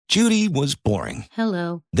Judy was boring.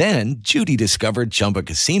 Hello. Then Judy discovered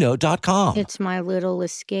ChumbaCasino.com. It's my little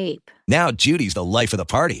escape. Now Judy's the life of the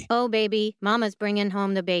party. Oh, baby, mama's bringing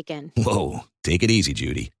home the bacon. Whoa, take it easy,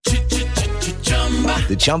 Judy.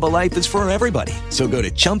 The Chumba life is for everybody. So go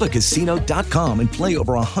to ChumbaCasino.com and play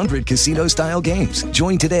over 100 casino-style games.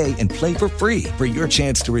 Join today and play for free for your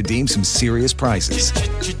chance to redeem some serious prizes.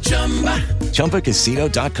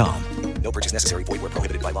 ChumbaCasino.com. No purchase necessary. Void where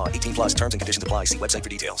prohibited by law. 18 plus terms and conditions apply. See website for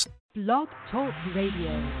details. Blog Talk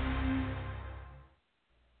Radio.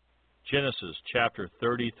 Genesis chapter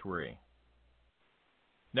 33.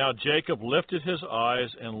 Now Jacob lifted his eyes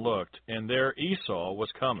and looked, and there Esau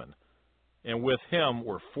was coming, and with him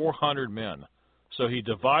were 400 men. So he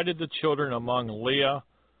divided the children among Leah,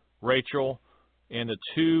 Rachel, and the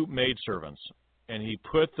two maidservants. And he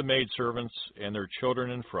put the maidservants and their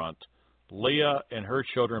children in front, Leah and her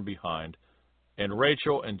children behind, and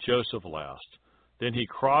Rachel and Joseph last. Then he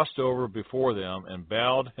crossed over before them and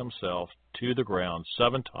bowed himself to the ground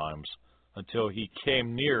 7 times until he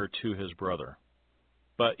came near to his brother.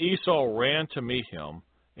 But Esau ran to meet him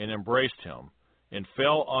and embraced him and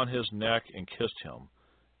fell on his neck and kissed him,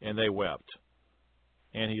 and they wept.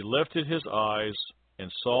 And he lifted his eyes and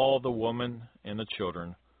saw the woman and the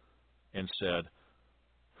children and said,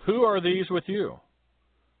 "Who are these with you?"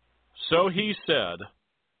 So he said,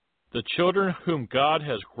 "The children whom God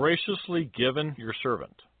has graciously given your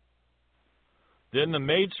servant." Then the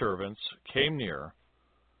maidservants came near,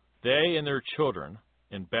 they and their children,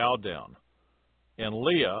 and bowed down. And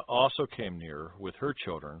Leah also came near with her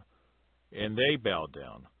children, and they bowed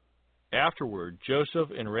down. Afterward Joseph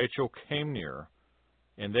and Rachel came near,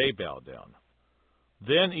 and they bowed down.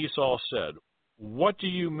 Then Esau said, "What do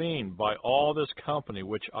you mean by all this company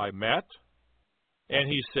which I met?" And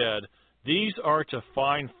he said, "These are to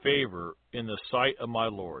find favor in the sight of my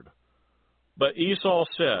Lord." But Esau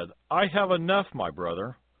said, "I have enough, my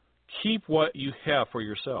brother. Keep what you have for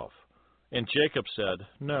yourself." And Jacob said,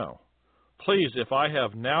 "No. Please, if I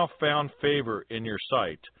have now found favor in your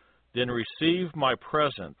sight, then receive my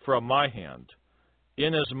present from my hand,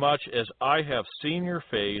 inasmuch as I have seen your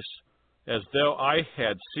face, as though I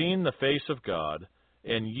had seen the face of God,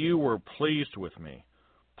 and you were pleased with me.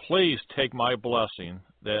 Please take my blessing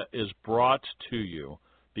that is brought to you,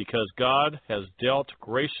 because God has dealt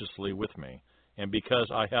graciously with me, and because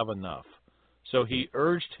I have enough." So he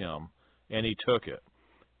urged him, and he took it.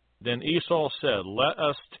 Then Esau said, "Let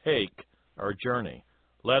us take our journey.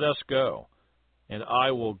 Let us go, and I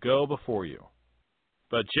will go before you."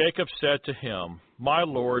 But Jacob said to him, "My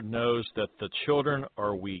Lord knows that the children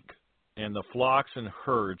are weak, and the flocks and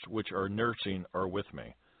herds which are nursing are with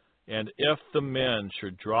me. And if the men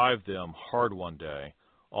should drive them hard one day,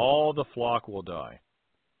 all the flock will die.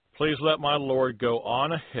 Please let my Lord go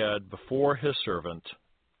on ahead before his servant.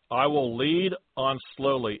 I will lead on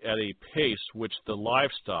slowly at a pace which the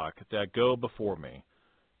livestock that go before me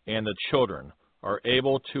and the children are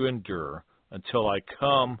able to endure until I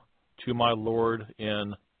come to my Lord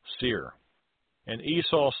in Seir." And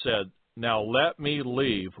Esau said, "Now let me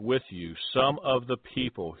leave with you some of the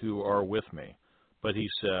people who are with me." But he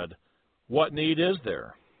said, "What need is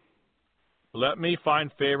there? Let me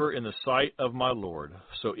find favor in the sight of my Lord."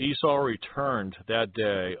 So Esau returned that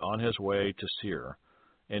day on his way to Seir.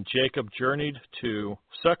 And Jacob journeyed to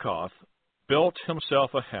Succoth, built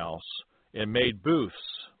himself a house, and made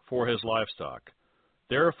booths for his livestock.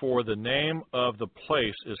 Therefore the name of the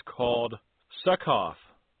place is called Succoth.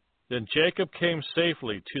 Then Jacob came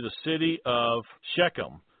safely to the city of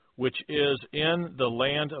Shechem, which is in the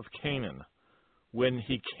land of Canaan, when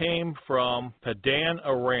he came from Padan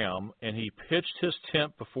Aram, and he pitched his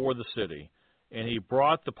tent before the city. And he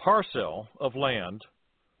brought the parcel of land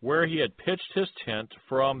where he had pitched his tent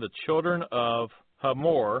from the children of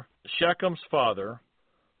Hamor, Shechem's father,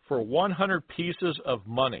 for 100 pieces of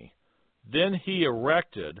money. Then he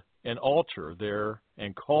erected an altar there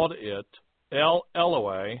and called it El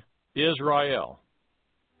Elohe Israel.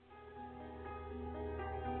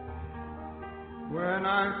 When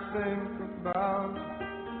I think about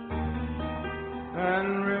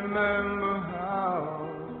and remember how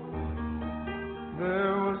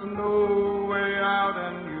there was no way out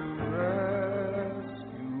and you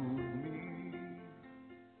rescued me.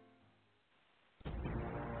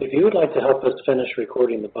 If you would like to help us finish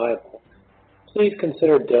recording the Bible, please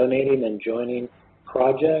consider donating and joining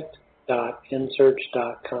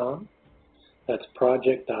project.nsearch.com. That's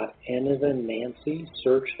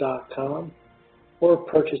project.nancy.search.com, or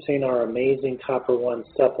purchasing our amazing Copper One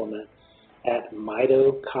supplement at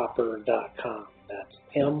mitocopper.com. That's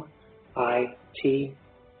MITO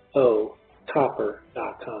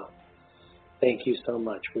copper.com. Thank you so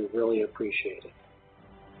much. We really appreciate it.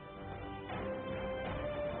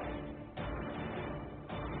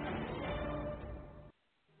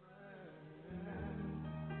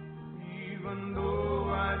 Even though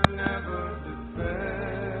I'd never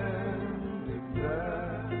defended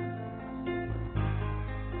that,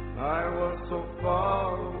 I was so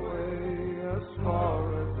far away, as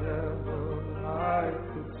far as ever I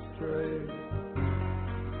could stray,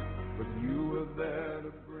 but you were there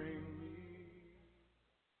to bring me.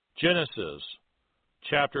 Genesis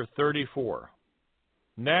chapter 34.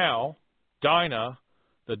 Now Dinah,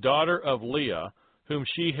 the daughter of Leah, whom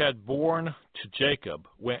she had borne to Jacob,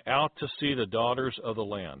 went out to see the daughters of the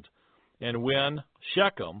land. And when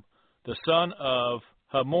Shechem, the son of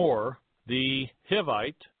Hamor the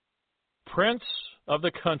Hivite, prince of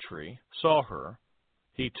the country, saw her,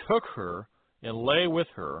 he took her and lay with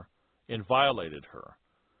her and violated her.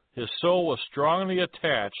 His soul was strongly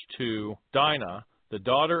attached to Dinah, the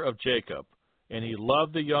daughter of Jacob, and he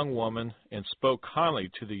loved the young woman and spoke kindly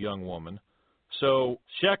to the young woman. So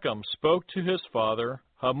Shechem spoke to his father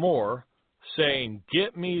Hamor, saying,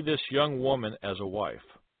 "Get me this young woman as a wife."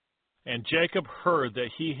 And Jacob heard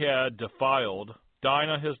that he had defiled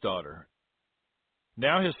Dinah his daughter.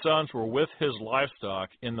 Now his sons were with his livestock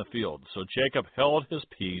in the field, so Jacob held his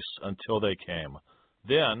peace until they came.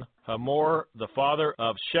 Then Hamor, the father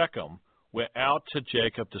of Shechem, went out to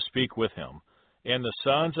Jacob to speak with him. And the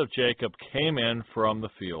sons of Jacob came in from the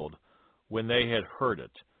field when they had heard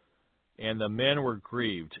it. And the men were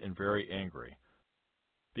grieved and very angry,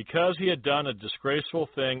 because he had done a disgraceful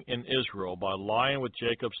thing in Israel by lying with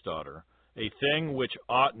Jacob's daughter, a thing which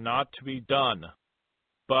ought not to be done.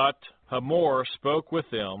 But Hamor spoke with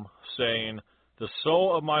them, saying, "The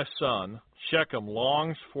soul of my son Shechem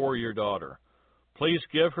longs for your daughter. Please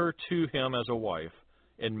give her to him as a wife,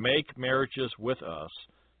 and make marriages with us.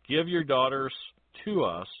 Give your daughters to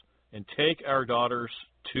us, and take our daughters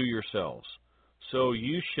to yourselves. So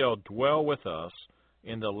you shall dwell with us,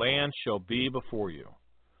 and the land shall be before you.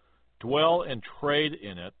 Dwell and trade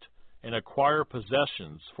in it, and acquire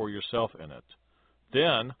possessions for yourself in it."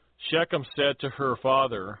 Then Shechem said to her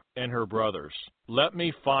father and her brothers, "Let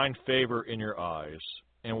me find favor in your eyes,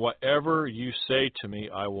 and whatever you say to me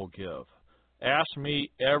I will give. Ask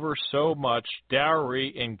me ever so much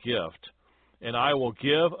dowry and gift, and I will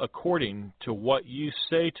give according to what you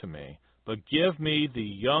say to me. But give me the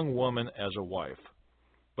young woman as a wife."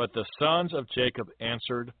 But the sons of Jacob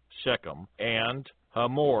answered Shechem and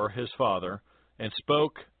Hamor his father, and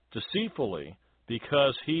spoke deceitfully,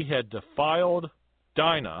 because he had defiled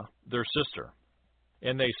Dinah their sister.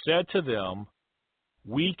 And they said to them,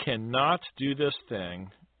 "We cannot do this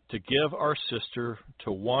thing, to give our sister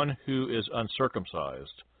to one who is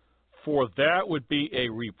uncircumcised, for that would be a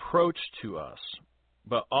reproach to us.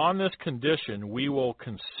 But on this condition we will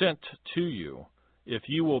consent to you, if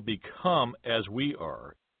you will become as we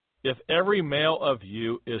are. If every male of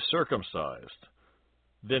you is circumcised,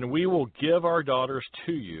 then we will give our daughters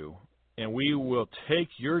to you, and we will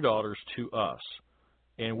take your daughters to us,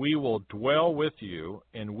 and we will dwell with you,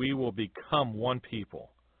 and we will become one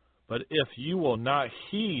people. But if you will not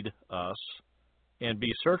heed us and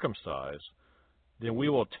be circumcised, then we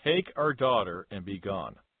will take our daughter and be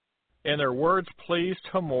gone." And their words pleased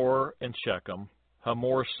Hamor and Shechem,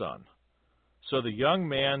 Hamor's son. So the young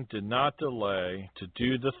man did not delay to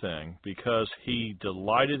do the thing, because he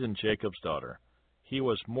delighted in Jacob's daughter. He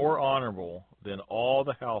was more honorable than all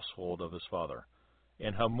the household of his father.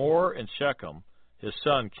 And Hamor and Shechem, his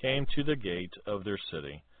son, came to the gate of their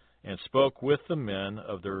city, and spoke with the men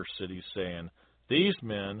of their city, saying, "These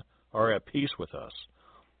men are at peace with us.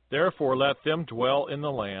 Therefore let them dwell in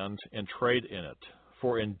the land and trade in it,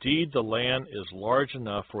 for indeed the land is large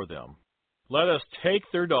enough for them. Let us take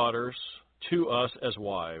their daughters to us as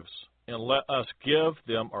wives, and let us give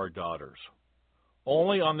them our daughters.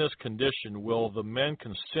 Only on this condition will the men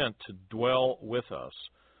consent to dwell with us,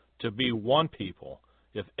 to be one people,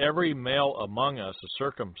 if every male among us is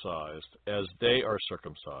circumcised as they are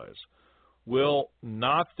circumcised. Will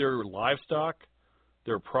not their livestock,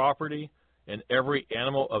 their property, and every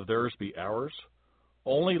animal of theirs be ours?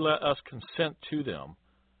 Only let us consent to them,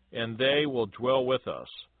 and they will dwell with us."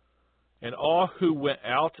 And all who went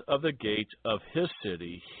out of the gate of his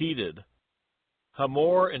city heeded.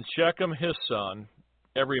 Hamor and Shechem his son,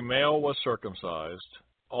 every male was circumcised,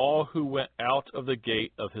 all who went out of the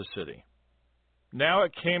gate of his city. Now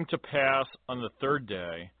it came to pass on the third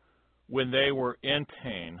day, when they were in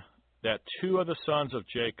pain, that two of the sons of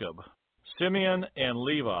Jacob, Simeon and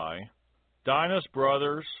Levi, Dinah's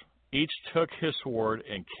brothers, each took his sword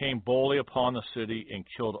and came boldly upon the city and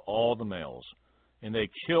killed all the males. And they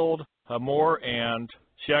killed Hamor and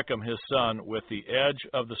Shechem his son with the edge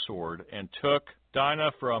of the sword, and took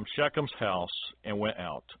Dinah from Shechem's house, and went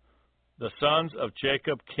out. The sons of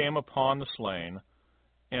Jacob came upon the slain,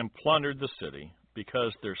 and plundered the city,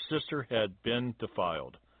 because their sister had been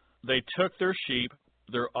defiled. They took their sheep,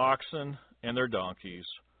 their oxen, and their donkeys,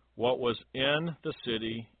 what was in the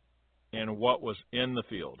city, and what was in the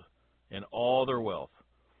field, and all their wealth.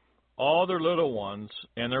 All their little ones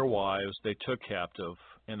and their wives they took captive,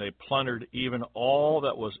 and they plundered even all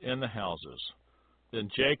that was in the houses. Then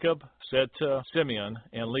Jacob said to Simeon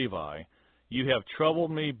and Levi, You have troubled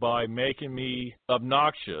me by making me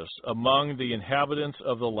obnoxious among the inhabitants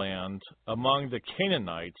of the land, among the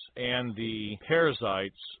Canaanites and the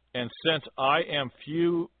Perizzites, and since I am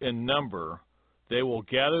few in number, they will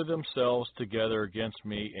gather themselves together against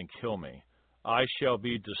me and kill me. I shall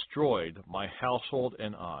be destroyed, my household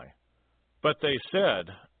and I. But they said,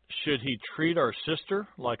 Should he treat our sister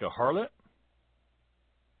like a harlot?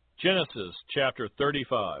 Genesis chapter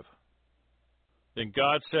 35. Then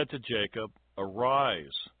God said to Jacob, Arise,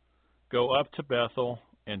 go up to Bethel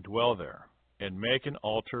and dwell there, and make an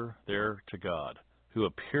altar there to God, who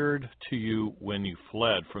appeared to you when you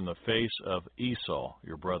fled from the face of Esau,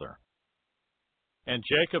 your brother. And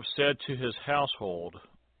Jacob said to his household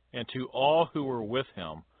and to all who were with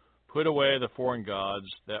him, Put away the foreign gods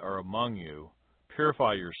that are among you,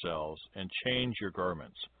 purify yourselves, and change your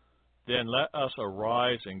garments. Then let us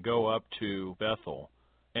arise and go up to Bethel,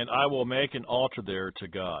 and I will make an altar there to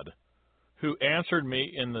God, who answered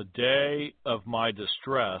me in the day of my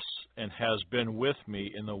distress, and has been with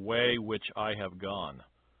me in the way which I have gone.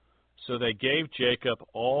 So they gave Jacob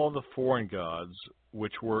all the foreign gods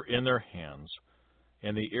which were in their hands,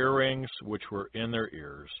 and the earrings which were in their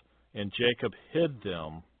ears, and Jacob hid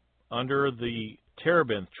them under the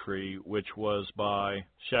terebinth tree which was by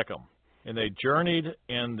Shechem. And they journeyed,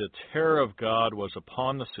 and the terror of God was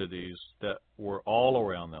upon the cities that were all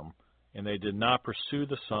around them, and they did not pursue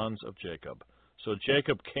the sons of Jacob. So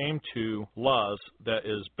Jacob came to Luz, that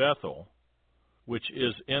is Bethel, which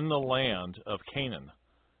is in the land of Canaan,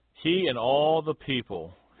 he and all the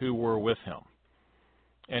people who were with him.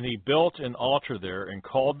 And he built an altar there, and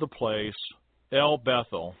called the place El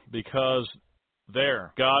Bethel, because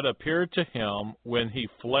there God appeared to him when he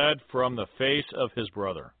fled from the face of his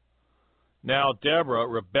brother. Now Deborah,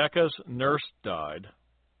 Rebekah's nurse, died,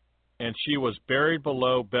 and she was buried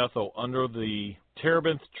below Bethel under the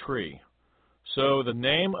terebinth tree. So the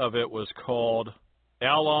name of it was called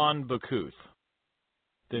Allon Bakuth.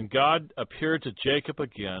 Then God appeared to Jacob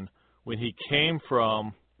again when he came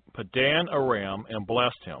from Padan Aram, and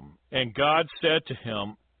blessed him. And God said to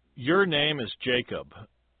him, Your name is Jacob.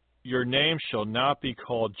 Your name shall not be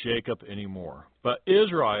called Jacob anymore, but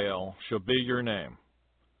Israel shall be your name.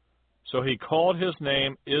 So he called his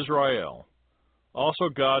name Israel. Also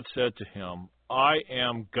God said to him, I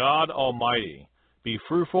am God Almighty. Be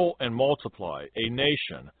fruitful and multiply. A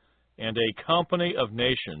nation and a company of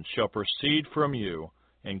nations shall proceed from you,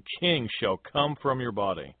 and kings shall come from your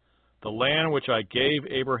body. The land which I gave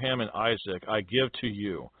Abraham and Isaac I give to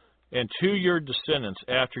you, and to your descendants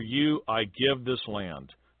after you I give this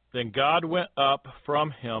land. Then God went up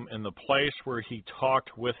from him in the place where he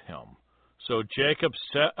talked with him. So Jacob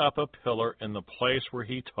set up a pillar in the place where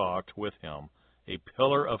he talked with him, a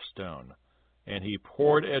pillar of stone. And he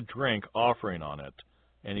poured a drink offering on it,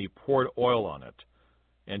 and he poured oil on it.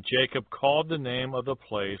 And Jacob called the name of the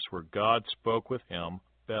place where God spoke with him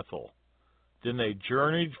Bethel. Then they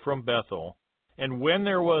journeyed from Bethel, and when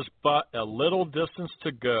there was but a little distance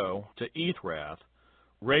to go to Ephrath,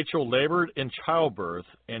 Rachel labored in childbirth,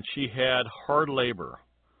 and she had hard labor.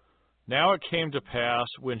 Now it came to pass,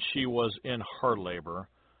 when she was in hard labor,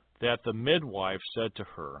 that the midwife said to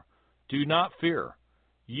her, Do not fear,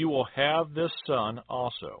 you will have this son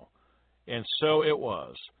also. And so it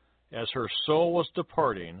was, as her soul was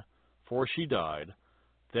departing, for she died,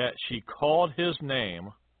 that she called his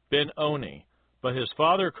name Ben-Oni, but his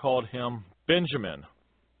father called him Benjamin.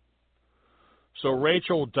 So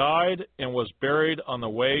Rachel died and was buried on the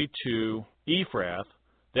way to Ephrath,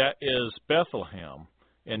 that is Bethlehem,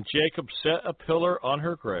 and Jacob set a pillar on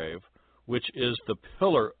her grave, which is the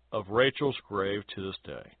pillar of Rachel's grave to this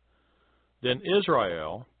day. Then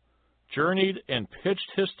Israel journeyed and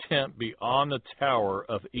pitched his tent beyond the tower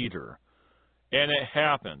of Eder. And it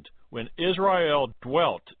happened, when Israel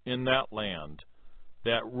dwelt in that land,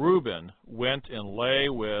 that Reuben went and lay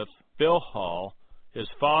with Bilhah, his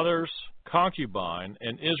father's concubine,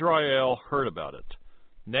 and Israel heard about it.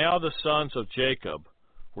 Now the sons of Jacob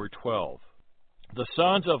were 12. The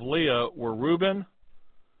sons of Leah were Reuben,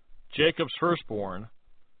 Jacob's firstborn,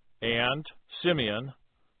 and Simeon,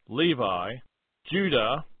 Levi,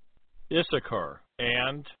 Judah, Issachar,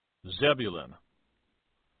 and Zebulun.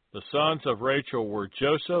 The sons of Rachel were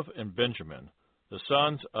Joseph and Benjamin. The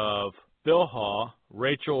sons of Bilhah,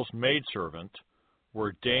 Rachel's maidservant,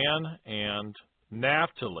 were Dan and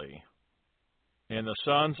Naphtali. And the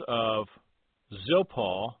sons of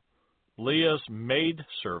Zilpah, Leah's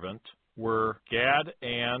maidservant, were Gad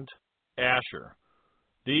and Asher.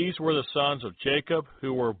 These were the sons of Jacob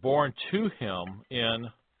who were born to him in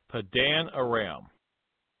Padan Aram.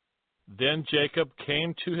 Then Jacob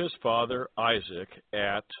came to his father Isaac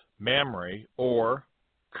at Mamre, or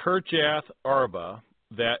Kirjath Arba,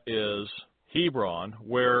 that is Hebron,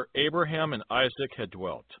 where Abraham and Isaac had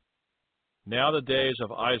dwelt. Now the days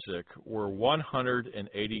of Isaac were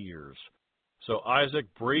 180 years. So Isaac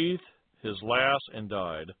breathed his last and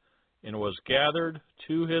died, and was gathered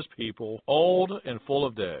to his people, old and full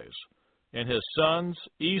of days. And his sons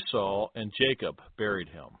Esau and Jacob buried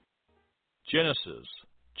him. Genesis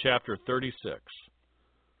chapter 36.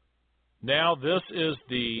 Now this is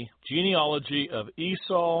the genealogy of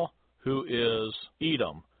Esau, who is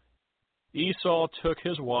Edom. Esau took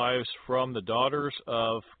his wives from the daughters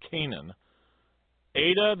of Canaan: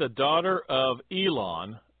 Adah, the daughter of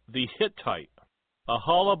Elon, the Hittite;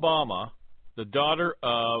 Aholibamah, the daughter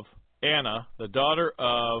of Anna, the daughter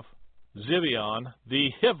of Zibeon, the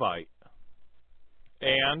Hivite;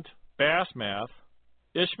 and Basmath,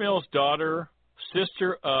 Ishmael's daughter,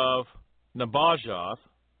 sister of Nebajoth.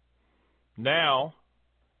 Now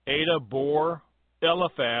Adah bore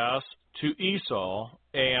Eliphaz to Esau,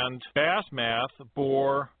 and Basmath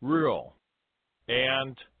bore Reuel,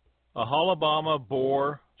 and Aholibamah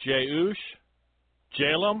bore Jeush,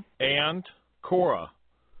 Jalem, and Korah.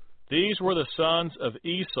 These were the sons of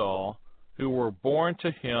Esau who were born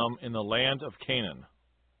to him in the land of Canaan.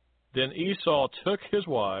 Then Esau took his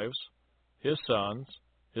wives, his sons,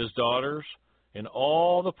 his daughters, and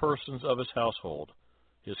all the persons of his household,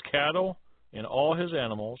 his cattle, and all his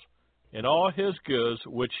animals, and all his goods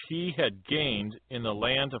which he had gained in the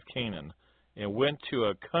land of Canaan, and went to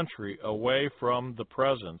a country away from the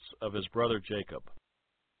presence of his brother Jacob.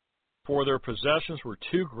 For their possessions were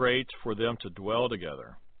too great for them to dwell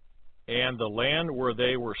together, and the land where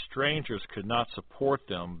they were strangers could not support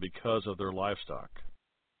them because of their livestock.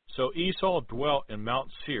 So Esau dwelt in Mount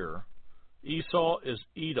Seir. Esau is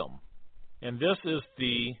Edom. And this is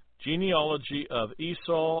the genealogy of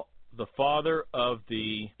Esau, the father of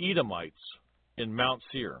the Edomites, in Mount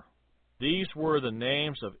Seir. These were the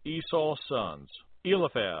names of Esau's sons: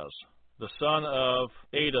 Eliphaz, the son of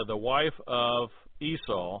Adah, the wife of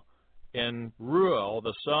Esau, and Reuel,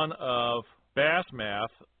 the son of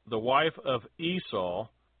Basmath, the wife of Esau.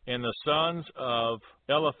 And the sons of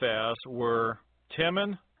Eliphaz were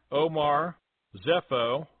Teman, Omar,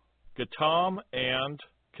 Zepho, Gatam, and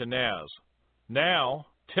Kenaz. Now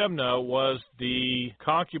Timnah was the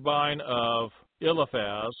concubine of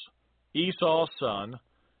Eliphaz, Esau's son,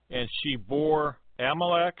 and she bore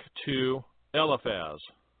Amalek to Eliphaz.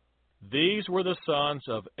 These were the sons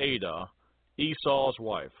of Adah, Esau's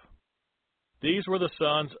wife. These were the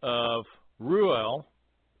sons of Reuel,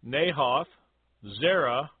 Nahath,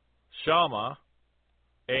 Zerah, Shammah,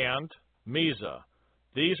 and Mizah.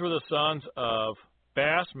 These were the sons of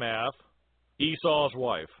Basmath, Esau's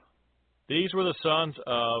wife. These were the sons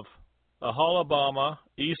of Aholibamah,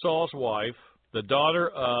 Esau's wife, the daughter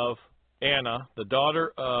of Anna, the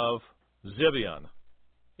daughter of Zibeon.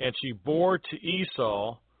 And she bore to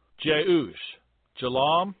Esau Jeush,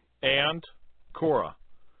 Jalem, and Korah.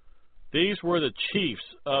 These were the chiefs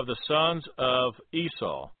of the sons of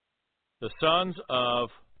Esau. The sons of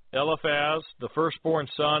Eliphaz, the firstborn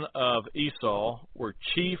son of Esau, were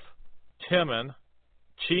Chief Teman,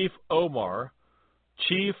 Chief Omar,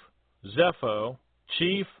 Chief Zepho,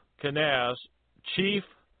 Chief Kenaz, Chief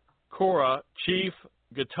Korah, Chief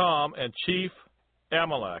Gatam, and Chief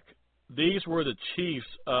Amalek. These were the chiefs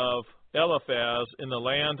of Eliphaz in the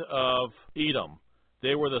land of Edom.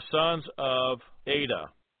 They were the sons of Adah.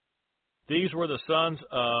 These were the sons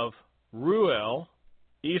of Reuel,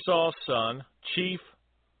 Esau's son, Chief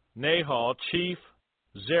Nahal, Chief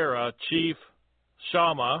Zerah, Chief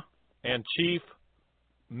Shammah, and Chief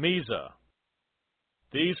Mizah.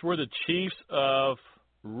 These were the chiefs of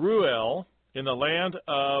Reuel in the land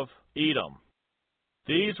of Edom.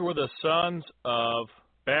 These were the sons of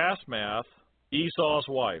Basmath, Esau's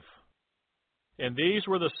wife. And these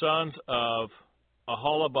were the sons of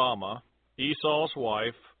Aholibamah, Esau's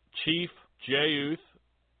wife, Chief Jeuth,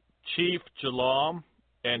 Chief Jalem,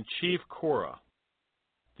 and Chief Korah.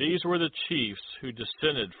 These were the chiefs who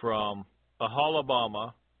descended from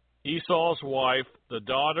Aholibamah, Esau's wife, the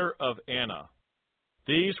daughter of Anna.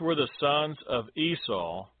 These were the sons of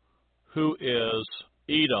Esau, who is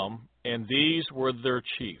Edom, and these were their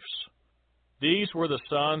chiefs. These were the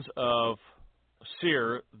sons of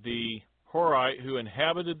Seir, the Horite, who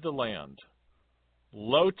inhabited the land: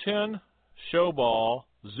 Lotan, Shobal,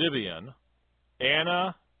 Zibeon,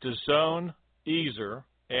 Anna, Dizon, Ezer,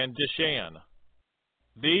 and Dishan.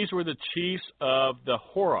 These were the chiefs of the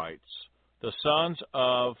Horites, the sons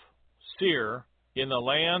of Seir, in the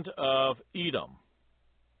land of Edom.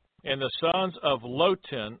 And the sons of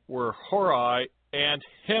Lotan were Hori and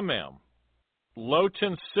Himam.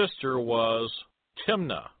 Lotan's sister was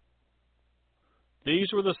Timnah. These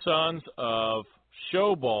were the sons of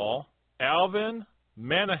Shobal, Alvin,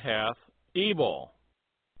 Manahath, Ebal,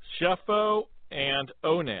 Shepho, and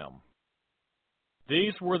Onam.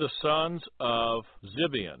 These were the sons of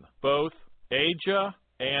Zibeon, both Ajah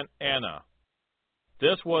and Anna.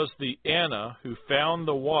 This was the Anna who found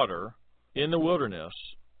the water in the wilderness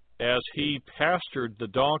as he pastured the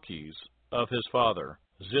donkeys of his father,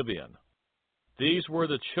 Zibeon. These were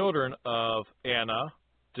the children of Anna,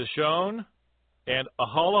 Dishon, and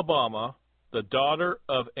Aholibamah, the daughter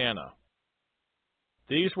of Anna.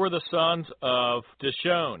 These were the sons of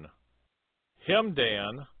Dishon: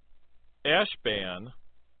 Himdan, Eshban,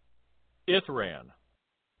 Ithran,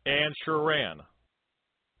 and Shuran.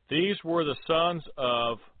 These were the sons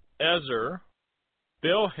of Ezer,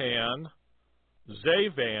 Bilhan,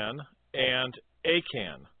 Zavan, and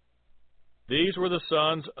Achan. These were the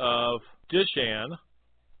sons of Dishan,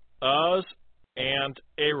 Uz, and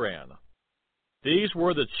Aran. These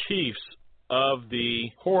were the chiefs of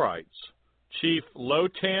the Horites: Chief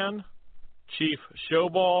Lotan, Chief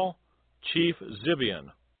Shobal, Chief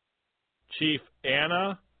Zibeon, Chief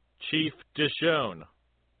Anna, Chief Dishon,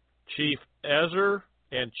 Chief Ezer,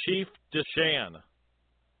 and Chief Dishan.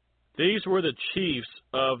 These were the chiefs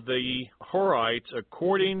of the Horites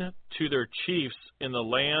according to their chiefs in the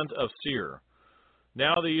land of Seir.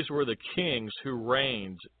 Now these were the kings who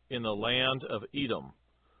reigned in the land of Edom,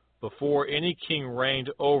 before any king reigned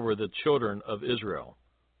over the children of Israel.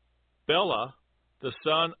 Bela, the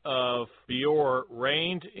son of Beor,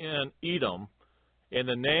 reigned in Edom, and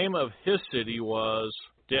the name of his city was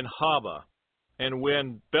Dinhaba. And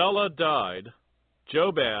when Bela died,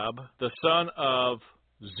 Jobab, the son of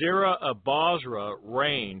Zerah of Bozrah,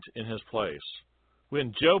 reigned in his place.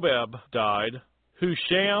 When Jobab died,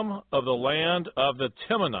 Husham of the land of the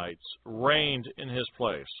Temanites reigned in his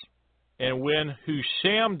place. And when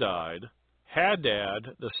Husham died,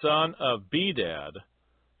 Hadad, the son of Bedad,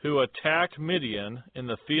 who attacked Midian in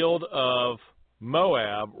the field of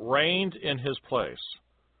Moab, reigned in his place.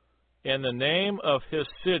 And the name of his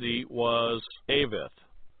city was Avith.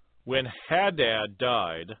 When Hadad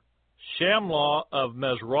died, Shamlah of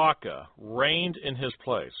Mezrakah reigned in his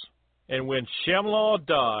place. And when Shamlah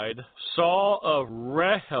died, Saul of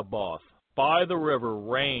Rehoboth by the river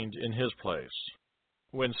reigned in his place.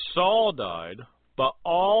 When Saul died,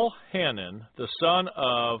 Baal-Hanan, the son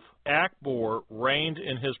of Achbor, reigned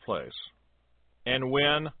in his place. And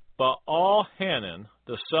when Baal-Hanan,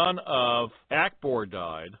 the son of Achbor,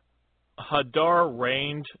 died, Hadar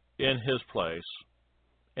reigned in his place.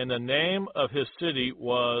 And the name of his city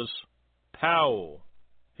was Paul.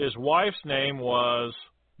 His wife's name was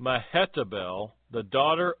Mehetabel, the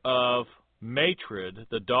daughter of Matred,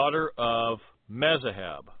 the daughter of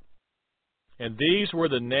Mezahab. And these were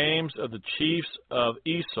the names of the chiefs of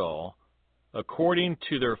Esau, according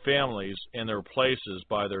to their families and their places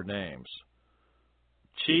by their names: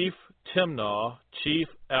 Chief Timnah, Chief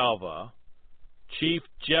Alva, Chief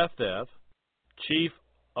Jetheth, Chief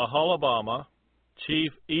Aholibamah,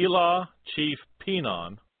 Chief Elah, Chief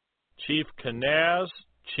Penon, Chief Kenaz,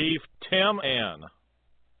 Chief Tim-An,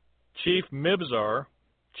 Chief Mibzar,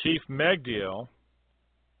 Chief Megdiel,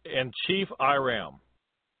 and Chief Iram.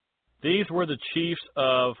 These were the chiefs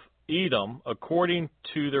of Edom according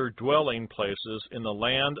to their dwelling places in the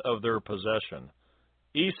land of their possession.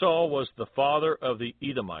 Esau was the father of the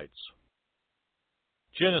Edomites.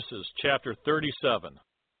 Genesis chapter 37.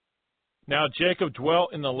 Now Jacob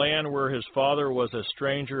dwelt in the land where his father was a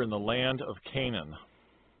stranger in the land of Canaan.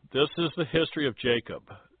 This is the history of Jacob.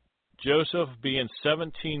 Joseph, being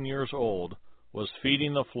 17 years old, was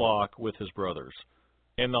feeding the flock with his brothers.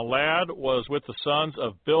 And the lad was with the sons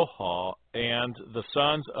of Bilhah and the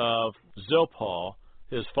sons of Zilpah,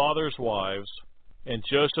 his father's wives, and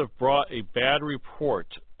Joseph brought a bad report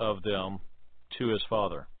of them to his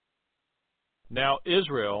father. Now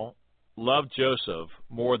Israel loved Joseph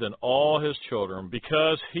more than all his children,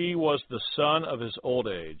 because he was the son of his old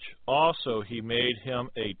age. Also he made him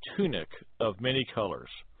a tunic of many colors.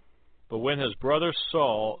 But when his brothers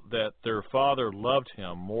saw that their father loved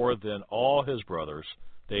him more than all his brothers,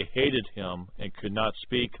 they hated him and could not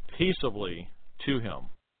speak peaceably to him.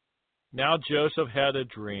 Now Joseph had a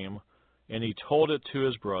dream, and he told it to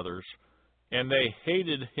his brothers, and they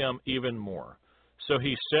hated him even more. So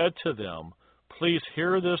he said to them, "Please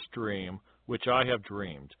hear this dream which I have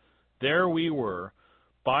dreamed. There we were,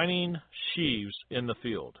 binding sheaves in the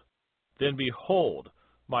field. Then behold,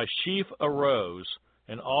 my sheaf arose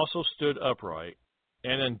and also stood upright,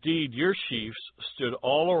 and indeed your sheaves stood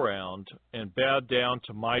all around and bowed down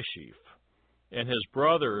to my sheaf." And his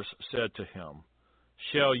brothers said to him,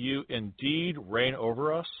 "Shall you indeed reign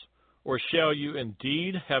over us? Or shall you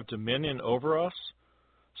indeed have dominion over us?"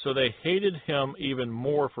 So they hated him even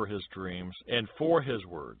more for his dreams and for his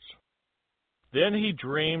words. Then he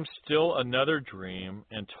dreamed still another dream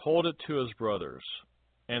and told it to his brothers,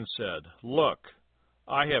 and said, "Look,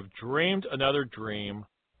 I have dreamed another dream,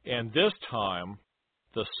 and this time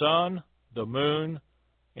the sun, the moon,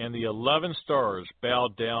 and the 11 stars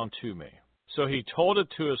bowed down to me." So he told it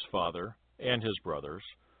to his father and his brothers,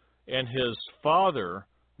 and his father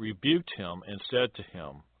rebuked him and said to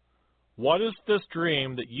him, "What is this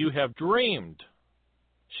dream that you have dreamed?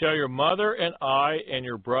 Shall your mother and I and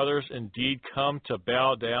your brothers indeed come to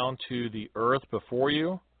bow down to the earth before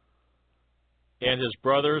you?" And his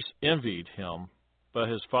brothers envied him, but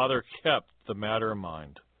his father kept the matter in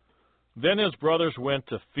mind. Then his brothers went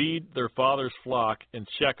to feed their father's flock in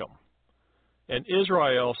Shechem. And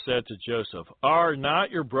Israel said to Joseph, "Are not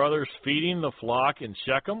your brothers feeding the flock in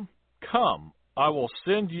Shechem? Come, I will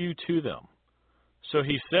send you to them." So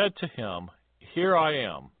he said to him, "Here I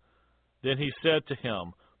am." Then he said to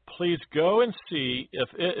him, "Please go and see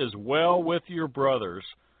if it is well with your brothers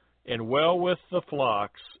and well with the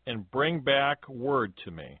flocks, and bring back word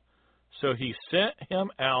to me." So he sent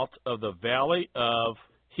him out of the valley of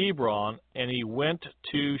Hebron, and he went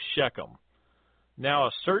to Shechem. Now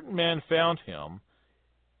a certain man found him,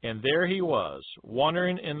 and there he was,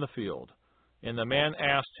 wandering in the field. And the man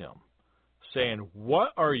asked him, saying,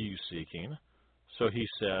 "What are you seeking?" So he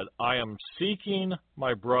said, "I am seeking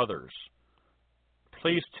my brothers.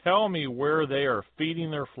 Please tell me where they are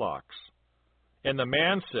feeding their flocks." And the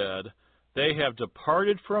man said, "They have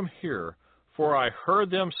departed from here, for I heard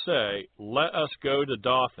them say, 'Let us go to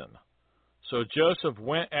Dothan.'" So Joseph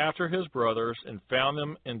went after his brothers and found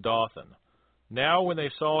them in Dothan. Now when they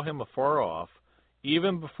saw him afar off,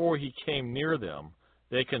 even before he came near them,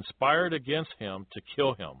 they conspired against him to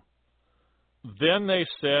kill him. Then they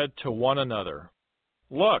said to one another,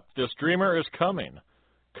 "Look, this dreamer is coming.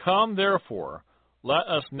 Come, therefore, let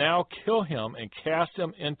us now kill him and cast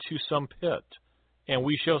him into some pit. And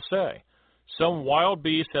we shall say, 'Some wild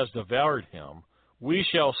beast has devoured him.' We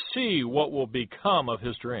shall see what will become of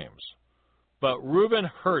his dreams." But Reuben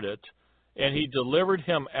heard it, and he delivered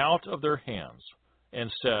him out of their hands,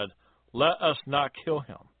 and said, "Let us not kill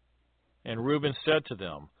him." And Reuben said to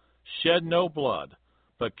them, "Shed no blood,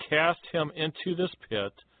 but cast him into this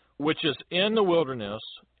pit, which is in the wilderness,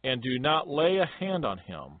 and do not lay a hand on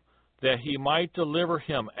him, that he might deliver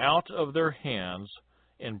him out of their hands,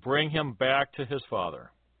 and bring him back to his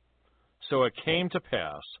father." So it came to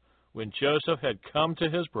pass, when Joseph had come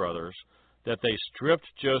to his brothers, that they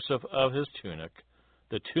stripped Joseph of his tunic,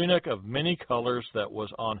 the tunic of many colors that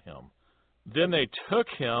was on him. Then they took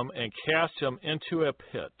him and cast him into a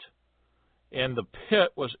pit. And the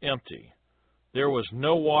pit was empty. There was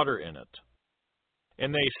no water in it.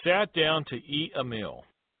 And they sat down to eat a meal.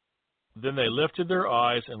 Then they lifted their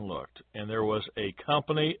eyes and looked, and there was a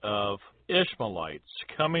company of Ishmaelites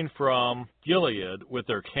coming from Gilead with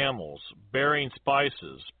their camels, bearing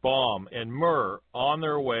spices, balm, and myrrh on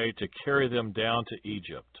their way to carry them down to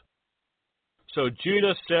Egypt. So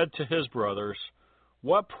Judah said to his brothers,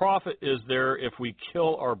 "What profit is there if we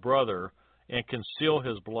kill our brother and conceal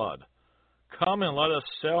his blood? Come and let us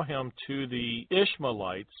sell him to the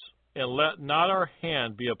Ishmaelites, and let not our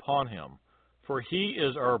hand be upon him, for he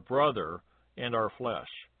is our brother and our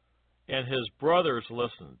flesh." And his brothers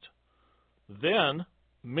listened. Then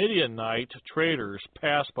Midianite traders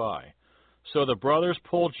passed by. So the brothers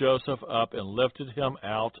pulled Joseph up and lifted him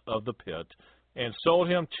out of the pit, and sold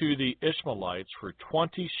him to the Ishmaelites for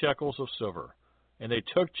 20 shekels of silver. And they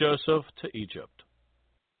took Joseph to Egypt.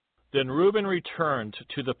 Then Reuben returned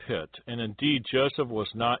to the pit, and indeed Joseph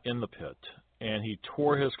was not in the pit, and he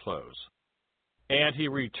tore his clothes. And he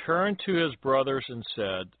returned to his brothers and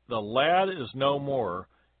said, "The lad is no more,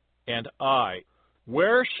 and I,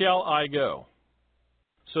 where shall I go?"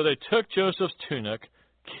 So they took Joseph's tunic,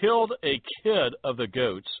 killed a kid of the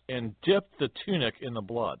goats, and dipped the tunic in the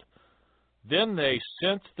blood. Then they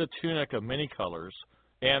sent the tunic of many colors,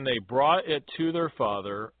 And they brought it to their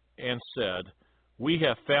father and said, "We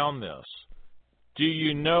have found this. Do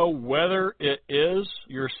you know whether it is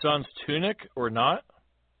your son's tunic or not?"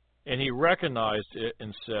 And he recognized it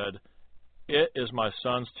and said, "It is my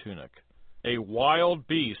son's tunic. A wild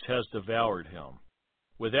beast has devoured him."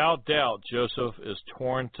 Without doubt, Joseph is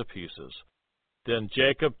torn to pieces. Then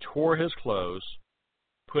Jacob tore his clothes,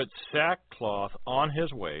 put sackcloth on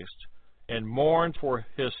his waist, and mourned for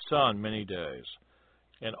his son many days.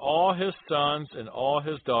 And all his sons and all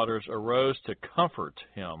his daughters arose to comfort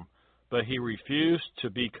him, but he refused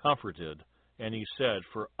to be comforted. And he said,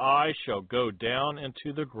 "For I shall go down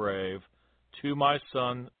into the grave to my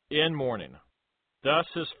son in mourning." Thus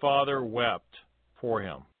his father wept for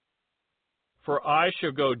him. "For I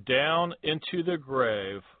shall go down into the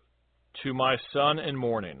grave to my son in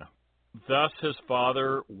mourning." Thus his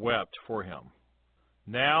father wept for him.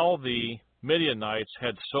 Now the Midianites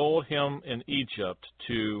had sold him in Egypt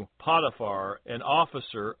to Potiphar, an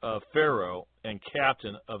officer of Pharaoh and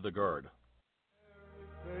captain of the guard.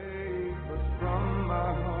 Papers from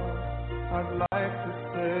my heart, I'd like to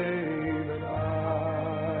say that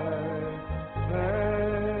I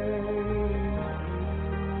thank you.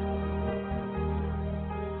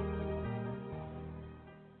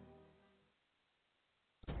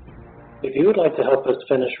 If you would like to help us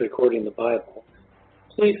finish recording the Bible,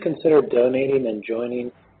 please consider donating and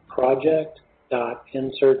joining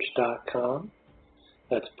project.nsearch.com.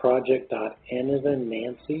 That's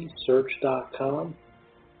project.nancysearch.com,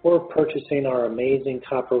 or purchasing our amazing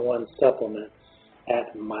Copper One supplement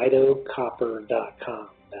at mitocopper.com.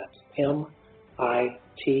 That's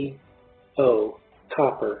MITO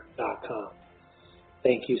copper.com.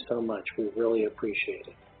 Thank you so much. We really appreciate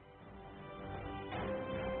it.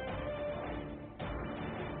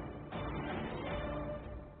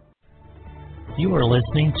 You are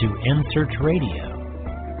listening to NSearch Radio,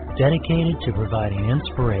 dedicated to providing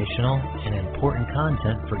inspirational and important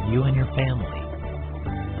content for you and your family.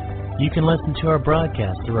 You can listen to our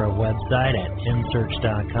broadcast through our website at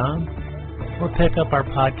nsearch.com or pick up our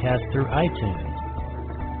podcast through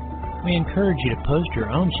iTunes. We encourage you to post your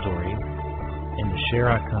own stories and to share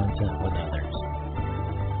our content with others.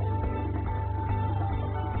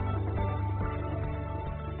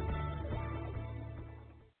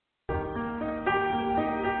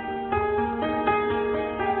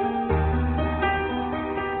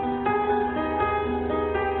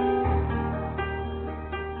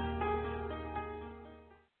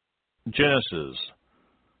 Genesis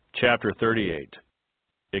chapter 38.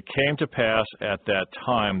 It came to pass at that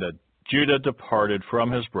time that Judah departed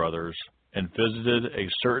from his brothers and visited a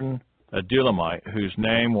certain Adulamite whose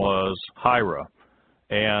name was Hira.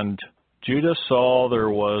 And Judah saw there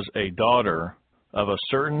was a daughter of a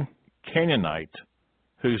certain Canaanite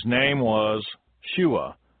whose name was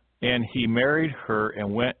Shua, and he married her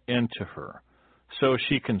and went into her. So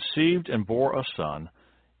she conceived and bore a son,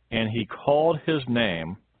 and he called his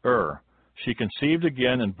name She conceived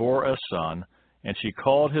again and bore a son, and she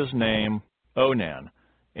called his name Onan.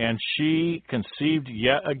 And she conceived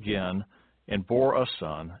yet again and bore a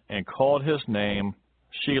son, and called his name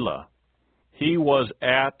Shelah. He was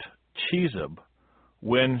at Chezib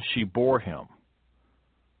when she bore him.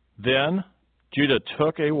 Then Judah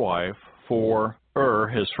took a wife for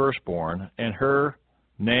his firstborn, and her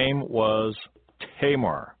name was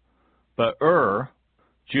Tamar. But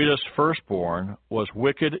Judah's firstborn, was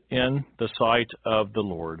wicked in the sight of the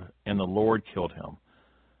Lord, and the Lord killed him.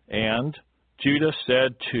 And Judah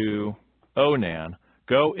said to Onan,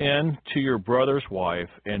 "Go in to your brother's wife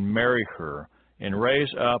and marry her, and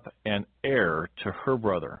raise up an heir to her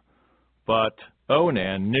brother." But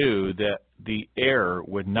Onan knew that the heir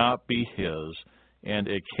would not be his, and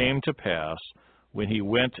it came to pass, when he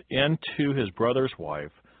went into his brother's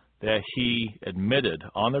wife, that he admitted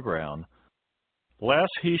on the ground,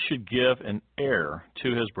 lest he should give an heir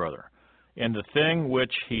to his brother. And the thing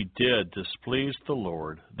which he did displeased the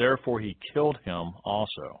Lord, therefore he killed him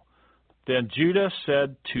also. Then Judah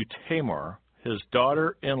said to Tamar, his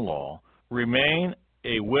daughter-in-law, "Remain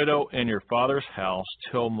a widow in your father's house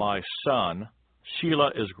till my son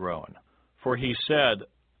Shelah is grown." For he said,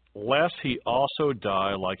 lest he also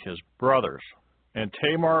die like his brothers. And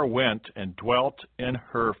Tamar went and dwelt in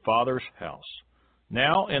her father's house.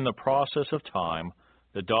 Now in the process of time,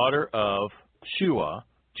 the daughter of Shua,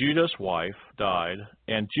 Judah's wife, died,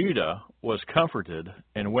 and Judah was comforted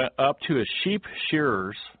and went up to his sheep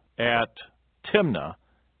shearers at Timnah,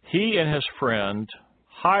 he and his friend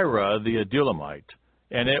Hira the Adulamite.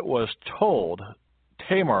 And it was told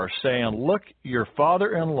Tamar, saying, "Look, your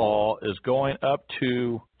father-in-law is going up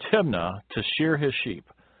to Timnah to shear his sheep."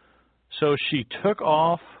 So she took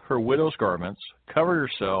off her widow's garments, covered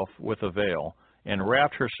herself with a veil, and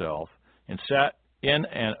wrapped herself, and sat in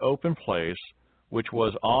an open place which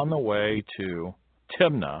was on the way to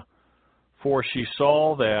Timnah, for she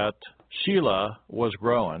saw that Shelah was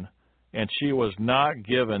growing, and she was not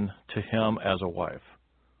given to him as a wife.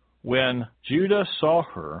 When Judah saw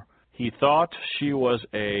her, he thought she was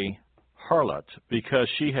a harlot, because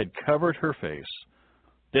she had covered her face.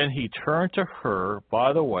 Then he turned to her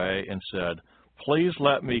by the way and said, Please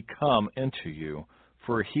let me come into you,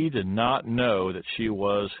 for he did not know that she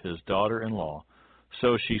was his daughter-in-law.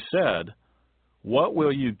 So she said, What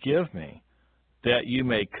will you give me, that you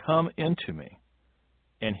may come into me?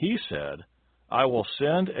 And he said, I will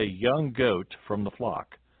send a young goat from the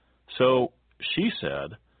flock. So she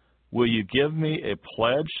said, Will you give me a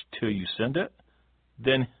pledge till you send it?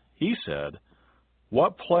 Then he said,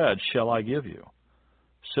 What pledge shall I give you?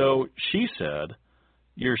 So she said,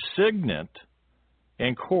 Your signet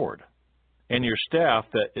and cord, and your staff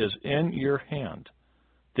that is in your hand.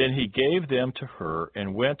 Then he gave them to her,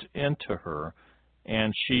 and went into her,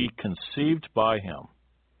 and she conceived by him.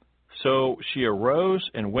 So she arose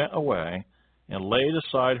and went away, and laid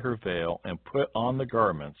aside her veil, and put on the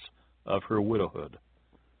garments of her widowhood.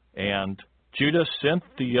 And Judah sent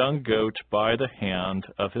the young goat by the hand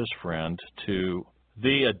of his friend to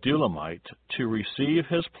the Adullamite to receive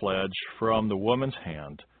his pledge from the woman's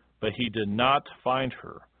hand, but he did not find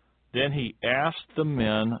her. Then he asked the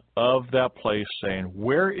men of that place, saying,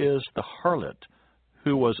 Where is the harlot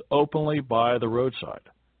who was openly by the roadside?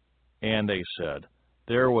 And they said,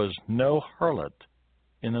 There was no harlot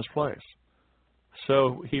in this place.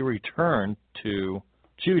 So he returned to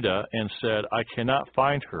Judah and said, I cannot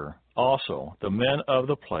find her. Also, the men of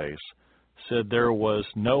the place said there was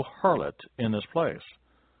no harlot in this place.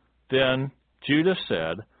 Then Judah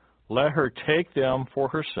said, Let her take them for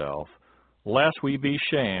herself, lest we be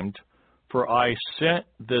shamed, for I sent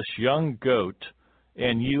this young goat,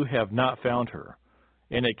 and you have not found her.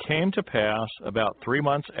 And it came to pass about 3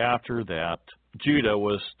 months after that, Judah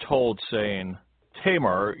was told, saying,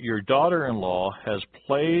 Tamar, your daughter-in-law, has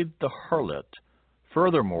played the harlot.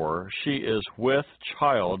 Furthermore, she is with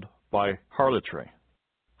child by harlotry.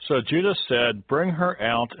 So Judah said, Bring her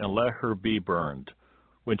out and let her be burned.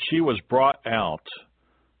 When she was brought out,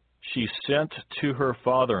 she sent to her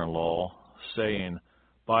father-in-law, saying,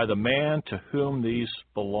 By the man to whom these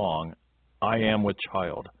belong, I am with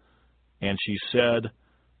child. And she said,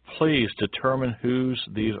 Please determine whose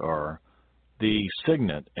these are, the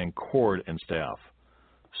signet and cord and staff.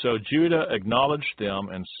 So Judah acknowledged them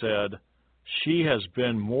and said, She has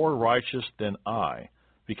been more righteous than I,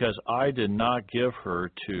 because I did not give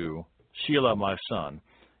her to Shelah my son,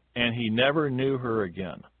 and he never knew her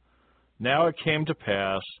again. Now it came to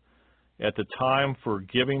pass at the time for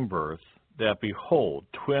giving birth, that, behold,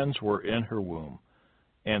 twins were in her womb.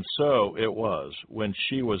 And so it was, when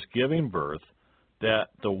she was giving birth, that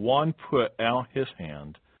the one put out his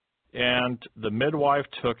hand, and the midwife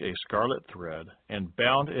took a scarlet thread, and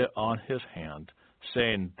bound it on his hand,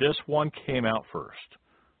 saying, This one came out first.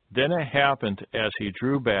 Then it happened, as he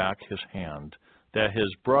drew back his hand, that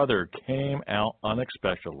his brother came out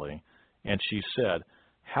unexpectedly, and she said,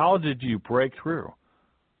 How did you break through?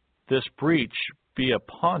 This breach be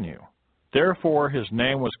upon you. Therefore his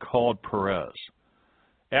name was called Perez.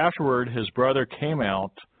 Afterward his brother came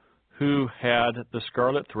out, who had the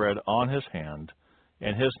scarlet thread on his hand,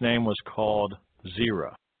 and his name was called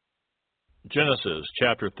Zerah. Genesis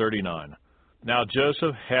chapter 39. Now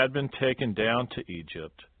Joseph had been taken down to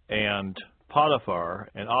Egypt, and Potiphar,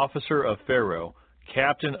 an officer of Pharaoh,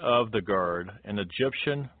 captain of the guard, an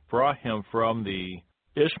Egyptian, brought him from the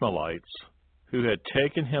Ishmaelites who had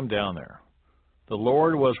taken him down there. The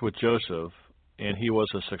Lord was with Joseph, and he was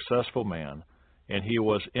a successful man, and he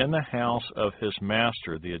was in the house of his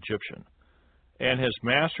master the Egyptian. And his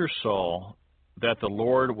master saw that the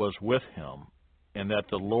Lord was with him, and that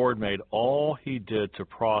the Lord made all he did to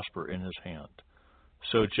prosper in his hand.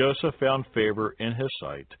 So Joseph found favor in his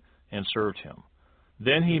sight, and served him.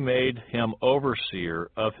 Then he made him overseer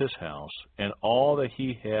of his house, and all that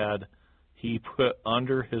he had he put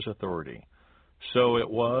under his authority. So it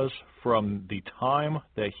was from the time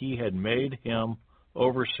that he had made him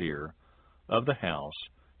overseer of the house,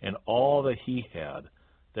 and all that he had,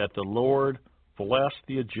 that the Lord blessed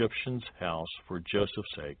the Egyptian's house for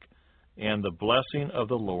Joseph's sake, and the blessing of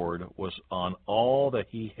the Lord was on all that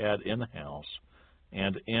he had in the house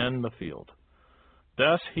and in the field.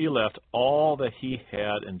 Thus he left all that he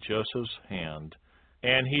had in Joseph's hand,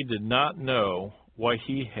 and he did not know what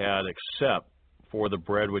he had except for the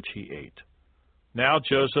bread which he ate. Now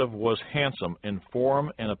Joseph was handsome in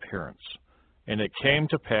form and appearance. And it came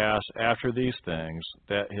to pass after these things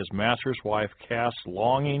that his master's wife cast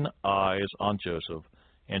longing eyes on Joseph,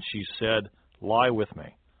 and she said, Lie with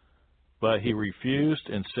me. But he refused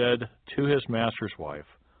and said to his master's wife,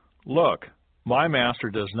 Look, my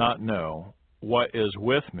master does not know what is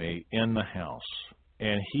with me in the house,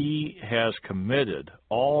 and he has committed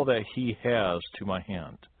all that he has to my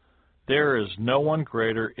hand. There is no one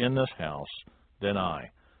greater in this house than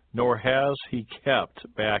I, nor has he kept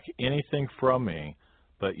back anything from me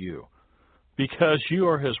but you, because you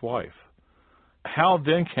are his wife. How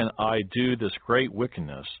then can I do this great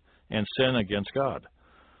wickedness and sin against God?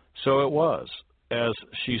 So it was, as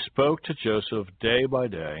she spoke to Joseph day by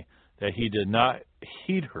day, that he did not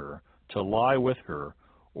heed her to lie with her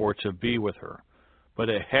or to be with her. But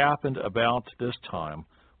it happened about this time,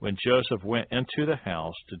 when Joseph went into the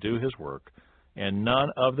house to do his work, and none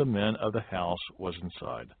of the men of the house was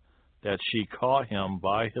inside, that she caught him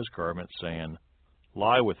by his garment, saying,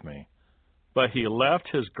 Lie with me. But he left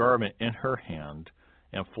his garment in her hand,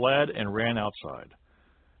 and fled and ran outside.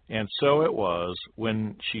 And so it was,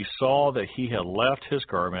 when she saw that he had left his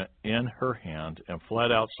garment in her hand and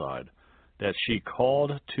fled outside, that she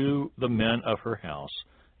called to the men of her house,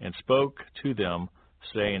 and spoke to them,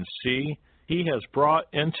 saying, See, he has brought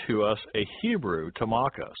into us a Hebrew to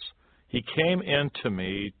mock us. He came in to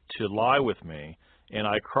me to lie with me, and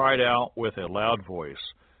I cried out with a loud voice.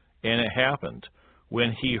 And it happened,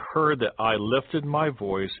 when he heard that I lifted my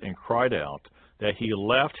voice and cried out, that he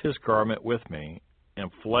left his garment with me, and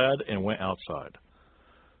fled and went outside.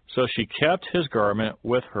 So she kept his garment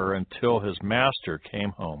with her until his master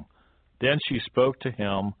came home. Then she spoke to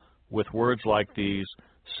him with words like these,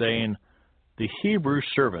 saying, The Hebrew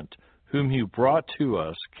servant whom you brought to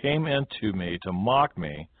us came in to me to mock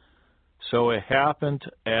me. So it happened,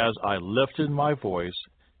 as I lifted my voice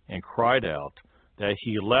and cried out, that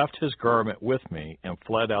he left his garment with me and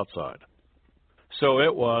fled outside. So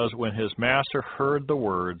it was, when his master heard the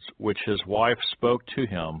words which his wife spoke to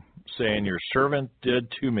him, saying, Your servant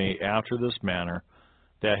did to me after this manner,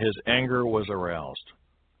 that his anger was aroused.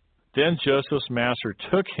 Then Joseph's master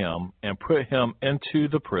took him and put him into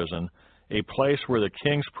the prison, a place where the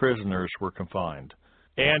king's prisoners were confined.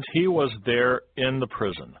 And he was there in the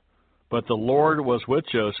prison. But the Lord was with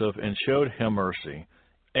Joseph and showed him mercy,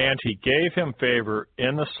 and he gave him favor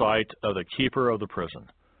in the sight of the keeper of the prison.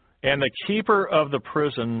 And the keeper of the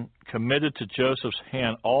prison committed to Joseph's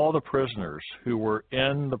hand all the prisoners who were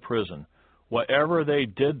in the prison. Whatever they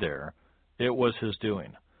did there, it was his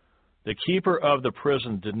doing. The keeper of the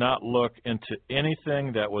prison did not look into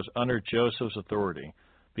anything that was under Joseph's authority,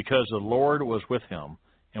 because the Lord was with him,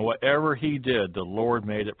 and whatever he did, the Lord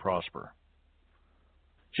made it prosper.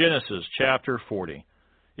 Genesis chapter 40.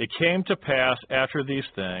 It came to pass after these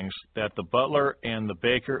things that the butler and the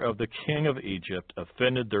baker of the king of Egypt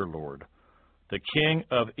offended their lord, the king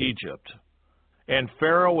of Egypt. And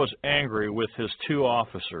Pharaoh was angry with his two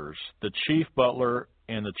officers, the chief butler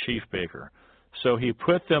and the chief baker. So he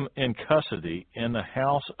put them in custody in the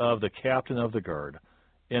house of the captain of the guard,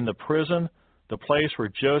 in the prison, the place where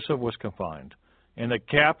Joseph was confined. And the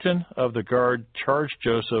captain of the guard charged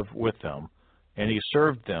Joseph with them, and he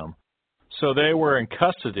served them. So they were in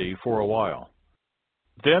custody for a while.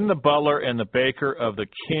 Then the butler and the baker of the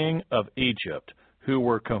king of Egypt, who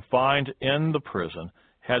were confined in the prison,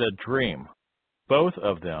 had a dream, both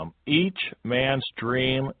of them, each man's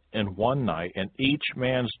dream in one night, and each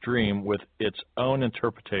man's dream with its own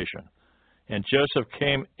interpretation. And Joseph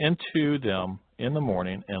came into them in the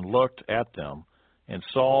morning and looked at them, and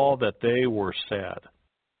saw that they were sad.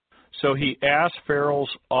 So he asked Pharaoh's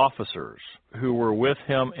officers, who were with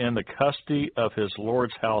him in the custody of his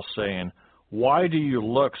lord's house, saying, Why do you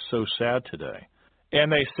look so sad today?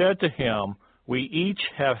 And they said to him, We each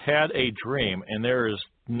have had a dream, and there is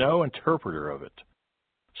no interpreter of it.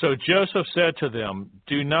 So Joseph said to them,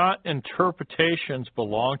 Do not interpretations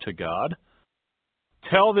belong to God?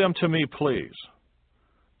 Tell them to me, please.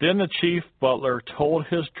 Then the chief butler told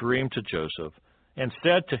his dream to Joseph, and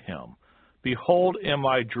said to him, Behold, in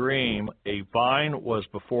my dream a vine was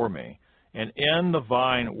before me, and in the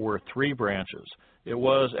vine were 3 branches. It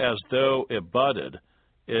was as though it budded,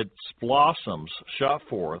 its blossoms shot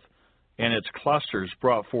forth, and its clusters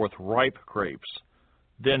brought forth ripe grapes.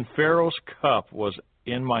 Then Pharaoh's cup was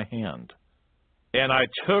in my hand. And I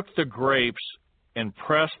took the grapes and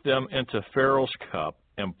pressed them into Pharaoh's cup,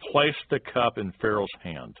 and placed the cup in Pharaoh's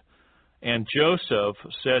hand. And Joseph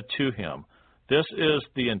said to him, This is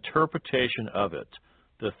the interpretation of it.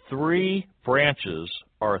 The 3 branches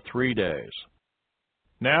are 3 days.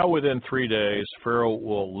 Now within 3 days Pharaoh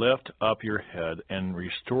will lift up your head and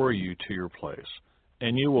restore you to your place,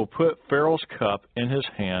 and you will put Pharaoh's cup in his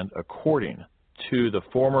hand according to the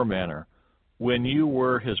former manner when you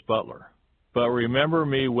were his butler. But remember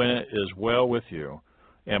me when it is well with you,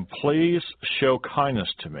 and please show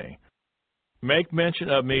kindness to me. Make mention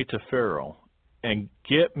of me to Pharaoh, and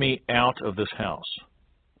get me out of this house.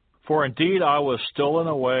 For indeed I was stolen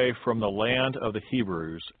away from the land of the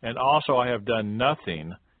Hebrews, and also I have done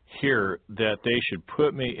nothing here that they should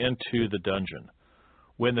put me into the dungeon.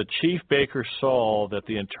 When the chief baker saw that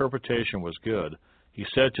the interpretation was good, he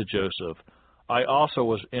said to Joseph, I also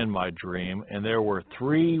was in my dream, and there were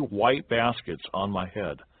 3 white baskets on my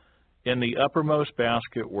head. In the uppermost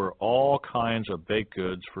basket were all kinds of baked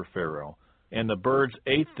goods for Pharaoh, and the birds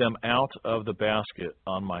ate them out of the basket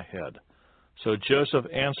on my head. So Joseph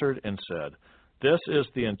answered and said, This is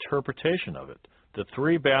the interpretation of it. The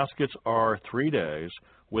 3 baskets are 3 days.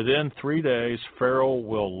 Within 3 days Pharaoh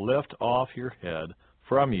will lift off your head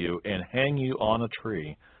from you and hang you on a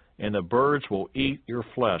tree, and the birds will eat your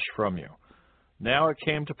flesh from you. Now it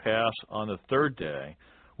came to pass on the 3rd day,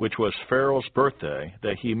 which was Pharaoh's birthday,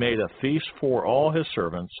 that he made a feast for all his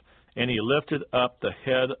servants, and he lifted up the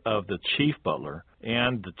head of the chief butler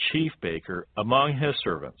and the chief baker among his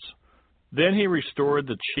servants. Then he restored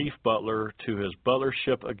the chief butler to his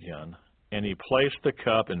butlership again, and he placed the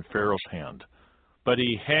cup in Pharaoh's hand. But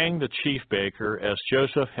he hanged the chief baker as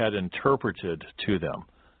Joseph had interpreted to them.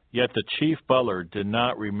 Yet the chief butler did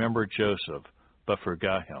not remember Joseph, but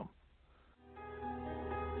forgot him.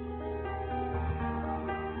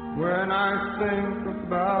 When I think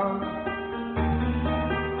about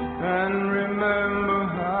and remember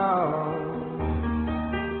how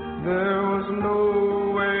there was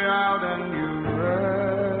no way out and you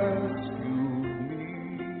rescued me.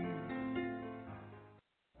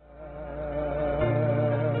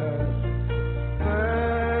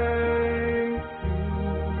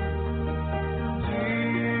 Thank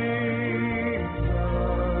you, Jesus.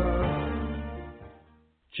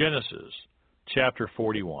 Genesis chapter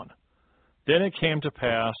 41. Then it came to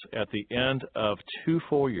pass at the end of 2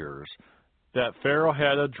 full years that Pharaoh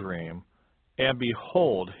had a dream, and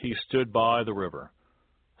behold, he stood by the river.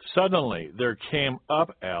 Suddenly there came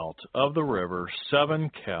up out of the river 7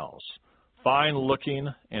 cows,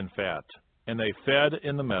 fine-looking and fat, and they fed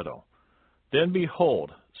in the meadow. Then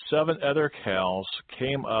behold, 7 other cows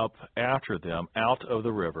came up after them out of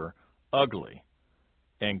the river, ugly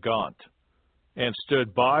and gaunt, and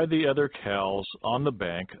stood by the other cows on the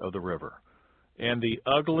bank of the river. And the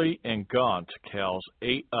ugly and gaunt cows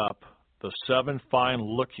ate up the 7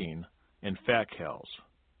 fine-looking and fat cows.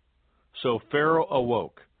 So Pharaoh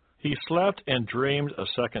awoke. He slept and dreamed a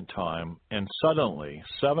second time, and suddenly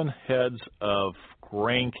 7 heads of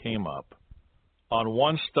grain came up, on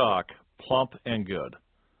one stalk, plump and good.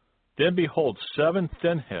 Then behold, 7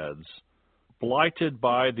 thin heads, blighted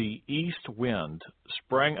by the east wind,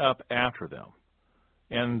 sprang up after them.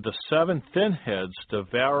 And the 7 thin heads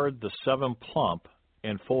devoured the 7 plump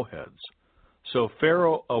and full heads. So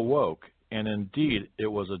Pharaoh awoke, and indeed it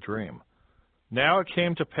was a dream. Now it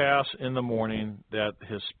came to pass in the morning that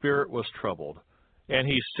his spirit was troubled, and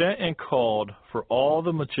he sent and called for all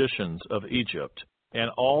the magicians of Egypt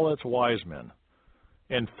and all its wise men.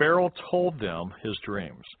 And Pharaoh told them his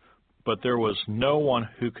dreams, but there was no one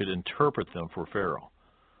who could interpret them for Pharaoh.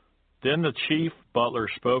 Then the chief butler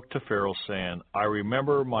spoke to Pharaoh, saying, I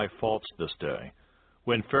remember my faults this day,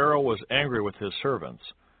 when Pharaoh was angry with his servants,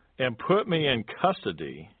 and put me in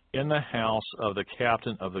custody in the house of the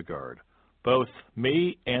captain of the guard, both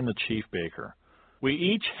me and the chief baker. We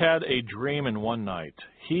each had a dream in one night,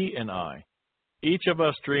 he and I. Each of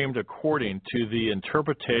us dreamed according to the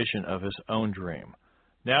interpretation of his own dream.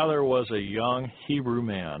 Now there was a young Hebrew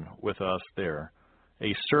man with us there,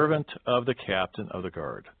 a servant of the captain of the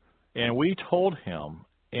guard. And we told him,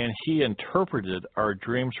 and he interpreted our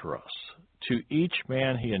dreams for us. To each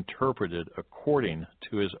man he interpreted according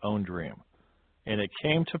to his own dream. And it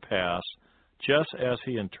came to pass, just as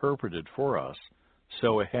he interpreted for us,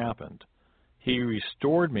 so it happened. He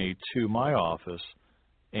restored me to my office,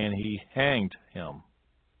 and he hanged him.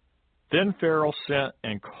 Then Pharaoh sent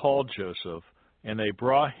and called Joseph, and they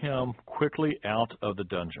brought him quickly out of the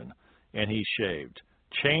dungeon. And he shaved,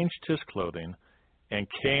 changed his clothing, and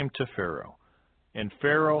came to Pharaoh. And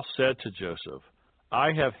Pharaoh said to Joseph,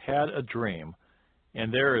 I have had a dream,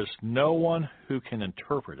 and there is no one who can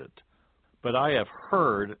interpret it. But I have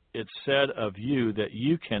heard it said of you that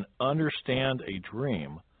you can understand a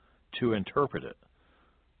dream to interpret it.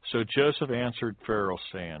 So Joseph answered Pharaoh,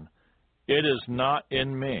 saying, It is not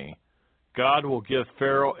in me. God will give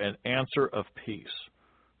Pharaoh an answer of peace.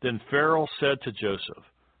 Then Pharaoh said to Joseph,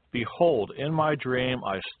 Behold, in my dream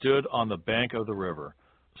I stood on the bank of the river.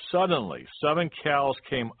 Suddenly 7 cows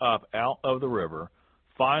came up out of the river,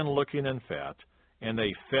 fine-looking and fat, and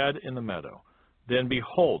they fed in the meadow. Then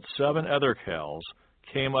behold, 7 other cows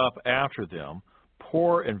came up after them,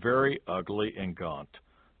 poor and very ugly and gaunt,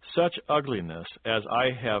 such ugliness as I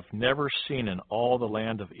have never seen in all the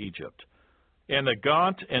land of Egypt. And the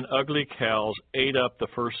gaunt and ugly cows ate up the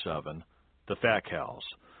first 7, the fat cows.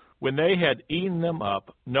 When they had eaten them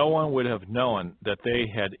up, no one would have known that they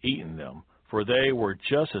had eaten them, for they were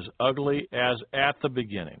just as ugly as at the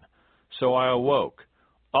beginning. So I awoke.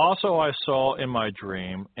 Also I saw in my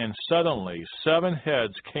dream, and suddenly 7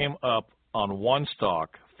 heads came up on one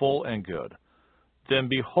stalk, full and good. Then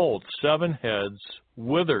behold, 7 heads,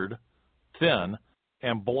 withered, thin,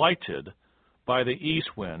 and blighted by the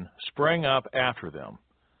east wind, sprang up after them.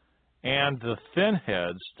 And the thin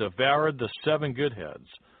heads devoured the 7 good heads.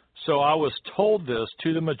 So I was told this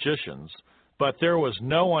to the magicians, but there was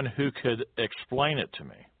no one who could explain it to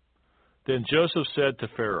me. Then Joseph said to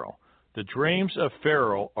Pharaoh, The dreams of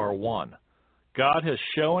Pharaoh are one. God has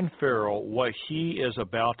shown Pharaoh what he is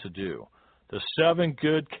about to do. The 7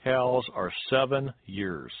 good cows are 7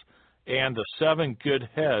 years, and the 7 good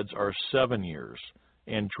heads are 7 years,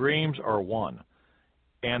 and dreams are one.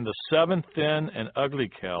 And the 7 thin and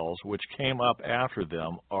ugly cows which came up after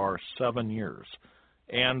them are 7 years,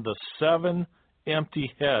 and the 7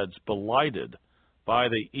 empty heads blighted by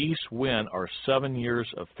the east wind are 7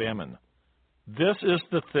 years of famine. This is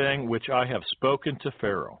the thing which I have spoken to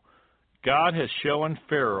Pharaoh. God has shown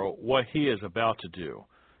Pharaoh what he is about to do.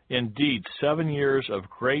 Indeed, 7 years of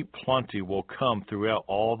great plenty will come throughout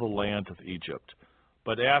all the land of Egypt.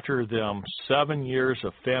 But after them 7 years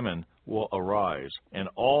of famine will arise, and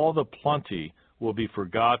all the plenty will be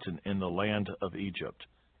forgotten in the land of Egypt,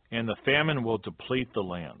 and the famine will deplete the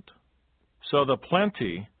land. So the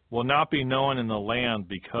plenty will not be known in the land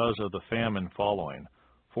because of the famine following,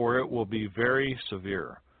 for it will be very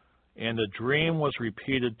severe. And the dream was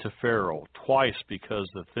repeated to Pharaoh twice because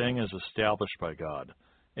the thing is established by God,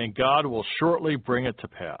 and God will shortly bring it to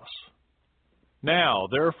pass. Now,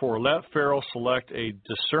 therefore, let Pharaoh select a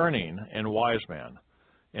discerning and wise man,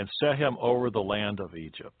 and set him over the land of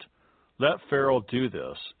Egypt. Let Pharaoh do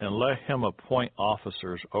this, and let him appoint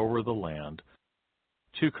officers over the land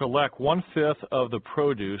to collect 1/5 of the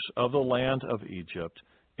produce of the land of Egypt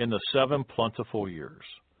in the 7 plentiful years.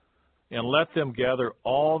 And let them gather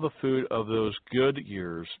all the food of those good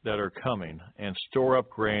years that are coming, and store up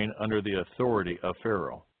grain under the authority of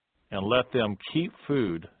Pharaoh, and let them keep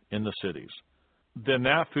food in the cities. Then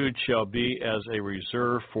that food shall be as a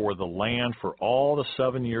reserve for the land for all the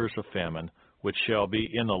 7 years of famine, which shall be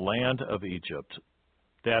in the land of Egypt,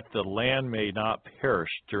 that the land may not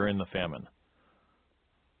perish during the famine.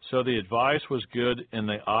 So the advice was good in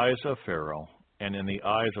the eyes of Pharaoh, and in the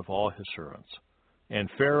eyes of all his servants. And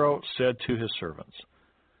Pharaoh said to his servants,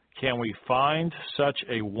 Can we find such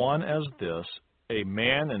a one as this, a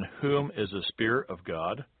man in whom is the Spirit of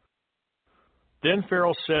God? Then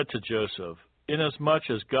Pharaoh said to Joseph, Inasmuch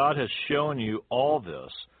as God has shown you all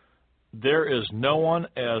this, there is no one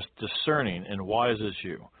as discerning and wise as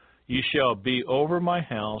you. You shall be over my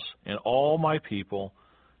house, and all my people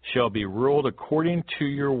shall be ruled according to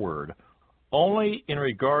your word. Only in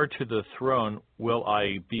regard to the throne will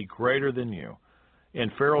I be greater than you.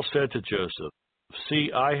 And Pharaoh said to Joseph,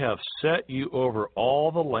 See, I have set you over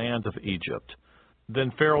all the land of Egypt.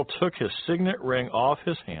 Then Pharaoh took his signet ring off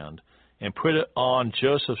his hand and put it on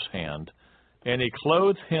Joseph's hand, and he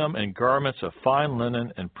clothed him in garments of fine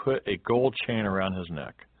linen and put a gold chain around his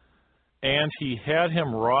neck. And he had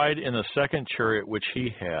him ride in the 2nd chariot which he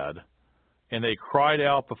had, and they cried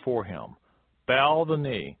out before him, Bow the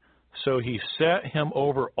knee. So he set him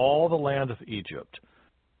over all the land of Egypt.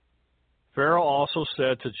 Pharaoh also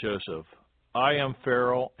said to Joseph, I am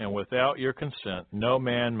Pharaoh, and without your consent no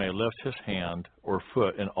man may lift his hand or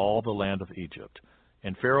foot in all the land of Egypt.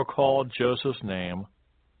 And Pharaoh called Joseph's name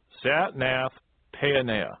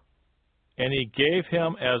Zat-Nath-Paaneah, and he gave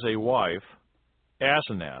him as a wife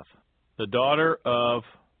Asenath, the daughter of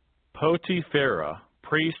Potipharah,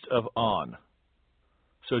 priest of On.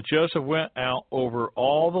 So Joseph went out over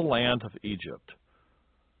all the land of Egypt.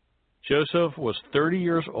 Joseph was 30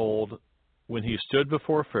 years old when he stood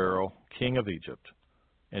before Pharaoh, king of Egypt.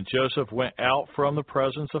 And Joseph went out from the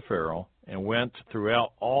presence of Pharaoh and went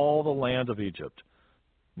throughout all the land of Egypt.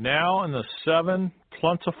 Now in the 7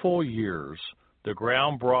 plentiful years the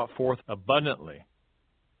ground brought forth abundantly.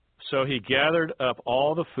 So he gathered up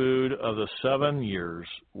all the food of the 7 years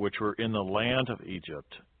which were in the land of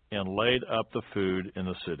Egypt, and laid up the food in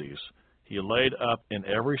the cities. he laid up in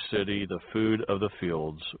every city the food of the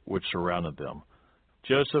fields which surrounded them.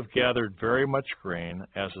 Joseph gathered very much grain,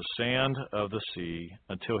 as the sand of the sea,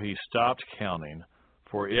 until he stopped counting,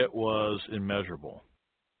 for it was immeasurable.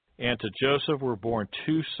 And to Joseph were born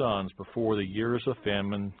 2 sons before the years of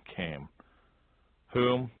famine came,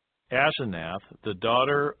 whom Asenath, the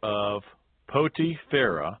daughter of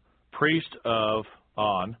Potipharah, priest of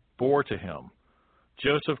On, bore to him.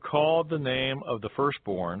 Joseph called the name of the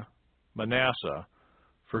firstborn Manasseh,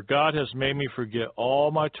 for God has made me forget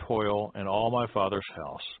all my toil and all my father's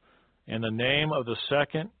house. And the name of the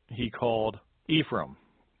second he called Ephraim,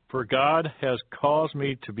 for God has caused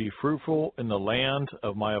me to be fruitful in the land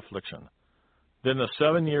of my affliction. Then the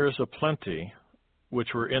 7 years of plenty,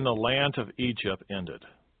 which were in the land of Egypt, ended,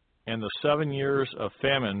 and the 7 years of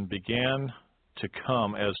famine began to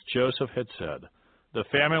come, as Joseph had said. The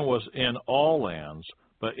famine was in all lands,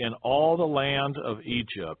 but in all the land of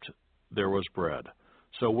Egypt there was bread.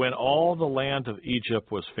 So when all the land of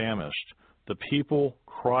Egypt was famished, the people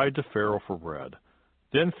cried to Pharaoh for bread.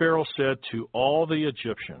 Then Pharaoh said to all the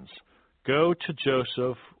Egyptians, "Go to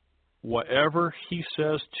Joseph, whatever he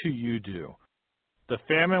says to you do." The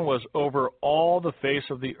famine was over all the face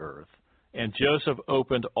of the earth, and Joseph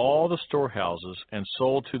opened all the storehouses and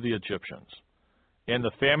sold to the Egyptians. And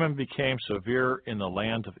the famine became severe in the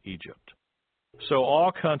land of Egypt. So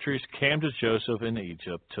all countries came to Joseph in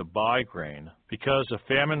Egypt to buy grain, because the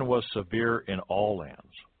famine was severe in all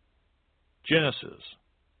lands. Genesis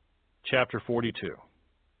chapter 42.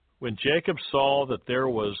 When Jacob saw that there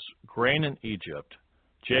was grain in Egypt,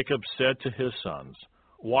 Jacob said to his sons,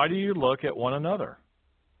 "Why do you look at one another?"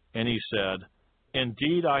 And he said,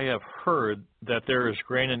 "Indeed, I have heard that there is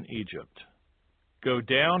grain in Egypt. Go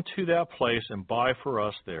down to that place and buy for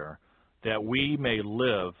us there, that we may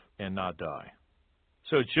live and not die."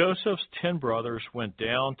 So Joseph's 10 brothers went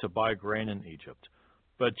down to buy grain in Egypt.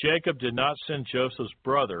 But Jacob did not send Joseph's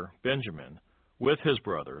brother, Benjamin, with his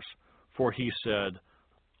brothers, for he said,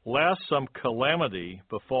 "Lest some calamity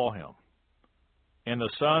befall him." And the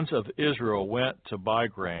sons of Israel went to buy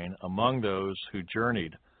grain among those who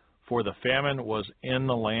journeyed, for the famine was in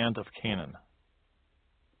the land of Canaan.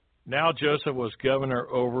 Now Joseph was governor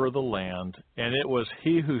over the land, and it was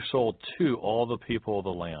he who sold to all the people of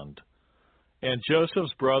the land. And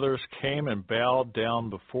Joseph's brothers came and bowed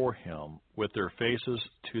down before him with their faces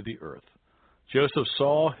to the earth. Joseph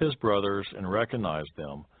saw his brothers and recognized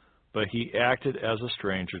them, but he acted as a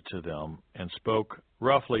stranger to them and spoke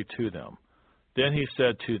roughly to them. Then he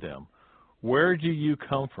said to them, "Where do you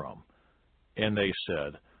come from?" And they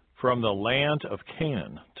said, "From the land of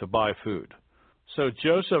Canaan, to buy food." So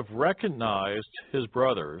Joseph recognized his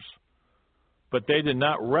brothers, but they did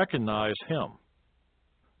not recognize him.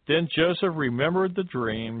 Then Joseph remembered the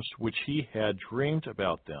dreams which he had dreamed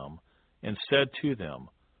about them, and said to them,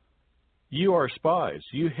 "You are spies.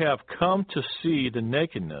 You have come to see the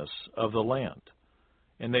nakedness of the land."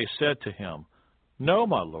 And they said to him, "No,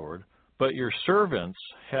 my lord, but your servants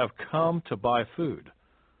have come to buy food.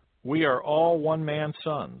 We are all one man's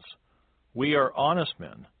sons. We are honest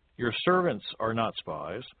men. Your servants are not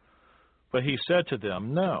spies." But he said to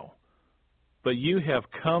them, "No, but you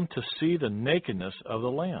have come to see the nakedness of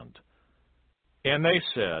the land." And they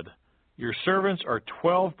said, "Your servants are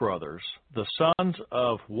 12 brothers, the sons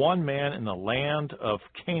of one man in the land of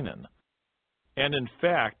Canaan. And in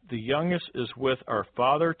fact, the youngest is with our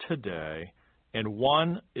father today, and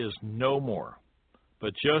one is no more."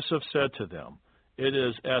 But Joseph said to them, "It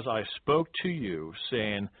is as I spoke to you,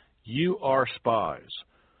 saying, 'You are spies.'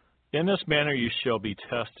 In this manner you shall be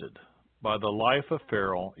tested. By the life of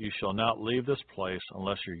Pharaoh you shall not leave this place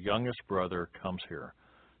unless your youngest brother comes here.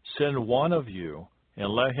 Send one of you, and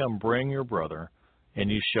let him bring your brother, and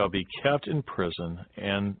you shall be kept in prison,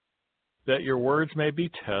 and that your words may be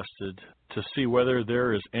tested, to see whether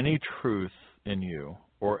there is any truth in you,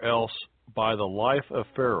 or else by the life of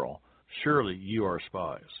Pharaoh, surely you are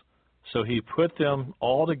spies." So he put them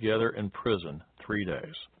all together in prison 3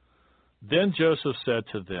 days. Then Joseph said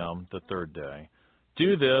to them the 3rd day,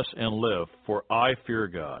 "Do this and live, for I fear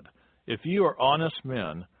God. If you are honest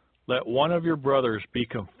men, let one of your brothers be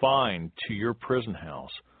confined to your prison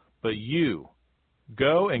house, but you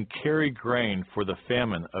go and carry grain for the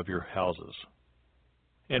famine of your houses.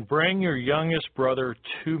 And bring your youngest brother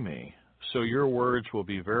to me, so your words will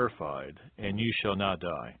be verified, and you shall not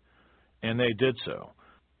die." And they did so.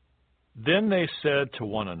 Then they said to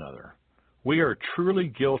one another, "We are truly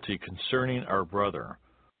guilty concerning our brother,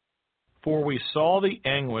 for we saw the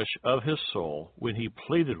anguish of his soul when he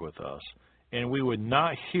pleaded with us, and we would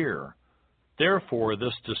not hear. Therefore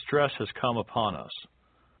this distress has come upon us."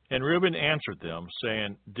 And Reuben answered them,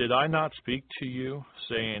 saying, Did I not speak to you,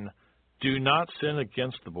 saying, Do not sin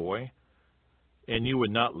against the boy, and you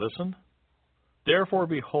would not listen? Therefore,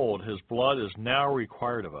 behold, his blood is now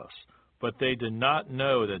required of us. But they did not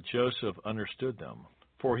know that Joseph understood them,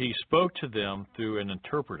 for he spoke to them through an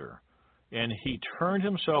interpreter. And he turned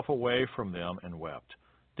himself away from them and wept.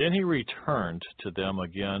 Then he returned to them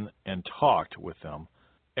again and talked with them.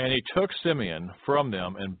 And he took Simeon from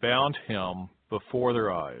them and bound him before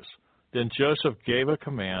their eyes. Then Joseph gave a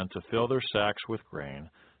command to fill their sacks with grain,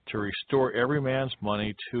 to restore every man's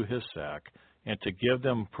money to his sack, and to give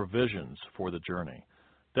them provisions for the journey.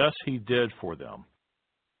 Thus he did for them.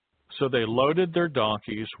 So they loaded their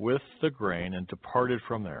donkeys with the grain and departed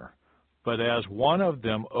from there. But as one of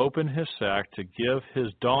them opened his sack to give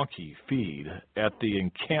his donkey feed at the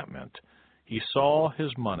encampment, he saw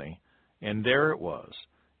his money, and there it was,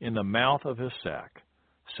 in the mouth of his sack.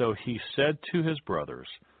 So he said to his brothers,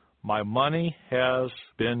 My money has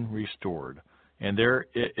been restored, and there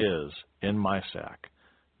it is in my sack.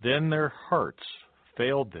 Then their hearts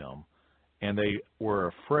failed them, and they were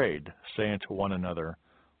afraid, saying to one another,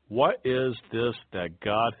 What is this that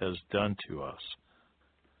God has done to us?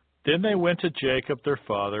 Then they went to Jacob their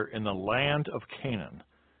father in the land of Canaan,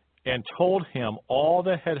 and told him all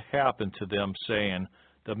that had happened to them, saying,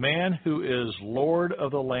 The man who is Lord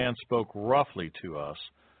of the land spoke roughly to us,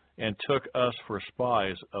 and took us for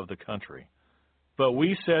spies of the country. But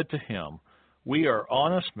we said to him, We are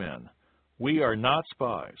honest men, we are not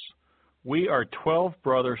spies. We are 12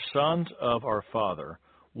 brothers, sons of our father.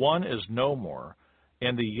 One is no more,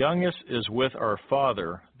 and the youngest is with our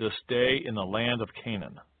father this day in the land of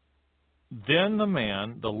Canaan. Then the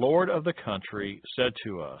man, the Lord of the country, said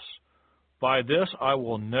to us, By this I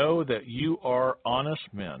will know that you are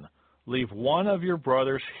honest men. Leave one of your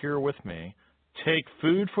brothers here with me. Take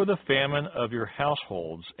food for the famine of your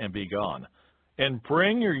households, and be gone. And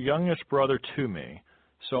bring your youngest brother to me,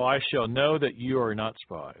 so I shall know that you are not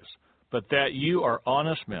spies, but that you are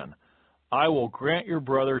honest men. I will grant your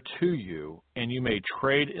brother to you, and you may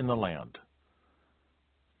trade in the land.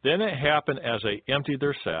 Then it happened as they emptied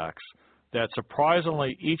their sacks, that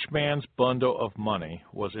surprisingly each man's bundle of money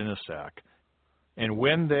was in his sack. And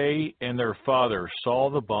when they and their father saw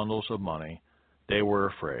the bundles of money, they were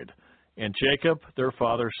afraid. And Jacob their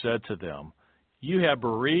father said to them, You have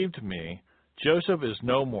bereaved me. Joseph is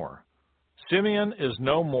no more. Simeon is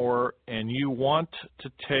no more, and you want to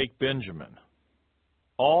take Benjamin.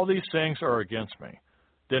 All these things are against me.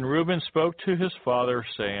 Then Reuben spoke to his father,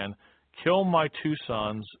 saying, Kill my 2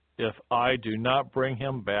 sons, if I do not bring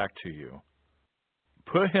him back to you.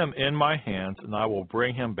 Put him in my hands, and I will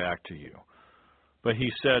bring him back to you. But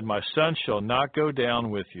he said, My son shall not go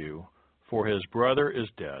down with you, for his brother is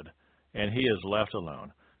dead, and he is left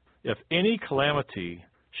alone. If any calamity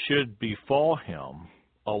should befall him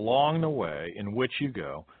along the way in which you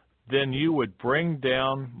go, then you would bring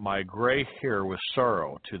down my gray hair with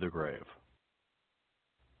sorrow to the grave.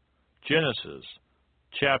 Genesis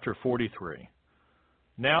chapter 43.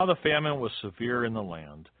 Now the famine was severe in the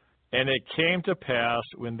land, and it came to pass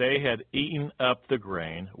when they had eaten up the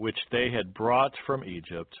grain which they had brought from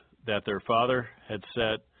Egypt, that their father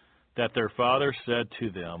said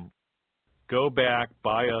to them, Go back,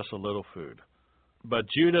 buy us a little food. But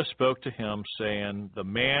Judah spoke to him, saying, The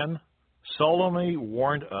man solemnly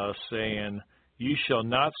warned us, saying, You shall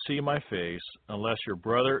not see my face unless your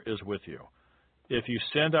brother is with you. If you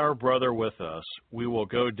send our brother with us, we will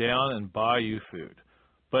go down and buy you food.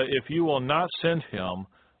 But if you will not send him,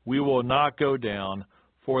 we will not go down.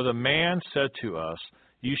 For the man said to us,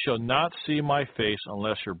 You shall not see my face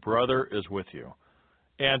unless your brother is with you.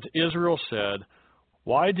 And Israel said,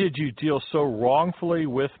 Why did you deal so wrongfully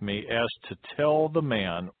with me as to tell the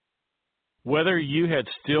man whether you had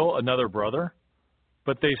still another brother?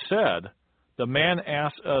 But they said, The man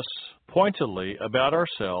asked us pointedly about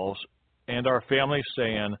ourselves and our family,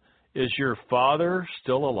 saying, Is your father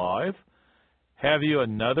still alive? Have you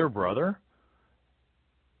another brother?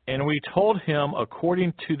 And we told him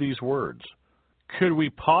according to these words. Could we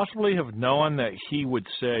possibly have known that he would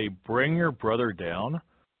say, Bring your brother down?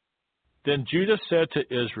 Then Judah said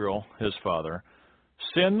to Israel, his father,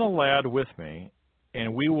 Send the lad with me,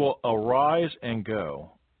 and we will arise and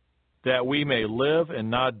go, that we may live and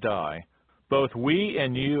not die, both we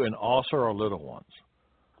and you and also our little ones.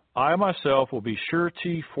 I myself will be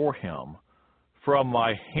surety for him. From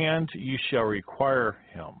my hand you shall require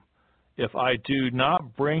him. If I do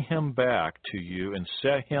not bring him back to you and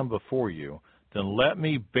set him before you, then let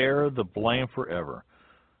me bear the blame forever.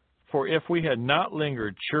 For if we had not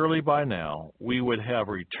lingered, surely by now we would have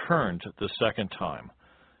returned the second time.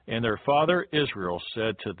 And their father Israel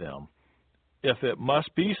said to them, If it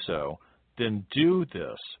must be so, then do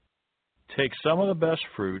this. Take some of the best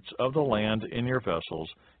fruits of the land in your vessels,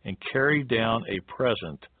 and carry down a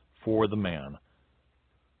present for the man.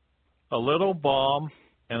 A little balm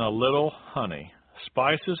and a little honey,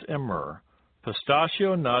 spices and myrrh,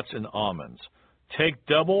 pistachio nuts and almonds. Take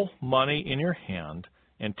double money in your hand,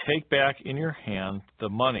 and take back in your hand the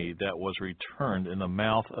money that was returned in the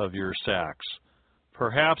mouth of your sacks.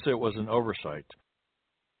 Perhaps it was an oversight.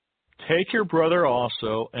 Take your brother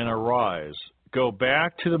also, and arise, go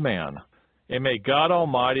back to the man, and may God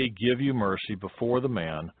Almighty give you mercy before the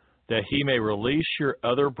man, that he may release your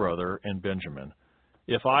other brother and Benjamin.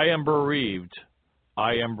 If I am bereaved,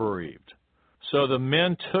 I am bereaved. So the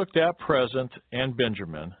men took that present and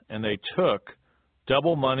Benjamin, and they took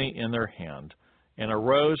double money in their hand, and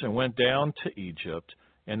arose and went down to Egypt,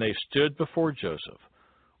 and they stood before Joseph.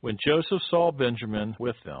 When Joseph saw Benjamin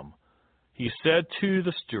with them, he said to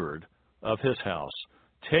the steward of his house,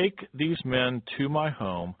 Take these men to my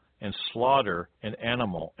home, and slaughter an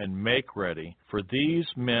animal, and make ready, for these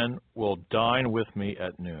men will dine with me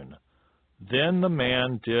at noon. Then the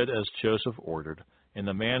man did as Joseph ordered, and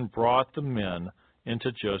the man brought the men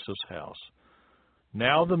into Joseph's house.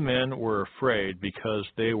 Now the men were afraid because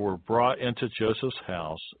they were brought into Joseph's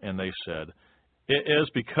house, and they said, It is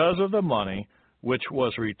because of the money which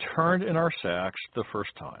was returned in our sacks the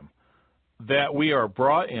first time, that we are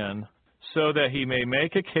brought in, so that he may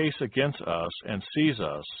make a case against us and seize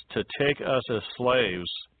us, to take us as slaves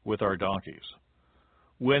with our donkeys.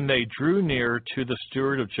 When they drew near to the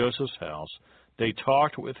steward of Joseph's house, they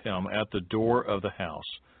talked with him at the door of the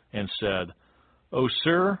house, and said, O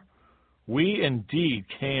sir, we indeed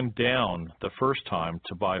came down the first time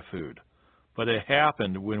to buy food. But it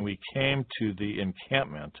happened when we came to the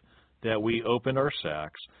encampment that we opened our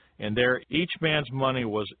sacks, and there each man's money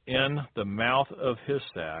was in the mouth of his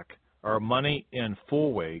sack, our money in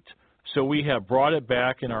full weight, so we have brought it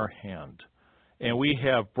back in our hand. And we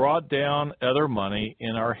have brought down other money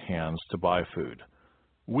in our hands to buy food.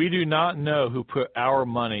 We do not know who put our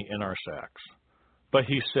money in our sacks. But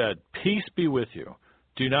he said, Peace be with you.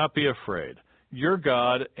 Do not be afraid. Your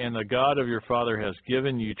God and the God of your father has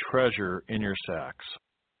given you treasure in your sacks.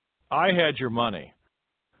 I had your money.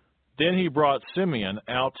 Then he brought Simeon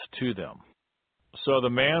out to them. So the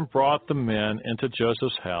man brought the men into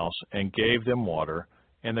Joseph's house and gave them water,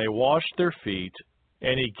 and they washed their feet,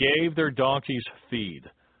 and he gave their donkeys feed.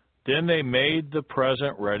 Then they made the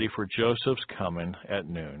present ready for Joseph's coming at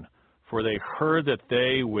noon, for they heard that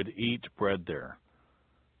they would eat bread there.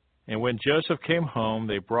 And when Joseph came home,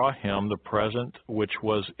 they brought him the present which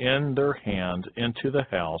was in their hand into the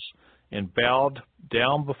house, and bowed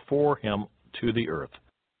down before him to the earth.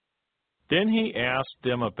 Then he asked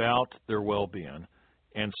them about their well-being,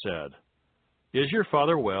 and said, Is your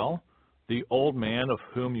father well, the old man of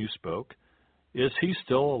whom you spoke? Is he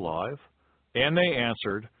still alive? And they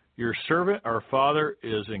answered, Your servant, our father,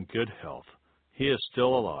 is in good health. He is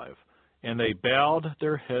still alive. And they bowed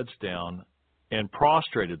their heads down and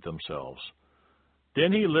prostrated themselves.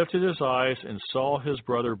 Then he lifted his eyes and saw his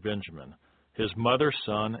brother Benjamin, his mother's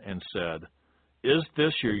son, and said, Is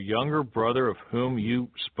this your younger brother of whom you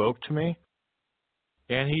spoke to me?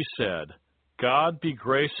 And he said, God be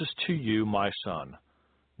gracious to you, my son.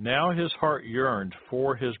 Now his heart yearned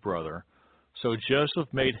for his brother, so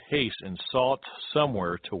Joseph made haste and sought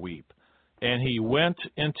somewhere to weep. And he went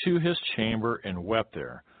into his chamber and wept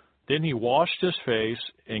there. Then he washed his face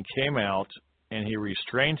and came out, and he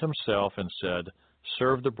restrained himself and said,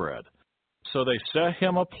 Serve the bread. So they set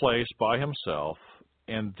him a place by himself,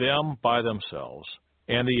 and them by themselves,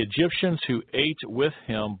 and the Egyptians who ate with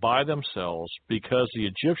him by themselves, because the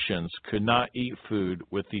Egyptians could not eat food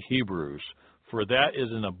with the Hebrews, for that is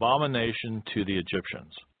an abomination to the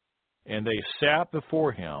Egyptians. And they sat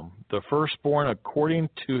before him, the firstborn according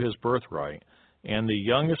to his birthright, and the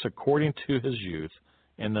youngest according to his youth,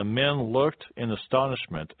 and the men looked in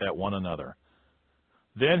astonishment at one another.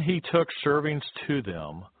 Then he took servings to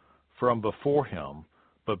them from before him,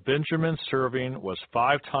 but Benjamin's serving was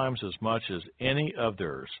 5 times as much as any of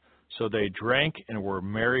theirs, so they drank and were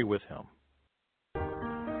merry with him.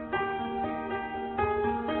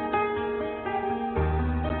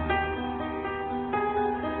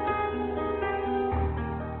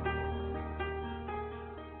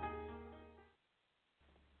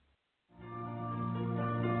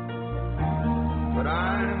 But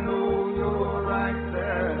I know you're right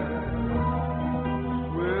there,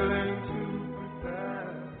 willing to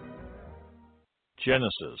prepare.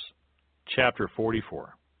 Genesis chapter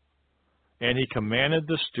 44. And he commanded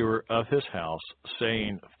the steward of his house,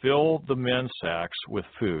 saying, Fill the men's sacks with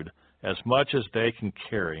food, as much as they can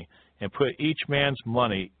carry, and put each man's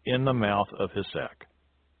money in the mouth of his sack.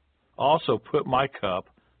 Also put my cup,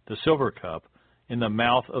 the silver cup, in the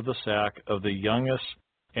mouth of the sack of the youngest,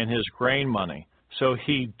 and his grain money. So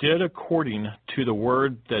he did according to the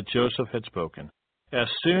word that Joseph had spoken. As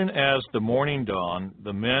soon as the morning dawned,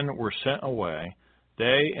 the men were sent away,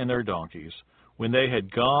 they and their donkeys. When they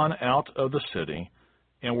had gone out of the city,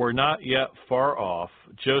 and were not yet far off,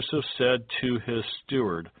 Joseph said to his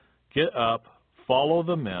steward, Get up, follow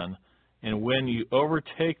the men, and when you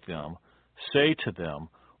overtake them, say to them,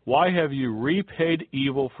 Why have you repaid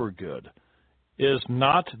evil for good? Is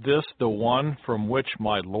not this the one from which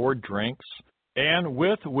my Lord drinks, and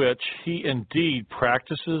with which he indeed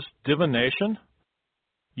practices divination?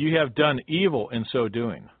 You have done evil in so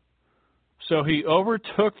doing. So he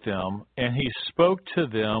overtook them, and he spoke to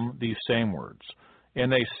them these same words.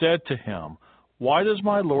 And they said to him, Why does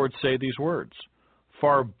my Lord say these words?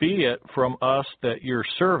 Far be it from us that your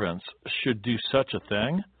servants should do such a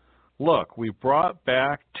thing. Look, we brought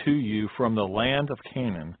back to you from the land of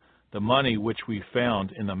Canaan the money which we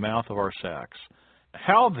found in the mouth of our sacks.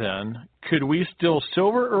 How then could we steal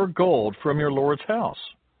silver or gold from your Lord's house?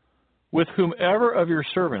 With whomever of your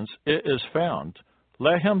servants it is found,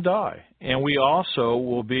 let him die, and we also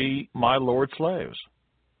will be my Lord's slaves.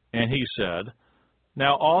 And he said,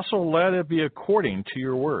 Now also let it be according to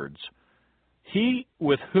your words. He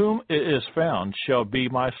with whom it is found shall be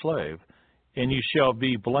my slave, and you shall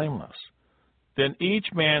be blameless. Then each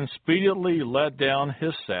man speedily let down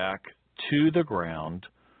his sack to the ground,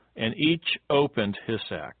 and each opened his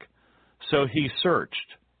sack. So he searched.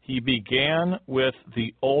 He began with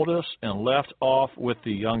the oldest and left off with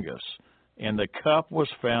the youngest, and the cup was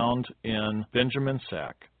found in Benjamin's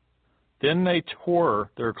sack. Then they tore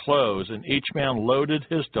their clothes, and each man loaded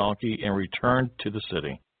his donkey and returned to the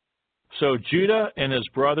city. So Judah and his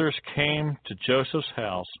brothers came to Joseph's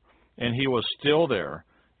house, and he was still there,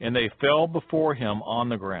 and they fell before him on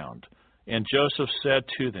the ground. And Joseph said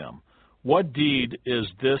to them, What deed is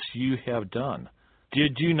this you have done?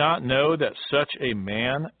 Did you not know that such a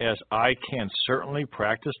man as I can certainly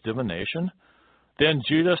practice divination? Then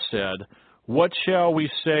Judah said, What shall we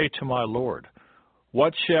say to my Lord?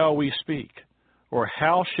 What shall we speak? Or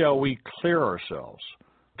how shall we clear ourselves?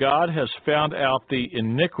 God has found out the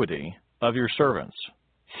iniquity of your servants.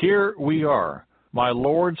 Here we are, my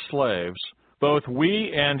Lord's slaves, both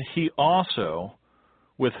we and he also,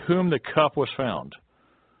 with whom the cup was found.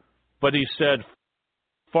 But he said,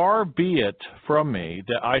 Far be it from me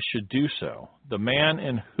that I should do so. The man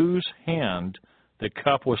in whose hand the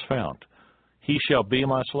cup was found, he shall be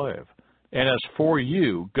my slave. And as for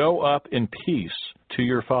you, go up in peace to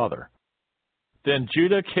your father. Then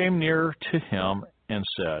Judah came near to him and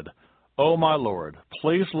said, O my Lord,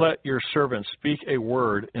 please let your servant speak a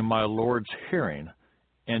word in my Lord's hearing,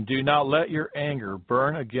 and do not let your anger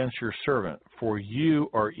burn against your servant, for you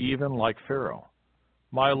are even like Pharaoh.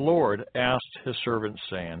 My Lord asked his servant,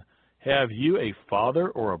 saying, Have you a father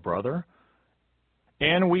or a brother?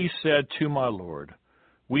 And we said to my Lord,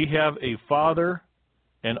 We have a father,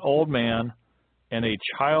 an old man, and a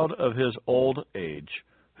child of his old age,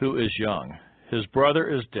 who is young. His brother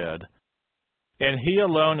is dead, and he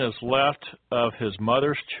alone is left of his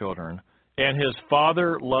mother's children, and his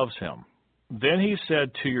father loves him. Then he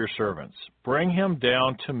said to your servants, Bring him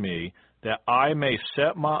down to me, that I may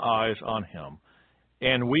set my eyes on him.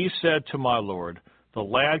 And we said to my Lord, The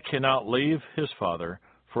lad cannot leave his father,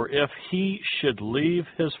 for if he should leave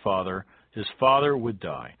his father would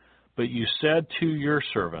die. But you said to your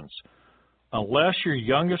servants, Unless your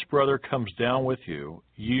youngest brother comes down with you,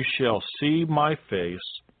 you shall see my face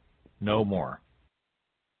no more.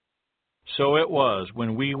 So it was,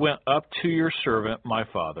 when we went up to your servant my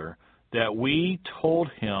father, that we told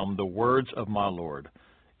him the words of my Lord.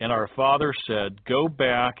 And our father said, Go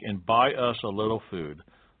back and buy us a little food.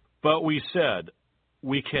 But we said,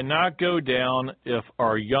 We cannot go down if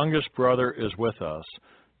our youngest brother is with us.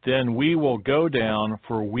 Then we will go down,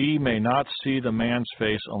 for we may not see the man's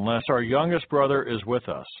face unless our youngest brother is with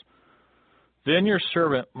us. Then your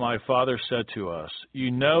servant my father said to us, You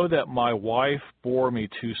know that my wife bore me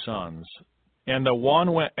 2 sons, and the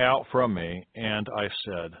one went out from me, and I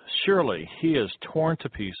said, Surely he is torn to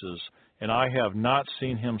pieces, and I have not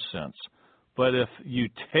seen him since. But if you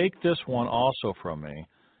take this one also from me,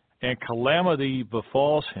 and calamity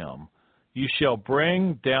befalls him, you shall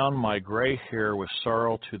bring down my gray hair with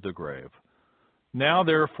sorrow to the grave. Now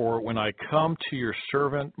therefore, when I come to your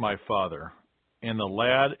servant my father, and the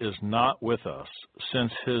lad is not with us,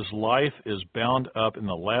 since his life is bound up in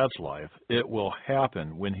the lad's life, it will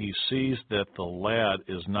happen when he sees that the lad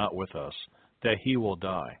is not with us, that he will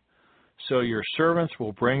die. So your servants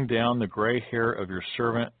will bring down the gray hair of your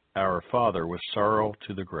servant our father with sorrow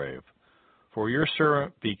to the grave. For your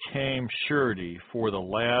servant became surety for the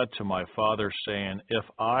lad to my father, saying, If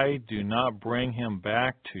I do not bring him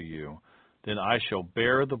back to you, then I shall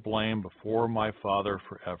bear the blame before my father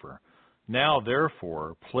forever. Now,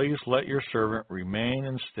 therefore, please let your servant remain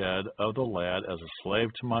instead of the lad as a slave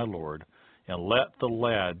to my lord, and let the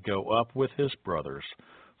lad go up with his brothers.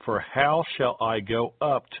 For how shall I go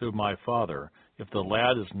up to my father if the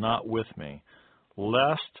lad is not with me,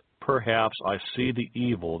 lest perhaps I see the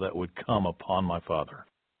evil that would come upon my father?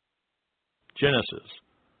 Genesis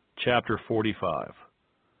chapter 45.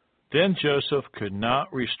 Then Joseph could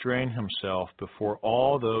not restrain himself before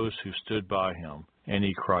all those who stood by him, and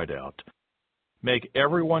he cried out, Make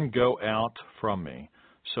everyone go out from me.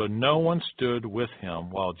 So no one stood with him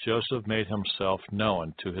while Joseph made himself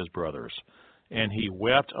known to his brothers. And he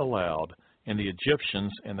wept aloud, and the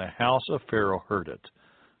Egyptians in the house of Pharaoh heard it.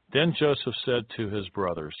 Then Joseph said to his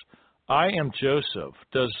brothers, I am Joseph.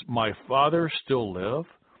 Does my father still live?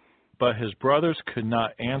 But his brothers could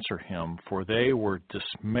not answer him, for they were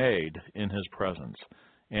dismayed in his presence.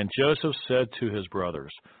 And Joseph said to his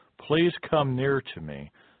brothers, Please come near to me.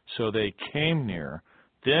 So they came near.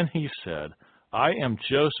 Then he said, I am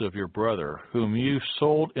Joseph, your brother, whom you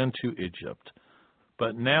sold into Egypt.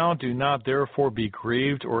 But now do not therefore be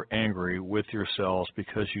grieved or angry with yourselves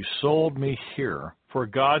because you sold me here, for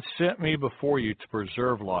God sent me before you to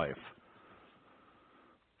preserve life.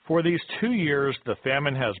 For these 2 years the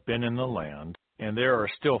famine has been in the land, and there are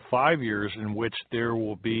still 5 years in which there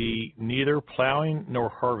will be neither plowing nor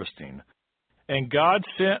harvesting. And God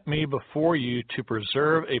sent me before you to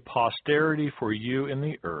preserve a posterity for you in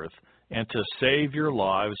the earth, and to save your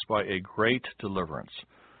lives by a great deliverance.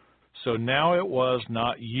 So now it was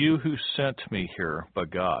not you who sent me here,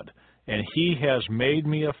 but God, and he has made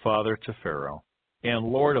me a father to Pharaoh, and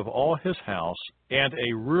lord of all his house, and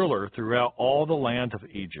a ruler throughout all the land of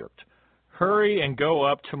Egypt. Hurry and go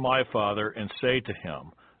up to my father and say to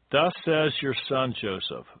him, Thus says your son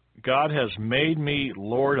Joseph, God has made me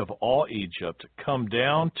lord of all Egypt. Come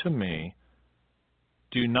down to me.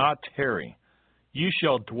 Do not tarry. You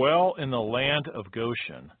shall dwell in the land of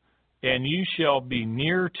Goshen, and you shall be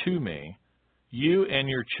near to me, you and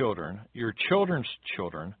your children's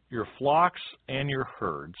children, your flocks and your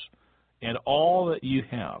herds, and all that you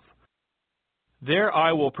have. There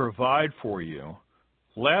I will provide for you,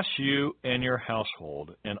 lest you and your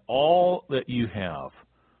household and all that you have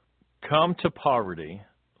come to poverty,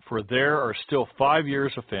 for there are still 5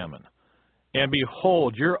 years of famine. And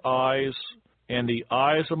behold, your eyes and the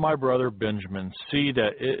eyes of my brother Benjamin see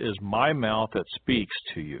that it is my mouth that speaks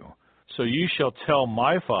to you. So you shall tell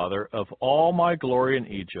my father of all my glory in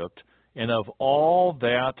Egypt, and of all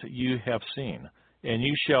that you have seen, and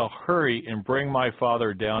you shall hurry and bring my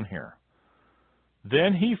father down here.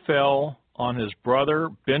 Then he fell on his brother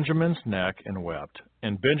Benjamin's neck and wept,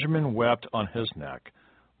 and Benjamin wept on his neck.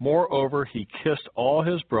 Moreover, he kissed all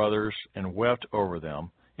his brothers and wept over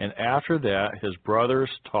them, and after that his brothers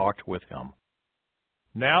talked with him.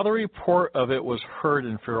 Now the report of it was heard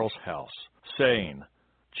in Pharaoh's house, saying,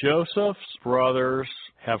 Joseph's brothers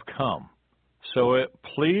have come. So it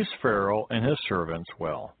pleased Pharaoh and his servants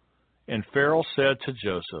well. And Pharaoh said to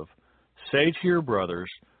Joseph, Say to your brothers,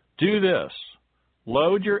 Do this,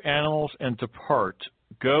 load your animals and depart,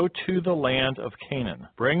 go to the land of Canaan.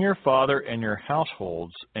 Bring your father and your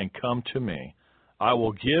households and come to me. I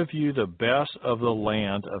will give you the best of the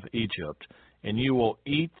land of Egypt, and you will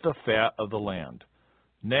eat the fat of the land.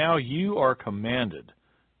 Now you are commanded,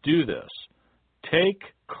 do this. Take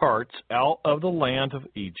carts out of the land of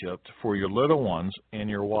Egypt for your little ones and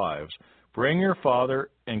your wives. Bring your father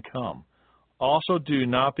and come. Also do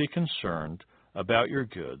not be concerned about your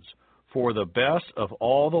goods, for the best of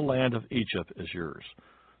all the land of Egypt is yours.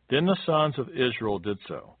 Then the sons of Israel did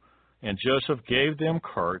so, and Joseph gave them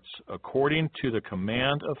carts according to the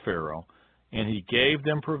command of Pharaoh, and he gave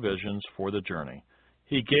them provisions for the journey.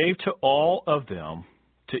 He gave to all of them,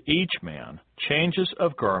 to each man, changes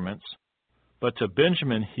of garments, but to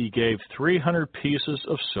Benjamin he gave 300 pieces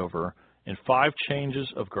of silver and 5 changes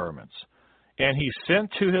of garments. And he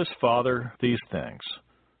sent to his father these things,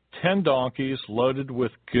 10 donkeys loaded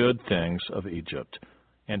with good things of Egypt,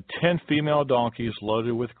 and 10 female donkeys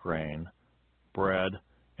loaded with grain, bread,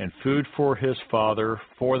 and food for his father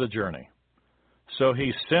for the journey. So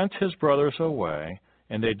he sent his brothers away,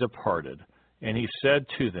 and they departed. And he said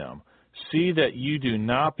to them, See that you do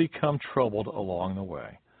not become troubled along the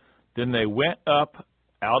way. Then they went up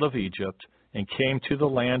out of Egypt and came to the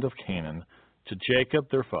land of Canaan, to Jacob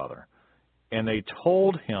their father. And they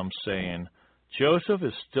told him, saying, Joseph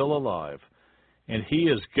is still alive, and he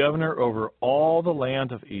is governor over all the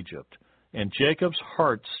land of Egypt. And Jacob's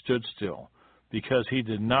heart stood still, because he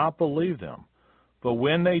did not believe them. But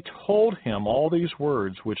when they told him all these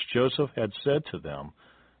words which Joseph had said to them,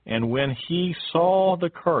 and when he saw the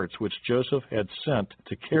carts which Joseph had sent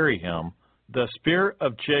to carry him, the spirit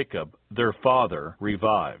of Jacob their father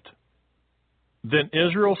revived. Then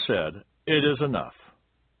Israel said, It is enough.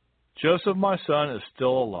 Joseph my son is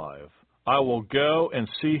still alive. I will go and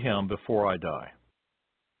see him before I die.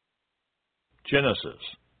 Genesis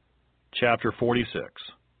chapter 46.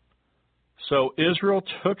 So Israel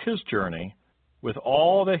took his journey with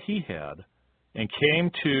all that he had, and came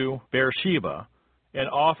to Beersheba, and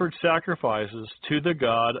offered sacrifices to the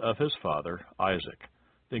God of his father Isaac.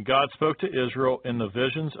 Then God spoke to Israel in the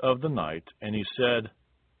visions of the night, and he said,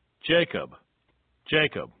 Jacob,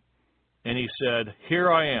 Jacob. And he said,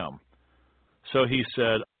 Here I am. So he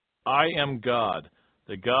said, I am God,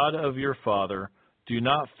 the God of your father. Do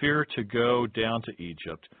not fear to go down to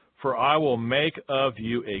Egypt, for I will make of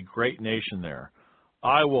you a great nation there.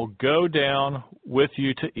 I will go down with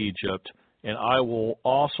you to Egypt, and I will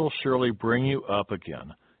also surely bring you up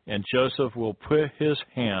again, and Joseph will put his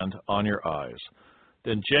hand on your eyes.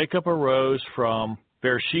 Then Jacob arose from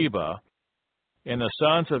Beersheba, and the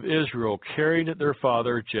sons of Israel carried their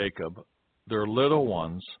father Jacob, their little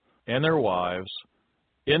ones, and their wives,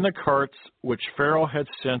 in the carts which Pharaoh had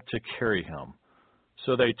sent to carry him.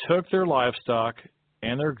 So they took their livestock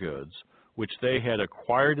and their goods, which they had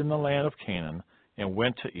acquired in the land of Canaan, and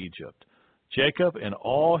went to Egypt. Jacob and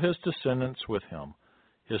all his descendants with him,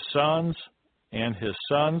 his sons and his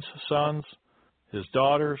sons' sons, his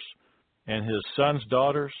daughters and his sons'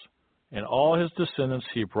 daughters, and all his descendants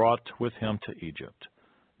he brought with him to Egypt.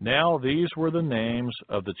 Now these were the names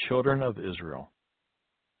of the children of Israel: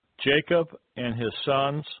 Jacob and his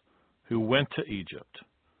sons who went to Egypt.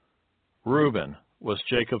 Reuben was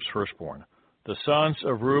Jacob's firstborn. The sons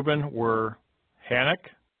of Reuben were Hanok,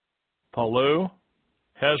 Palu,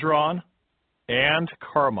 Hezron, and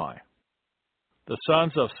Carmi. The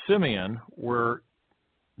sons of Simeon were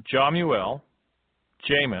Jamuel,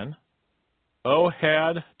 Jamin,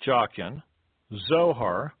 Ohad Jachin,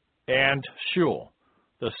 Zohar, and Shuel,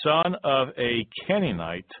 the son of a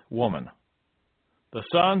Canaanite woman. The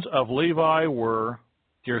sons of Levi were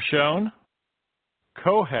Gershon,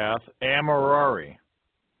 Kohath, and Merari.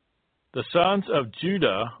 The sons of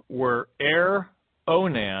Judah were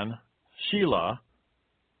Onan, Shelah,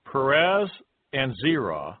 Perez, and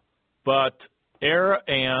Zerah, but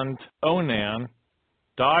and Onan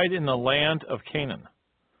died in the land of Canaan.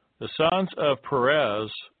 The sons of Perez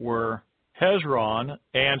were Hezron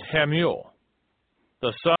and Hamuel.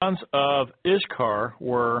 The sons of Ishkar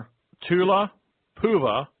were Tula,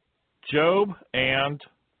 Puvah, Job, and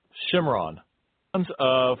Shimron. The sons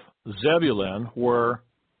of Zebulun were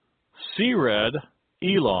Sered,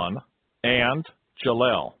 Elon, and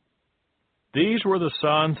Jalel. These were the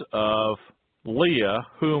sons of Leah,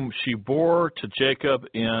 whom she bore to Jacob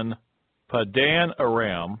in Padan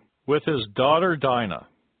Aram with his daughter Dinah.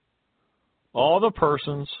 All the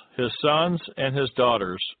persons, his sons and his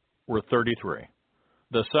daughters, were 33.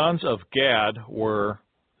 The sons of Gad were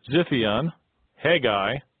Ziphion,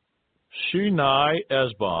 Haggai, Shunai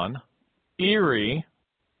Esbon, Eri,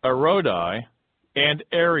 Arodai, and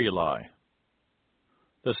Areli.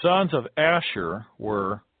 The sons of Asher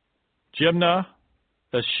were Jimnah,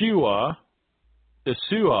 Eshua,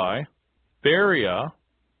 Isui, Beriah,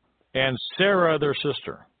 and Sarah their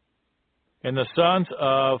sister. And the sons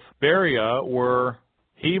of Beriah were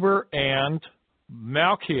Heber and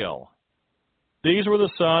Malchiel. These were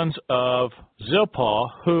the sons of Zilpah,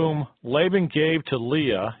 whom Laban gave to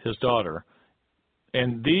Leah, his daughter,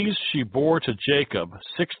 and these she bore to Jacob,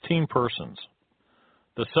 16 persons.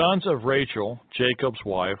 The sons of Rachel, Jacob's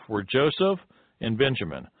wife, were Joseph and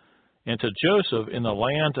Benjamin. And to Joseph in the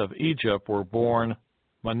land of Egypt were born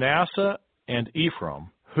Manasseh and Ephraim,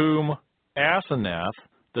 whom Asenath,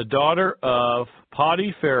 the daughter of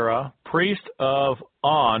Potipharah, priest of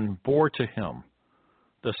On, bore to him.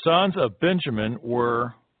 The sons of Benjamin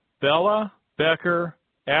were Bela, Becher,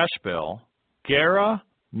 Ashbel, Gera,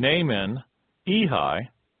 Naaman, Ehi,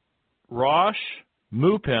 Rosh,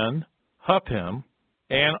 Mupin, Huppim,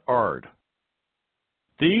 and Ard.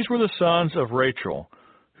 These were the sons of Rachel,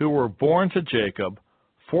 who were born to Jacob,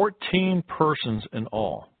 14 persons in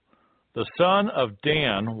all. The son of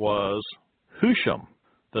Dan was Husham.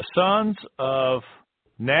 The sons of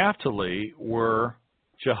Naphtali were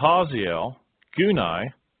Jahaziel,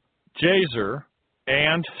 Guni, Jazer,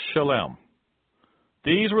 and Shalem.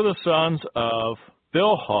 These were the sons of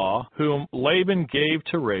Bilhah, whom Laban gave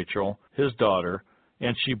to Rachel, his daughter,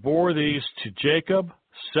 and she bore these to Jacob,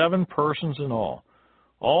 7 persons in all.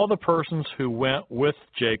 All the persons who went with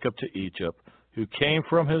Jacob to Egypt, who came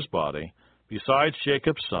from his body, besides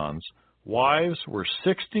Jacob's sons, wives, were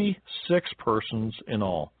 66 persons in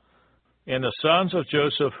all. And the sons of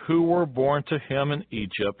Joseph who were born to him in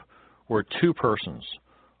Egypt were 2 persons.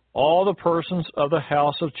 All the persons of the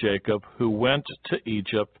house of Jacob who went to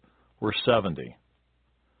Egypt were 70.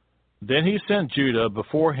 Then he sent Judah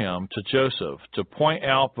before him to Joseph to point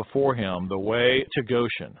out before him the way to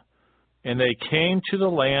Goshen. And they came to the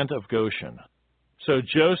land of Goshen. So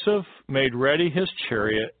Joseph made ready his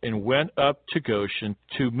chariot and went up to Goshen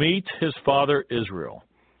to meet his father Israel.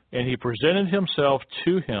 And he presented himself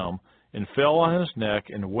to him and fell on his neck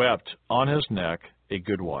and wept on his neck a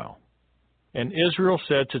good while. And Israel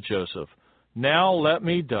said to Joseph, Now let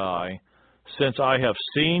me die, since I have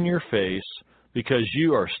seen your face, because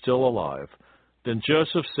you are still alive. Then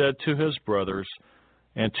Joseph said to his brothers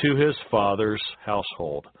and to his father's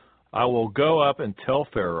household, I will go up and tell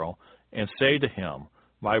Pharaoh, and say to him,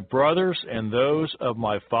 My brothers and those of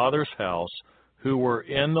my father's house who were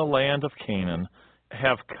in the land of Canaan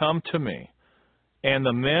have come to me, and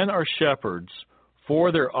the men are shepherds,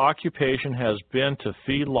 for their occupation has been to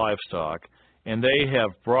feed livestock, and they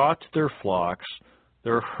have brought their flocks,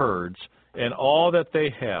 their herds, and all that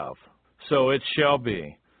they have. So it shall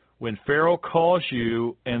be, when Pharaoh calls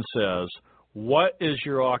you and says, What is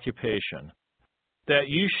your occupation? That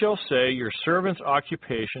you shall say, Your servant's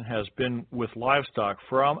occupation has been with livestock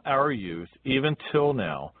from our youth, even till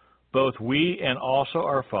now, both we and also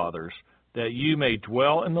our fathers, that you may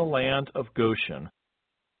dwell in the land of Goshen.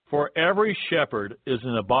 For every shepherd is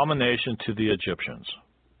an abomination to the Egyptians.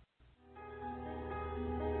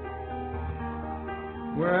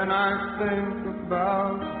 When I think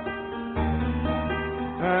about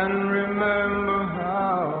and remember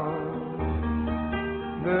how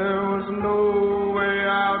there was no way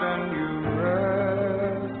out and you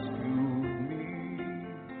rescued me.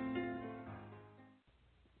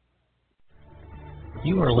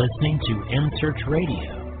 You are listening to MSearch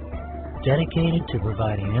Radio, dedicated to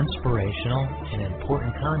providing inspirational and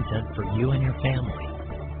important content for you and your family.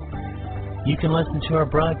 You can listen to our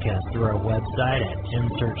broadcast through our website at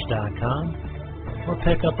msearch.com or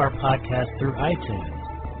pick up our podcast through iTunes.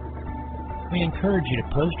 We encourage you to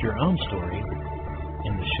post your own stories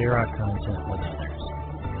and to share our content with others.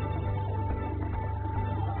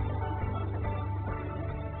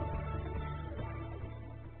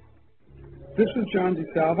 This is John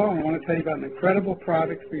DeSalvo, and I want to tell you about an incredible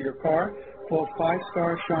product for your car called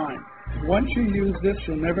 5-Star Shine. Once you use this,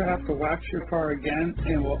 you'll never have to wax your car again, and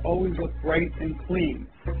it will always look bright and clean.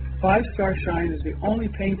 5-Star Shine is the only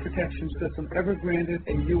paint protection system ever granted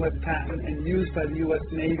a U.S. patent and used by the U.S.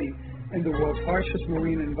 Navy in the world's harshest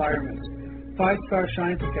marine environments. 5-Star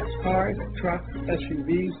Shine protects cars, trucks,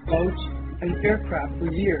 SUVs, boats, and aircraft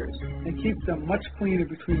for years and keeps them much cleaner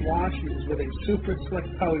between washes with a super slick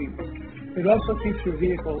coating. It also keeps your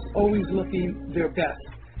vehicles always looking their best.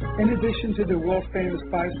 In addition to the world-famous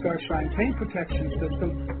 5-Star Shine paint protection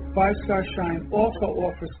system, 5-Star Shine also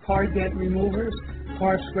offers car dent removers,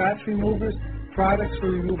 car scratch removers, products for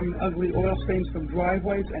removing ugly oil stains from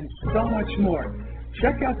driveways, and so much more.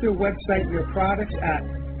 Check out their website and their products at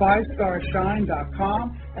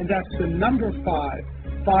 5starshine.com, and that's the number 5,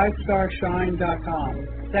 5starshine.com.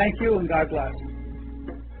 Thank you, and God bless.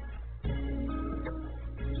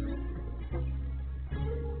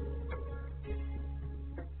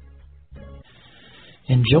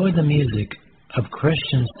 Enjoy the music of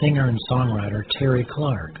Christian singer and songwriter Terry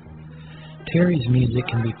Clark. Terry's music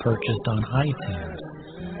can be purchased on iTunes.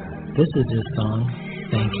 This is his song,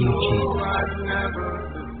 Thank You, Jesus.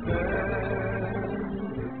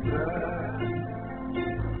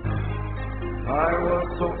 I was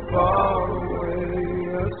so far away,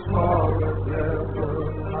 as far as ever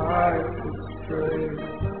I could stray,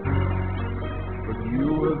 but you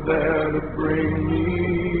were there to bring me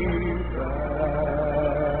back.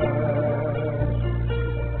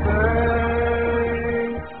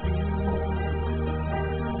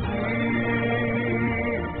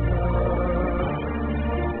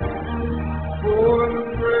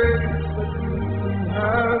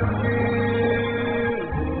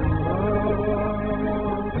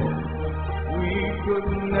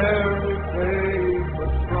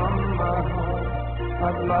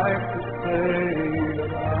 I'd like to say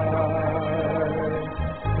that I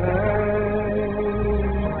thank you.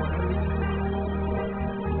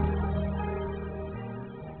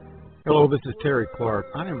 Hello, this is Terry Clark.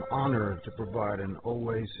 I am honored to provide an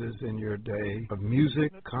oasis in your day of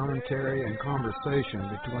music, commentary, and conversation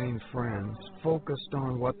between friends, focused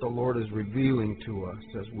on what the Lord is revealing to us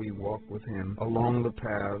as we walk with Him along the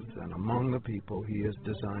paths and among the people He has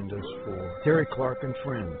designed us for. Terry Clark and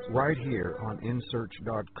Friends, right here on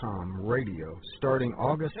InSearch.com radio, starting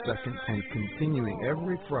August 2nd and continuing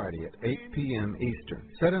every Friday at 8 p.m. Eastern.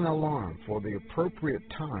 Set an alarm for the appropriate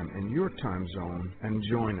time in your time zone and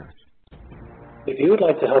join us. If you would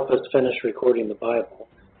like to help us finish recording the Bible,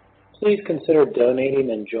 please consider donating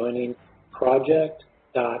and joining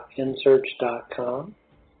project.insearch.com.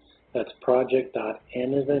 That's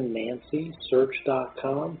project.n as in Nancy,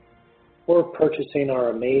 search.com, or purchasing our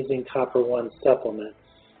amazing Copper One supplement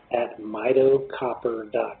at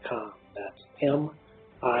mitocopper.com. That's M-I-T-O,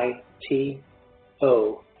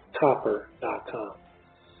 copper.com.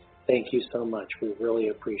 Thank you so much. We really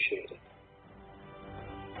appreciate it.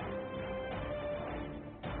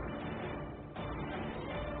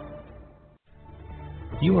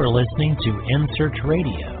 You are listening to InSearch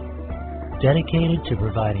Radio, dedicated to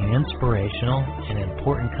providing inspirational and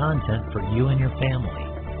important content for you and your family.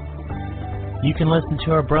 You can listen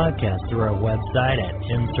to our broadcast through our website at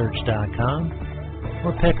InSearch.com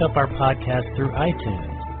or pick up our podcast through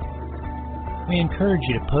iTunes. We encourage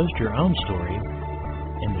you to post your own stories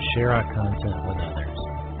and to share our content with others.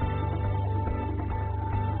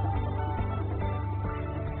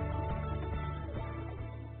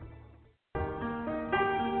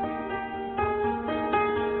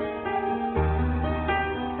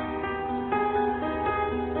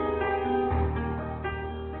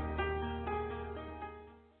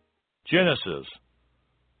 Genesis,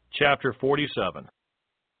 chapter 47.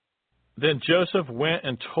 Then Joseph went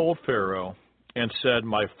and told Pharaoh and said,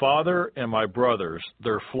 My father and my brothers,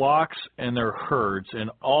 their flocks and their herds,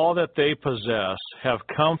 and all that they possess have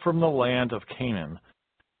come from the land of Canaan,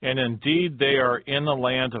 and indeed they are in the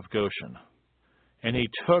land of Goshen. And he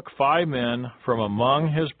took 5 men from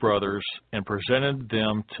among his brothers and presented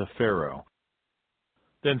them to Pharaoh.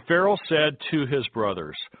 Then Pharaoh said to his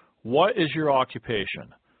brothers, What is your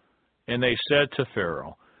occupation? And they said to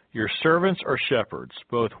Pharaoh, Your servants are shepherds,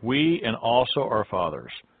 both we and also our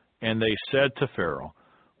fathers. And they said to Pharaoh,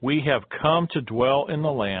 We have come to dwell in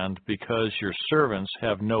the land because your servants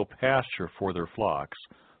have no pasture for their flocks,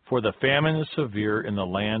 for the famine is severe in the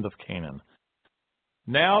land of Canaan.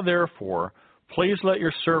 Now therefore, please let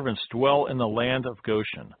your servants dwell in the land of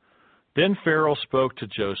Goshen. Then Pharaoh spoke to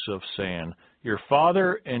Joseph, saying, Your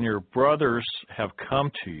father and your brothers have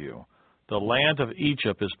come to you. The land of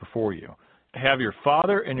Egypt is before you. Have your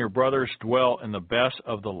father and your brothers dwell in the best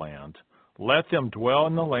of the land. Let them dwell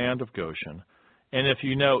in the land of Goshen. And if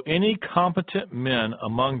you know any competent men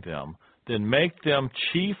among them, then make them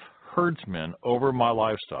chief herdsmen over my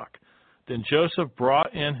livestock. Then Joseph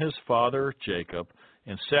brought in his father Jacob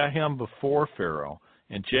and set him before Pharaoh,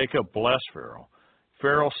 and Jacob blessed Pharaoh.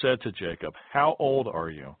 Pharaoh said to Jacob, How old are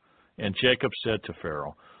you? And Jacob said to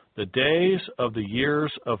Pharaoh, The days of the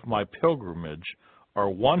years of my pilgrimage are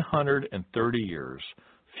 130 years.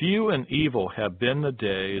 Few and evil have been the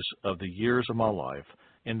days of the years of my life,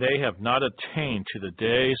 and they have not attained to the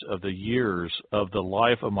days of the years of the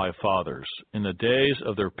life of my fathers, in the days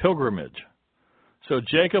of their pilgrimage. So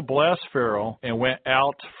Jacob blessed Pharaoh and went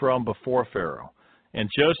out from before Pharaoh. And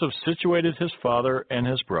Joseph situated his father and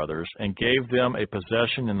his brothers and gave them a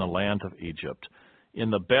possession in the land of Egypt, in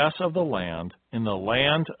the best of the land, in the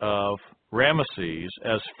land of Ramesses,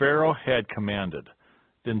 as Pharaoh had commanded.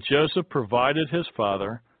 Then Joseph provided his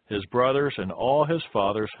father, his brothers, and all his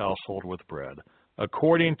father's household with bread,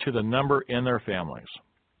 according to the number in their families.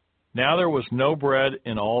 Now there was no bread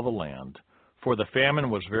in all the land, for the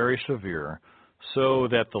famine was very severe, so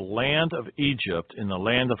that the land of Egypt and the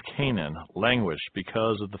land of Canaan languished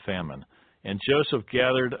because of the famine. And Joseph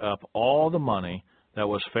gathered up all the money that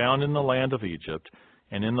was found in the land of Egypt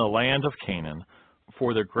and in the land of Canaan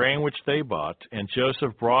for the grain which they bought, and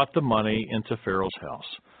Joseph brought the money into Pharaoh's house.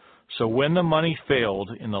 So when the money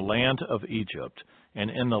failed in the land of Egypt and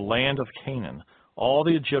in the land of Canaan, all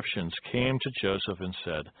the Egyptians came to Joseph and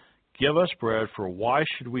said, Give us bread, for why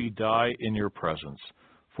should we die in your presence?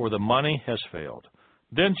 For the money has failed.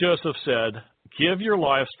 Then Joseph said, Give your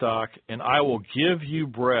livestock, and I will give you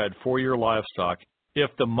bread for your livestock,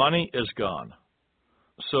 if the money is gone.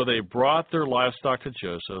 So they brought their livestock to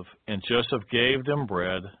Joseph, and Joseph gave them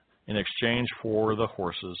bread in exchange for the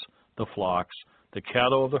horses, the flocks, the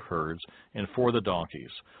cattle of the herds, and for the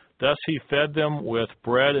donkeys. Thus he fed them with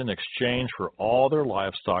bread in exchange for all their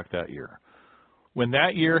livestock that year. When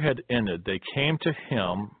that year had ended, they came to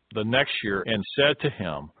him the next year and said to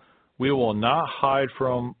him, We will not hide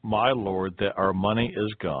from my lord that our money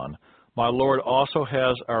is gone. My lord also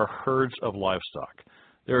has our herds of livestock.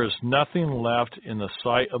 There is nothing left in the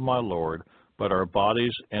sight of my lord but our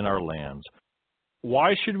bodies and our lands.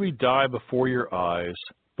 Why should we die before your eyes,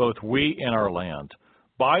 both we and our land?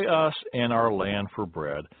 Buy us and our land for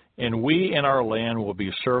bread, and we and our land will be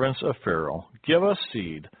servants of Pharaoh. Give us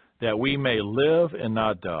seed, that we may live and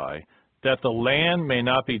not die, that the land may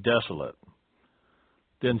not be desolate.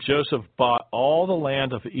 Then Joseph bought all the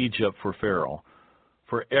land of Egypt for Pharaoh,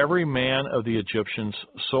 for every man of the Egyptians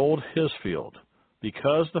sold his field,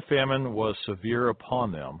 because the famine was severe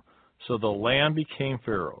upon them, so the land became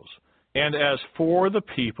Pharaoh's. And as for the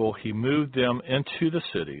people, he moved them into the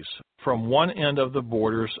cities, from one end of the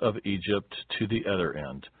borders of Egypt to the other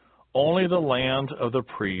end. Only the land of the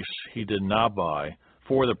priests he did not buy,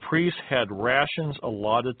 for the priests had rations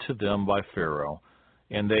allotted to them by Pharaoh,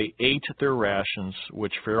 and they ate their rations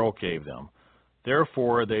which Pharaoh gave them.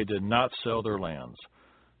 Therefore they did not sell their lands.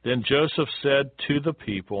 Then Joseph said to the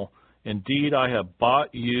people, Indeed, I have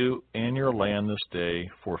bought you and your land this day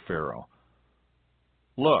for Pharaoh.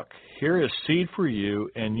 Look, here is seed for you,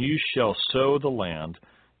 and you shall sow the land,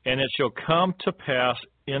 and it shall come to pass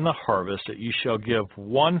in the harvest that you shall give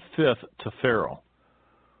 1/5 to Pharaoh.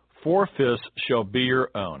 4/5 shall be your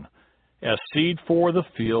own, as seed for the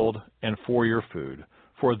field and for your food,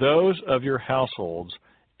 for those of your households,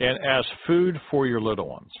 and as food for your little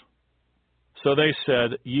ones. So they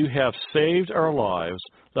said, You have saved our lives.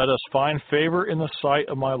 Let us find favor in the sight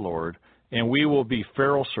of my Lord, and we will be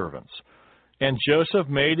Pharaoh's servants. And Joseph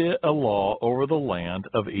made it a law over the land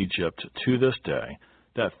of Egypt to this day,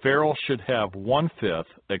 that Pharaoh should have 1/5,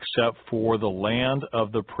 except for the land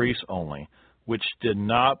of the priests only, which did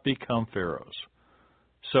not become Pharaoh's.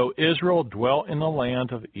 So Israel dwelt in the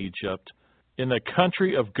land of Egypt, in the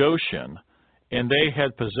country of Goshen, and they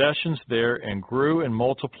had possessions there, and grew and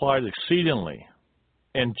multiplied exceedingly.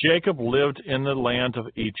 And Jacob lived in the land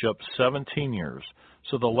of Egypt 17 years.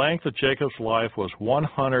 So the length of Jacob's life was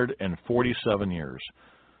 147 years.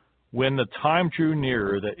 When the time drew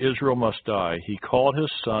near that Israel must die, he called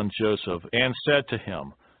his son Joseph and said to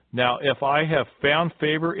him, Now if I have found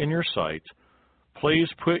favor in your sight,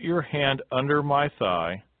 please put your hand under my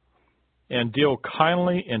thigh and deal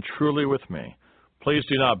kindly and truly with me. Please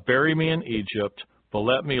do not bury me in Egypt, but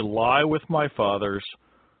let me lie with my fathers.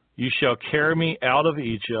 You shall carry me out of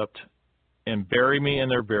Egypt and bury me in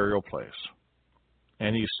their burial place.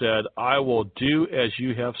 And he said, I will do as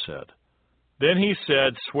you have said. Then he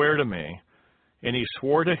said, Swear to me. And he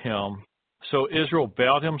swore to him. So Israel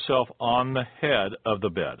bowed himself on the head of the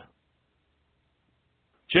bed.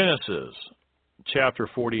 Genesis chapter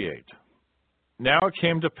 48. Now it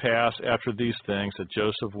came to pass after these things that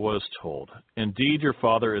Joseph was told, Indeed, your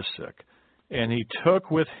father is sick. And he took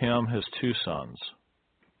with him his 2 sons,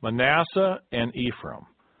 Manasseh and Ephraim.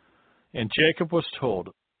 And Jacob was told,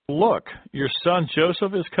 Look, your son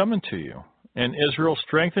Joseph is coming to you. And Israel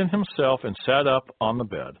strengthened himself and sat up on the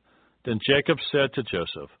bed. Then Jacob said to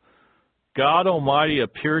Joseph, God Almighty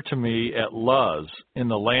appeared to me at Luz in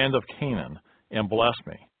the land of Canaan, and blessed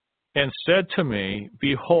me, and said to me,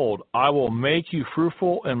 Behold, I will make you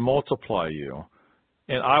fruitful and multiply you,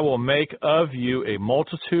 and I will make of you a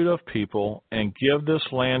multitude of people, and give this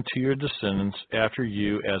land to your descendants after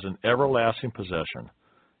you as an everlasting possession.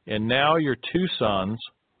 And now your 2 sons,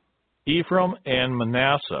 Ephraim and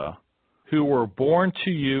Manasseh, who were born to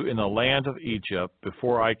you in the land of Egypt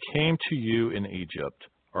before I came to you in Egypt,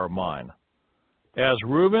 are mine. As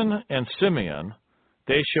Reuben and Simeon,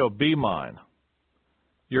 they shall be mine.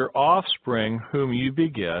 Your offspring whom you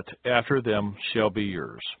beget after them shall be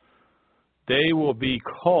yours. They will be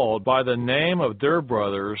called by the name of their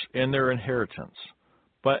brothers in their inheritance.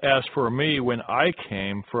 But as for me, when I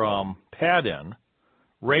came from Paddan,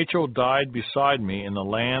 Rachel died beside me in the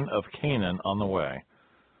land of Canaan on the way,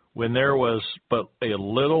 when there was but a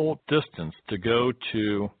little distance to go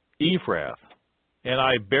to Ephrath. And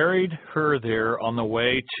I buried her there on the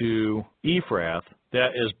way to Ephrath,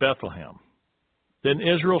 that is Bethlehem. Then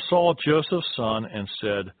Israel saw Joseph's son and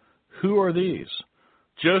said, Who are these?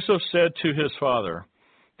 Joseph said to his father,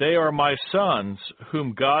 They are my sons,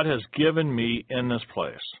 whom God has given me in this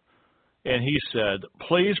place. And he said,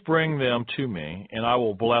 Please bring them to me, and I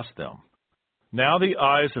will bless them. Now the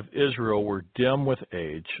eyes of Israel were dim with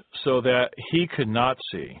age, so that he could not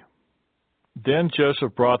see. Then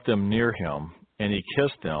Joseph brought them near him, and he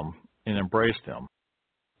kissed them and embraced them.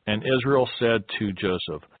 And Israel said to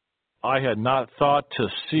Joseph, I had not thought to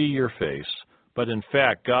see your face, but in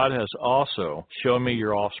fact God has also shown me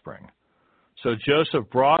your offspring. So Joseph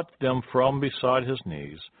brought them from beside his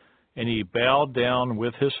knees, And he bowed down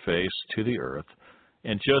with his face to the earth.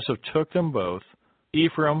 And Joseph took them both,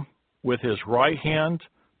 Ephraim with his right hand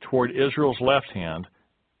toward Israel's left hand,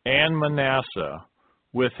 and Manasseh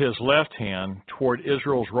with his left hand toward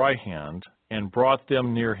Israel's right hand, and brought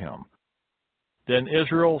them near him. Then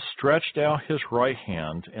Israel stretched out his right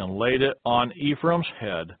hand and laid it on Ephraim's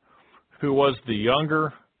head, who was the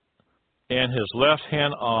younger, and his left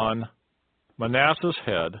hand on Manasseh's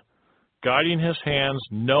head, guiding his hands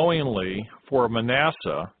knowingly, for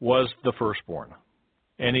Manasseh was the firstborn.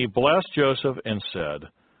 And he blessed Joseph and said,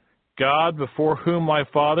 God, before whom my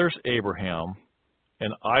fathers Abraham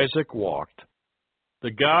and Isaac walked,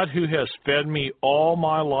 the God who has fed me all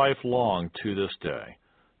my life long to this day,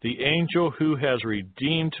 the angel who has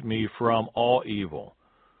redeemed me from all evil,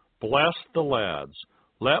 bless the lads,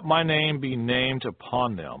 let my name be named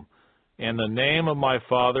upon them, and the name of my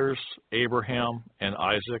fathers Abraham and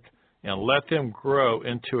Isaac, and let them grow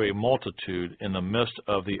into a multitude in the midst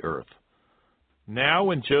of the earth. Now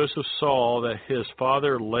when Joseph saw that his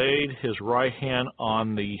father laid his right hand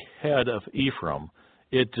on the head of Ephraim,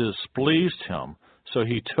 it displeased him, so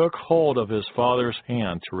he took hold of his father's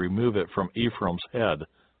hand to remove it from Ephraim's head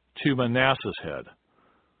to Manasseh's head.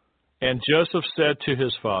 And Joseph said to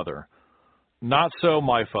his father, Not so,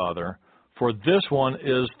 my father, for this one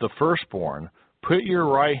is the firstborn. Put your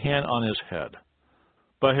right hand on his head.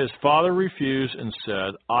 But his father refused and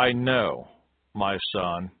said, I know, my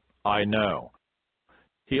son, I know.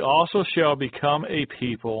 He also shall become a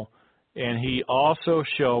people, and he also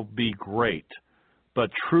shall be great. But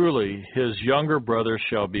truly his younger brother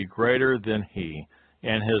shall be greater than he,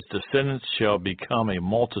 and his descendants shall become a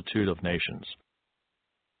multitude of nations.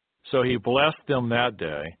 So he blessed them that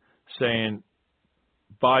day, saying,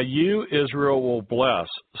 By you Israel will bless,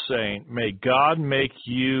 saying, May God make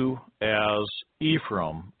you as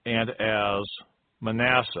Ephraim and as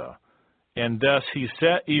Manasseh. And thus he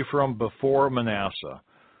set Ephraim before Manasseh.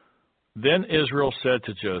 Then Israel said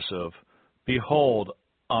to Joseph, Behold,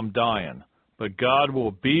 I'm dying, but God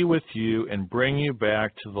will be with you and bring you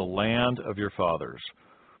back to the land of your fathers.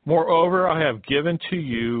 Moreover, I have given to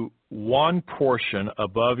you one portion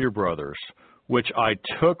above your brothers, which I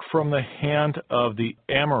took from the hand of the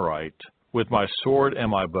Amorite with my sword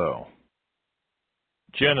and my bow.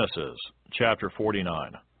 Genesis chapter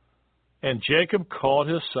 49. And Jacob called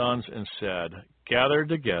his sons and said, Gather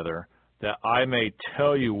together, that I may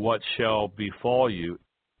tell you what shall befall you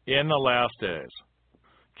in the last days.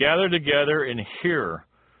 Gather together and hear,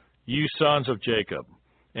 you sons of Jacob,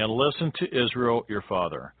 and listen to Israel your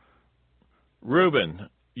father. Reuben,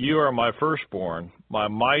 you are my firstborn, my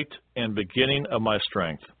might and beginning of my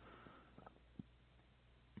strength,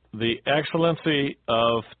 the excellency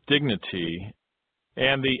of dignity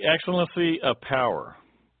and the excellency of power.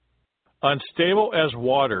 Unstable as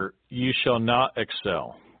water, you shall not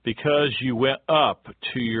excel, because you went up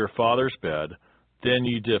to your father's bed, then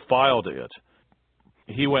you defiled it.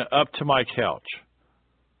 He went up to my couch.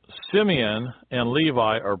 Simeon and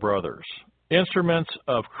Levi are brothers. Instruments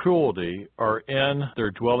of cruelty are in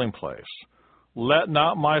their dwelling place. Let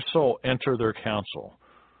not my soul enter their council.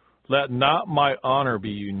 Let not my honor be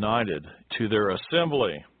united to their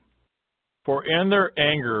assembly. For in their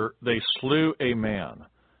anger they slew a man,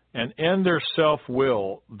 and in their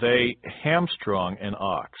self-will they hamstrung an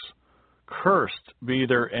ox. Cursed be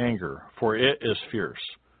their anger, for it is fierce,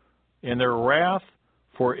 and their wrath,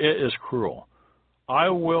 for it is cruel. I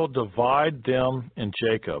will divide them in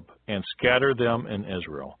Jacob, and scatter them in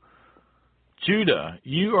Israel. Judah,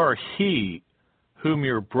 you are he whom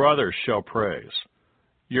your brothers shall praise.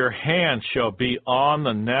 Your hand shall be on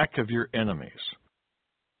the neck of your enemies.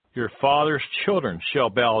 Your father's children shall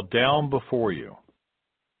bow down before you.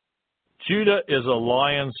 Judah is a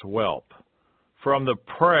lion's whelp. From the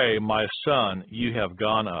prey, my son, you have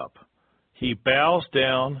gone up. He bows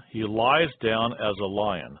down, he lies down as a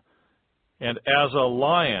lion. And as a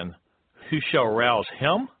lion, who shall rouse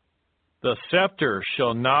him? The scepter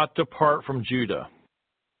shall not depart from Judah,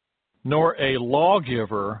 nor a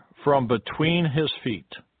lawgiver from between his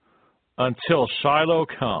feet, until Shiloh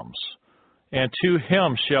comes, and to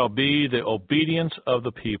him shall be the obedience of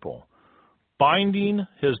the people, binding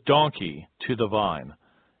his donkey to the vine,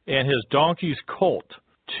 and his donkey's colt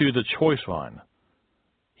to the choice vine.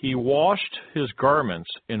 He washed his garments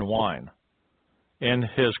in wine, and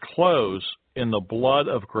his clothes in the blood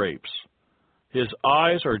of grapes. His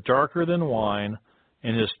eyes are darker than wine,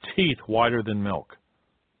 and his teeth whiter than milk.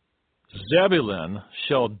 Zebulun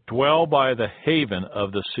shall dwell by the haven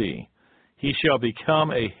of the sea. He shall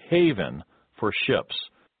become a haven for ships,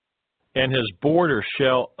 and his border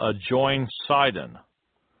shall adjoin Sidon.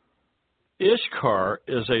 Ishkar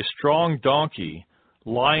is a strong donkey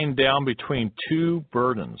lying down between two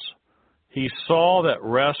burdens. He saw that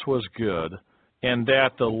rest was good, and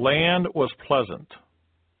that the land was pleasant.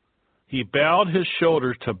 He bowed his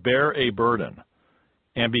shoulders to bear a burden,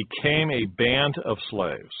 and became a band of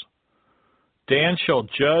slaves. Dan shall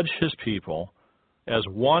judge his people as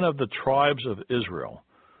one of the tribes of Israel.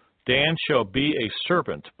 Dan shall be a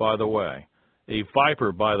serpent by the way, a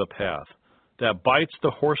viper by the path, that bites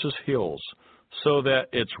the horse's heels, so that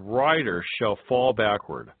its rider shall fall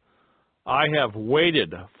backward. I have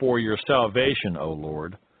waited for your salvation, O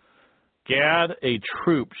Lord. Gad, a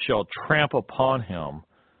troop, shall tramp upon him,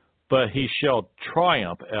 but he shall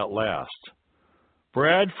triumph at last.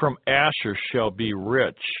 Bread from Asher shall be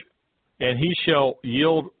rich, and he shall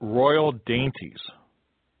yield royal dainties.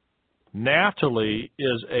 Naphtali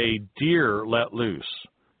is a deer let loose.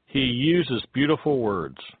 He uses beautiful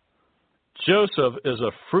words. Joseph is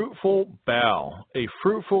a fruitful bough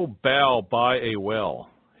by a well.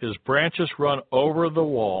 His branches run over the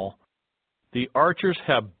wall. The archers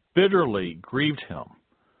have bitterly grieved him,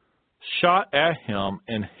 shot at him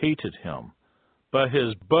and hated him. But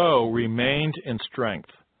his bow remained in strength,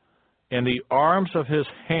 and the arms of his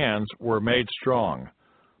hands were made strong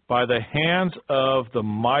by the hands of the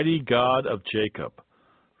mighty God of Jacob.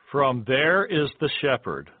 From there is the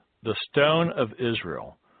shepherd, the stone of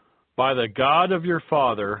Israel, by the God of your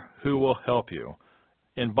father who will help you,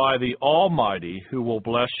 and by the Almighty who will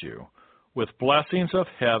bless you, with blessings of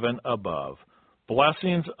heaven above,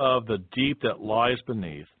 blessings of the deep that lies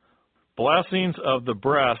beneath, blessings of the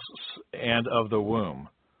breasts and of the womb.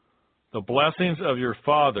 The blessings of your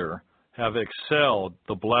father have excelled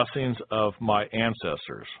the blessings of my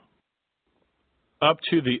ancestors. Up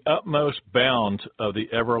to the utmost bound of the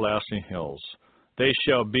everlasting hills, they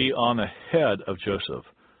shall be on the head of Joseph,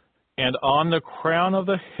 and on the crown of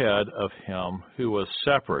the head of him who was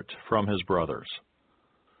separate from his brothers.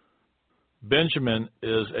 Benjamin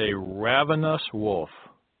is a ravenous wolf.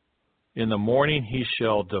 In the morning he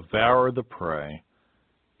shall devour the prey,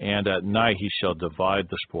 and at night he shall divide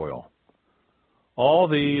the spoil. All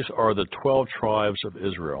these are the 12 tribes of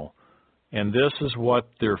Israel, and this is what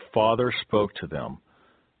their father spoke to them.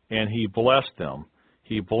 And he blessed them.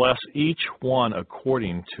 He blessed each one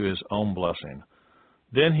according to his own blessing.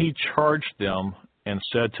 Then he charged them and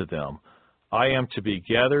said to them, I am to be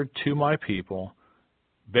gathered to my people.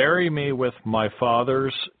 Bury me with my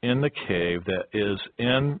fathers in the cave that is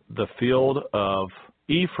in the field of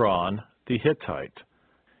Ephron the Hittite,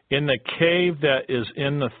 in the cave that is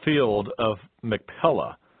in the field of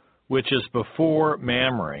Machpelah, which is before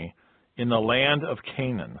Mamre, in the land of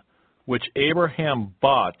Canaan, which Abraham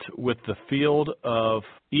bought with the field of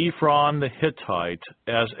Ephron the Hittite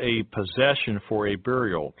as a possession for a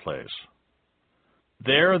burial place.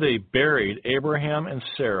 There they buried Abraham and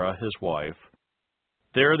Sarah his wife.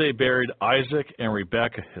 There they buried Isaac and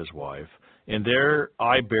Rebekah his wife, and there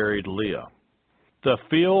I buried Leah. The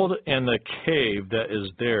field and the cave that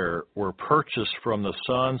is there were purchased from the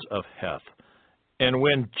sons of Heth. And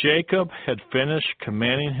when Jacob had finished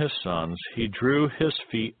commanding his sons, he drew his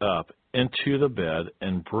feet up into the bed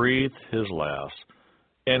and breathed his last,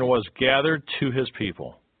 and was gathered to his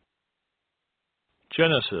people.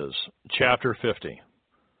 Genesis chapter 50.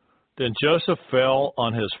 Then Joseph fell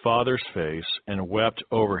on his father's face and wept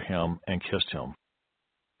over him and kissed him.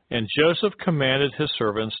 And Joseph commanded his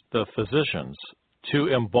servants, the physicians, to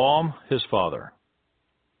embalm his father.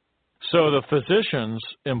 So the physicians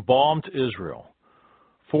embalmed Israel.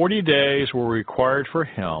 40 days were required for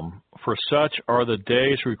him, for such are the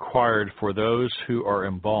days required for those who are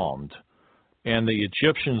embalmed. And the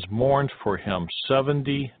Egyptians mourned for him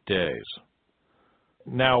 70 days.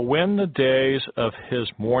 Now when the days of his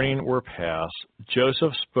mourning were past,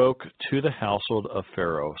 Joseph spoke to the household of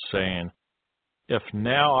Pharaoh, saying, If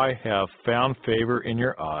now I have found favor in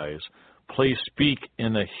your eyes, please speak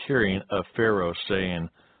in the hearing of Pharaoh, saying,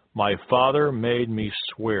 My father made me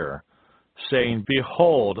swear, saying,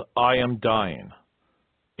 Behold, I am dying.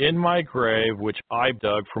 In my grave, which I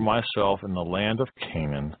dug for myself in the land of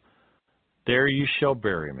Canaan, there you shall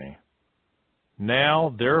bury me.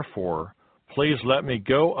 Now, therefore, please let me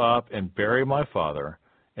go up and bury my father,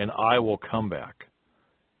 and I will come back.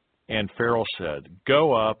 And Pharaoh said,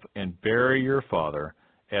 Go up and bury your father,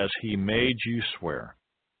 as he made you swear.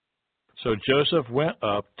 So Joseph went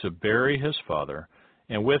up to bury his father,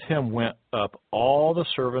 and with him went up all the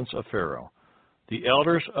servants of Pharaoh, the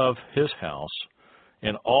elders of his house,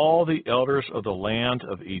 and all the elders of the land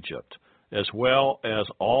of Egypt, as well as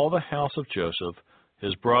all the house of Joseph,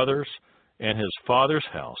 his brothers, and his father's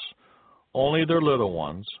house, only their little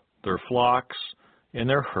ones, their flocks, and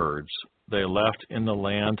their herds, they left in the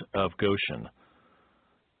land of Goshen.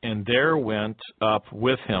 And there went up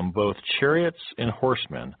with him both chariots and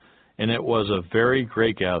horsemen, and it was a very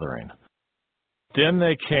great gathering. Then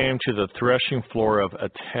they came to the threshing floor of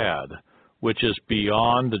Atad, which is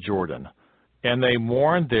beyond the Jordan, and they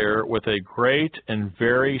mourned there with a great and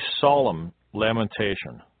very solemn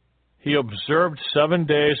lamentation. He observed 7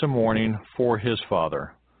 days of mourning for his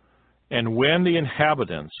father. And when the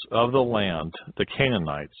inhabitants of the land, the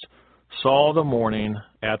Canaanites, saw the mourning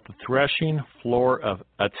at the threshing floor of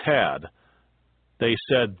Atad, they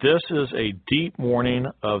said, "This is a deep mourning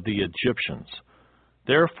of the Egyptians."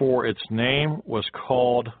 Therefore its name was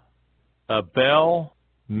called Abel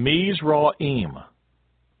Mizraim,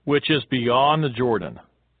 which is beyond the Jordan.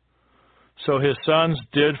 So his sons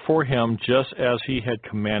did for him just as he had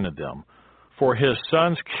commanded them. For his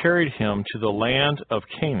sons carried him to the land of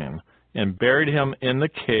Canaan and buried him in the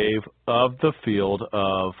cave of the field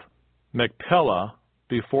of Machpelah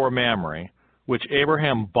before Mamre, which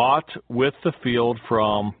Abraham bought with the field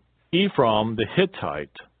from Ephron the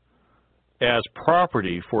Hittite as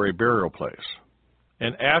property for a burial place.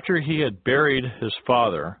 And after he had buried his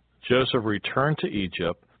father, Joseph returned to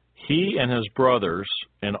Egypt, he and his brothers,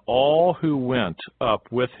 and all who went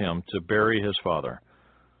up with him to bury his father.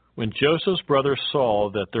 When Joseph's brothers saw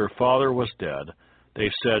that their father was dead, they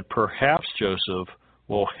said, "Perhaps Joseph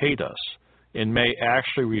will hate us, and may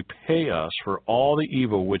actually repay us for all the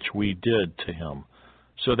evil which we did to him."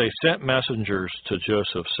 So they sent messengers to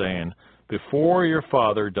Joseph, saying, "Before your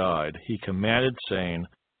father died, he commanded, saying,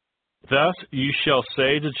 'Thus you shall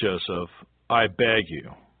say to Joseph, I beg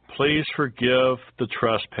you, please forgive the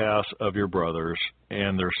trespass of your brothers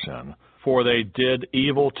and their sin, for they did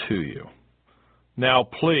evil to you. Now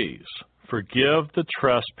please forgive the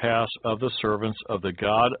trespass of the servants of the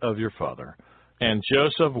God of your father.' And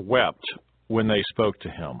Joseph wept when they spoke to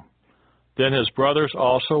him. Then his brothers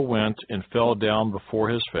also went and fell down before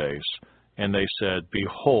his face, and they said,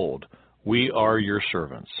 'Behold, we are your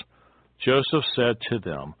servants.' Joseph said to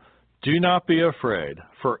them, 'Do not be afraid,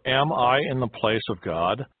 for am I in the place of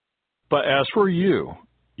God? But as for you,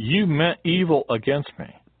 you meant evil against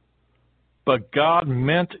me, but God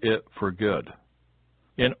meant it for good,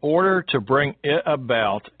 in order to bring it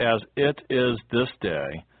about as it is this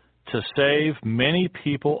day, to save many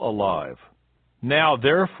people alive. Now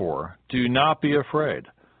therefore, do not be afraid.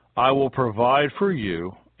 I will provide for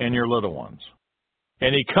you and your little ones.'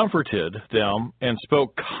 And he comforted them and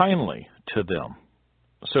spoke kindly to them.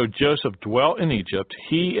 So Joseph dwelt in Egypt,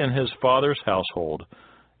 he and his father's household,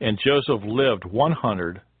 and Joseph lived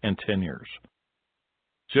 110 years.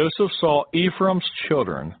 Joseph saw Ephraim's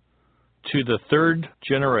children to the third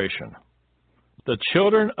generation. The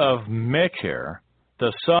children of Machir,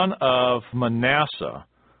 the son of Manasseh,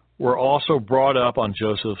 were also brought up on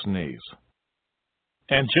Joseph's knees.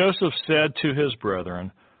 And Joseph said to his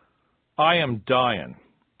brethren, 'I am dying,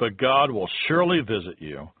 but God will surely visit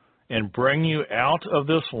you and bring you out of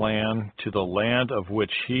this land to the land of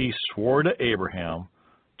which he swore to Abraham,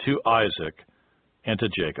 to Isaac, and to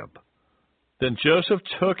Jacob.' Then Joseph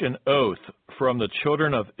took an oath from the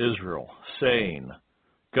children of Israel, saying,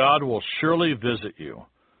 'God will surely visit you,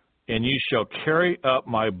 and you shall carry up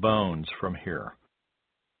my bones from here.'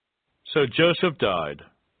 So Joseph died,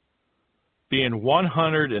 being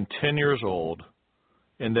 110 years old,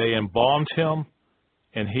 and they embalmed him,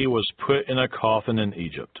 and he was put in a coffin in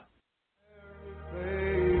Egypt.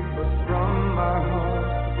 But from my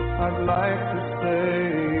heart, I'd like to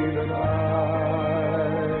say that I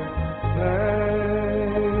thank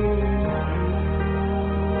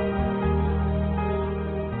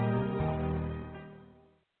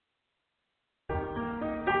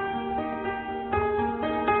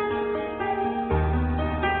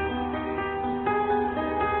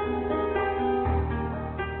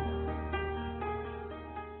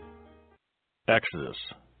Exodus,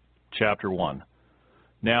 chapter 1.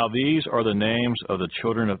 Now these are the names of the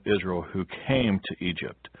children of Israel who came to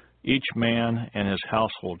Egypt. Each man and his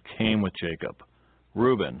household came with Jacob: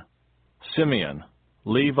 Reuben, Simeon,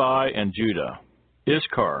 Levi, and Judah,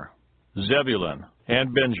 Issachar, Zebulun,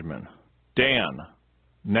 and Benjamin, Dan,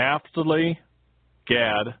 Naphtali,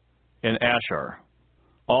 Gad, and Asher.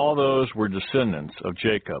 All those were descendants of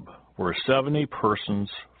Jacob, were 70 persons,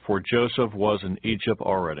 for Joseph was in Egypt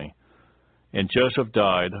already. And Joseph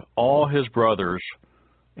died, all his brothers,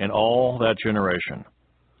 and all that generation.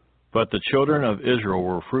 But the children of Israel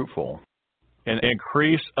were fruitful, and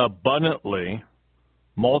increased abundantly,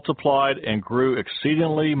 multiplied and grew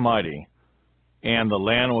exceedingly mighty, and the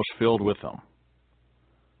land was filled with them.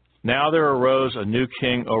 Now there arose a new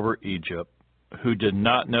king over Egypt, who did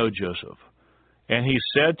not know Joseph. And he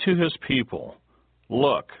said to his people,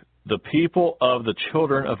 Look, the people of the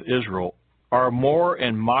children of Israel are more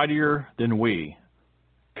and mightier than we.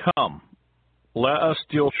 Come, let us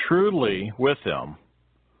deal shrewdly with them,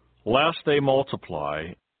 lest they multiply,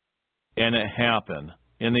 and it happen,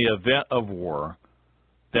 in the event of war,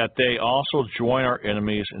 that they also join our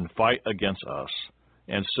enemies and fight against us,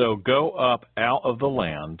 and so go up out of the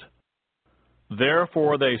land.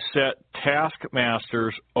 Therefore they set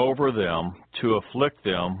taskmasters over them to afflict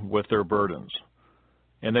them with their burdens.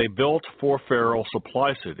 And they built for Pharaoh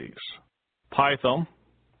supply cities, Pithom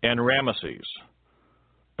and Ramesses.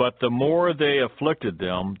 But the more they afflicted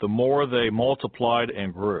them, the more they multiplied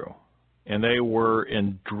and grew, and they were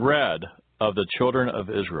in dread of the children of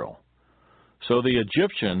Israel. So the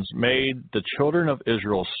Egyptians made the children of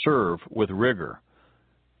Israel serve with rigor,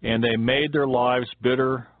 and they made their lives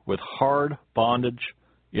bitter with hard bondage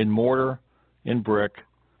in mortar, in brick,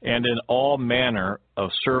 and in all manner of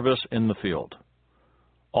service in the field.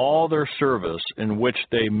 All their service in which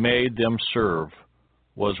they made them serve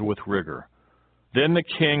was with rigor. Then the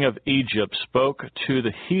king of Egypt spoke to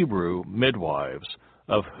the Hebrew midwives,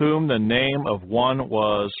 of whom the name of one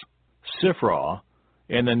was Shiphrah,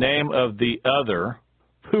 and the name of the other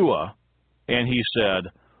Puah, and he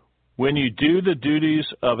said, When you do the duties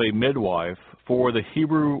of a midwife for the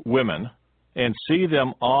Hebrew women, and see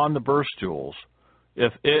them on the birth stools,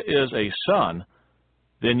 if it is a son,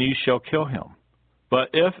 then ye shall kill him. But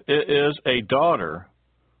if it is a daughter,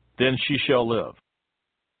 then she shall live.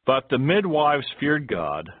 But the midwives feared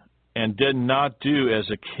God, and did not do as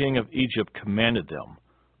the king of Egypt commanded them,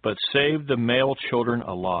 but saved the male children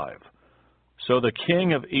alive. So the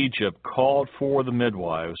king of Egypt called for the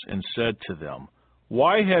midwives, and said to them,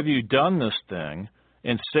 Why have you done this thing,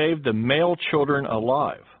 and saved the male children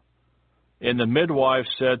alive? And the midwives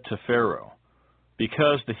said to Pharaoh,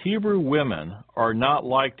 Because the Hebrew women are not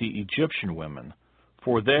like the Egyptian women,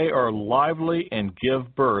 for they are lively and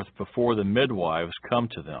give birth before the midwives come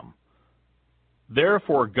to them.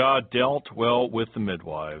 Therefore God dealt well with the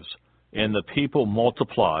midwives, and the people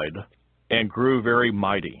multiplied and grew very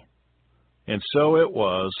mighty. And so it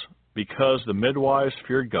was, because the midwives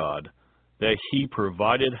feared God, that he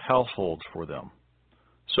provided households for them.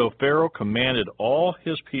 So Pharaoh commanded all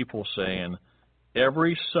his people, saying,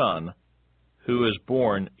 Every son who is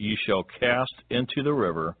born ye shall cast into the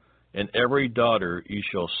river, and every daughter ye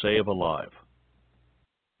shall save alive.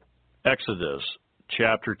 Exodus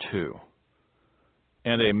chapter 2.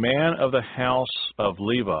 And a man of the house of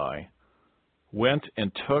Levi went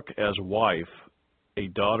and took as wife a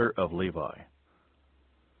daughter of Levi.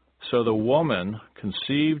 So the woman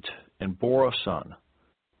conceived and bore a son.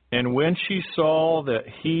 And when she saw that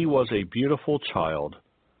he was a beautiful child,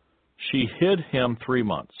 she hid him 3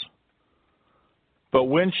 months. But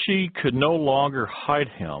when she could no longer hide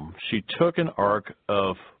him, she took an ark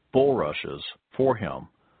of bulrushes for him,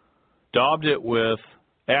 daubed it with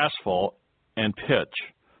asphalt and pitch,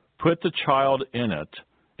 put the child in it,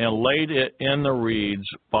 and laid it in the reeds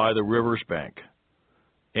by the river's bank.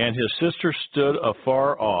 And his sister stood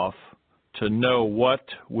afar off to know what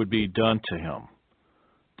would be done to him.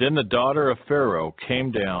 Then the daughter of Pharaoh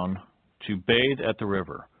came down to bathe at the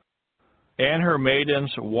river. And her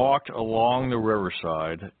maidens walked along the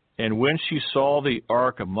riverside, and when she saw the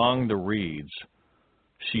ark among the reeds,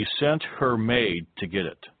 she sent her maid to get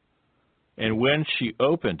it. And when she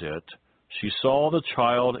opened it, she saw the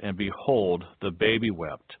child, and behold, the baby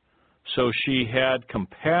wept. So she had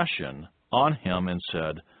compassion on him and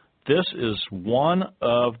said, This is one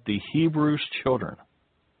of the Hebrews' children.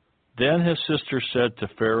 Then his sister said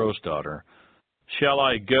to Pharaoh's daughter, Shall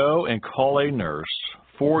I go and call a nurse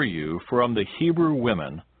for you from the Hebrew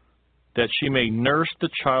women, that she may nurse the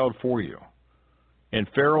child for you? And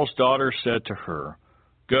Pharaoh's daughter said to her,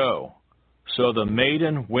 Go. So the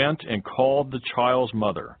maiden went and called the child's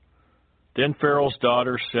mother. Then Pharaoh's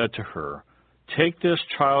daughter said to her, Take this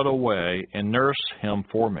child away and nurse him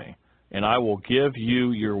for me, and I will give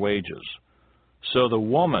you your wages. So the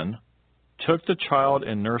woman took the child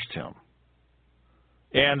and nursed him.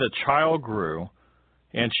 And the child grew,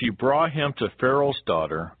 and she brought him to Pharaoh's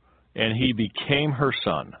daughter, and he became her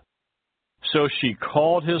son. So she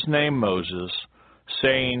called his name Moses,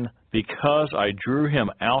 saying, Because I drew him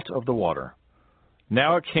out of the water.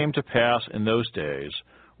 Now it came to pass in those days,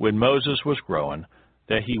 when Moses was growing,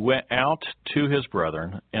 that he went out to his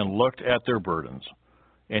brethren, and looked at their burdens.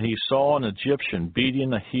 And he saw an Egyptian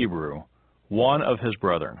beating a Hebrew, one of his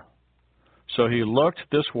brethren. So he looked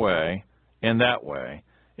this way and that way,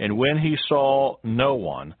 and when he saw no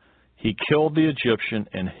one, he killed the Egyptian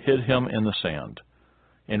and hid him in the sand.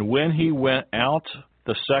 And when he went out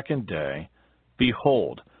the second day,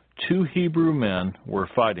 behold, 2 Hebrew men were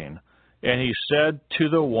fighting. And he said to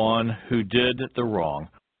the one who did the wrong,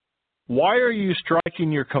 Why are you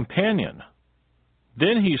striking your companion?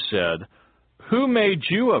 Then he said, Who made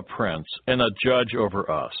you a prince and a judge over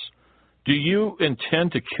us? Do you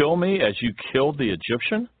intend to kill me as you killed the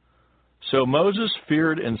Egyptian? So Moses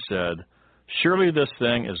feared and said, Surely this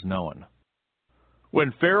thing is known.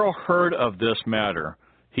 When Pharaoh heard of this matter,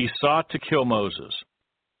 he sought to kill Moses.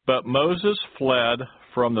 But Moses fled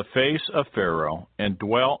from the face of Pharaoh and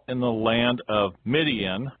dwelt in the land of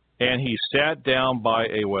Midian, and he sat down by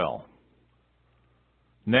a well.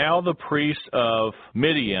 Now the priest of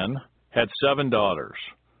Midian had 7 daughters,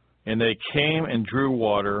 and they came and drew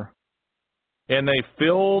water, and they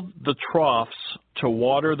filled the troughs to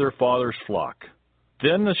water their father's flock.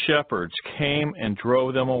 Then the shepherds came and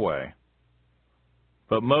drove them away.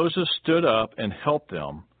 But Moses stood up and helped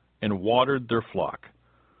them and watered their flock.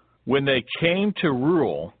 When they came to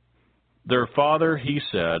Reuel, their father, he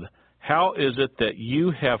said, How is it that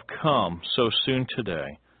you have come so soon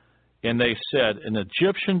today? And they said, An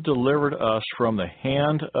Egyptian delivered us from the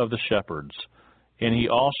hand of the shepherds, and he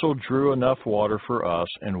also drew enough water for us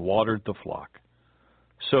and watered the flock.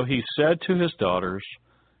 So he said to his daughters,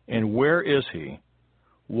 And where is he?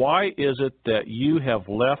 Why is it that you have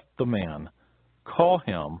left the man? Call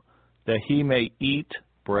him, that he may eat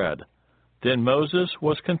bread. Then Moses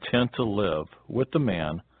was content to live with the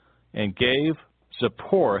man, and gave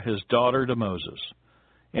Zipporah his daughter to Moses.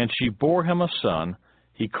 And she bore him a son.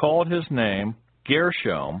 He called his name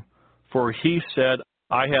Gershom, for he said,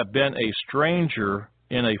 I have been a stranger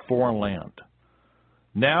in a foreign land.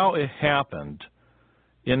 Now it happened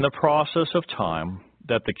in the process of time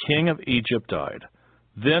that the king of Egypt died.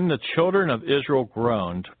 Then the children of Israel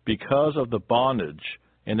groaned because of the bondage,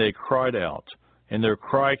 and they cried out. And their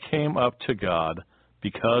cry came up to God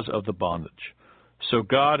because of the bondage. So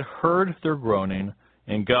God heard their groaning,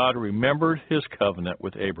 and God remembered his covenant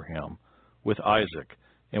with Abraham, with Isaac,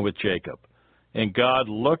 and with Jacob. And God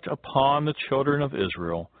looked upon the children of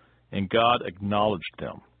Israel, and God acknowledged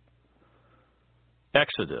them.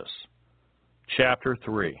 Exodus chapter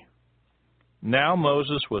 3. Now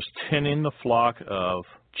Moses was tending the flock of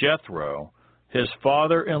Jethro, his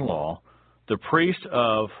father-in-law, the priest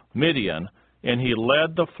of Midian, and he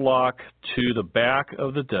led the flock to the back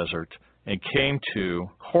of the desert and came to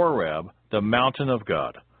Horeb, the mountain of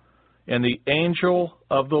God. And the angel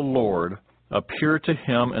of the Lord appeared to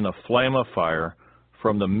him in a flame of fire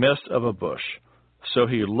from the midst of a bush. So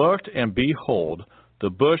he looked, and behold,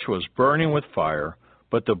 the bush was burning with fire,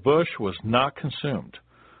 but the bush was not consumed.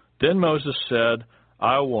 Then Moses said,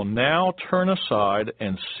 I will now turn aside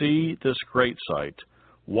and see this great sight,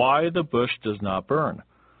 why the bush does not burn.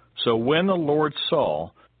 So when the Lord saw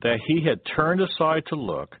that he had turned aside to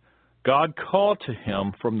look, God called to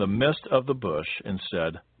him from the midst of the bush and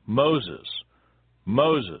said, Moses,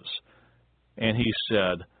 Moses. And he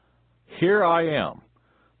said, Here I am.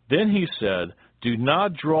 Then he said, Do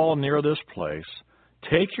not draw near this place.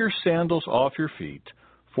 Take your sandals off your feet,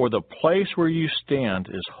 for the place where you stand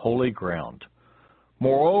is holy ground.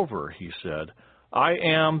 Moreover, he said, I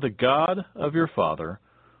am the God of your father,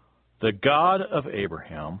 the God of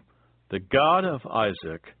Abraham, the God of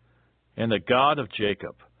Isaac, and the God of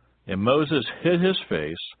Jacob. And Moses hid his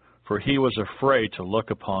face, for he was afraid to look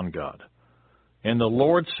upon God. And the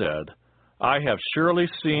Lord said, I have surely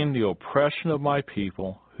seen the oppression of my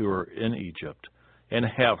people who are in Egypt, and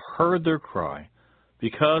have heard their cry,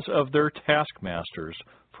 because of their taskmasters,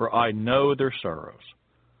 for I know their sorrows.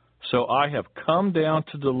 So I have come down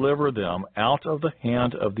to deliver them out of the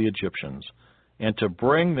hand of the Egyptians, and to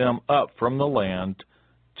bring them up from the land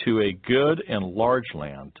to a good and large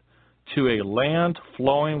land, to a land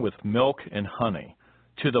flowing with milk and honey,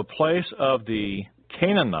 to the place of the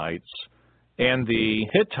Canaanites, and the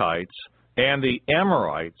Hittites, and the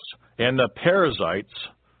Amorites, and the Perizzites,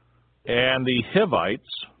 and the Hivites,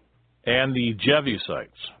 and the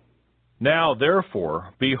Jebusites. Now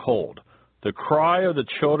therefore, behold, the cry of the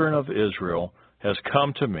children of Israel has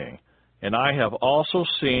come to me, and I have also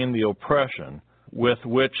seen the oppression with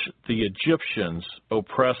which the Egyptians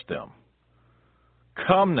oppressed them.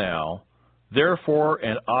 Come now, therefore,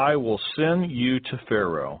 and I will send you to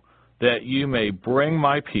Pharaoh, that you may bring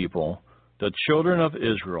my people, the children of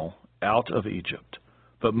Israel, out of Egypt.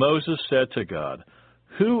 But Moses said to God,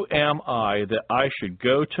 Who am I that I should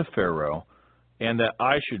go to Pharaoh, and that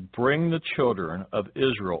I should bring the children of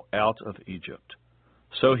Israel out of Egypt?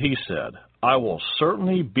 So he said, I will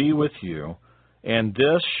certainly be with you, and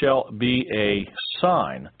this shall be a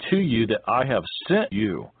sign to you that I have sent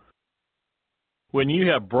you. When you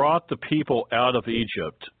have brought the people out of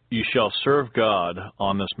Egypt, you shall serve God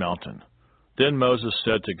on this mountain. Then Moses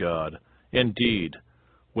said to God, Indeed,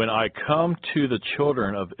 when I come to the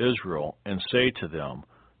children of Israel and say to them,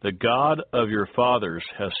 The God of your fathers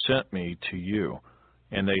has sent me to you,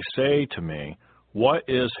 and they say to me, What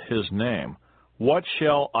is his name? What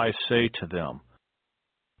shall I say to them?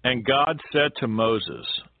 And God said to Moses,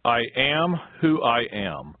 I am who I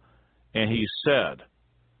am. And he said,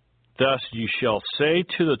 Thus you shall say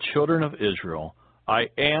to the children of Israel, I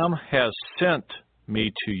am has sent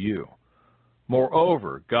me to you.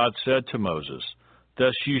 Moreover, God said to Moses,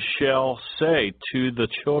 Thus you shall say to the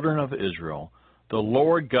children of Israel, The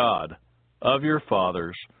Lord God of your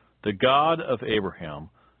fathers, the God of Abraham,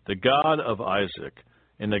 the God of Isaac,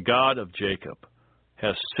 and the God of Jacob,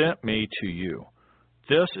 has sent me to you.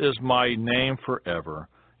 This is my name forever,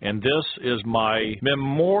 and this is my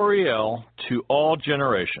memorial to all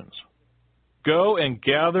generations. Go and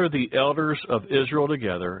gather the elders of Israel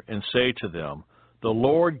together and say to them, The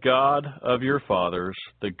Lord God of your fathers,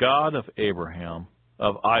 the God of Abraham,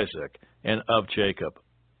 of Isaac, and of Jacob,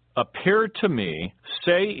 appeared to me,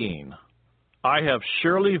 saying, I have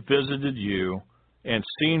surely visited you and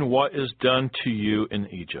seen what is done to you in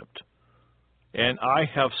Egypt. And I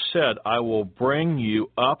have said, I will bring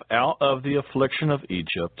you up out of the affliction of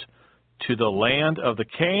Egypt to the land of the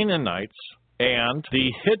Canaanites and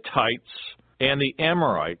the Hittites and the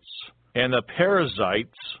Amorites and the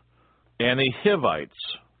Perizzites and the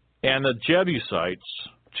Hivites and the Jebusites,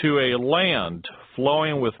 to a land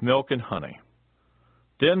flowing with milk and honey.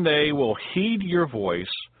 Then they will heed your voice,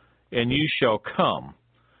 and you shall come,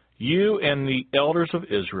 you and the elders of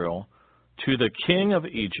Israel, to the king of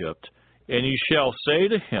Egypt, and you shall say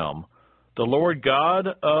to him, The Lord God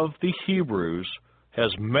of the Hebrews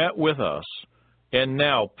has met with us, and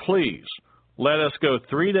now please let us go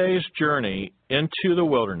 3 days' journey into the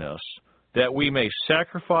wilderness, that we may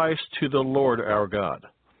sacrifice to the Lord our God.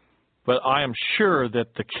 But I am sure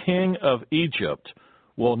that the king of Egypt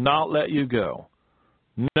will not let you go.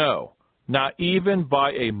 No, not even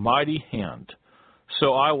by a mighty hand.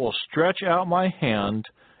 So I will stretch out my hand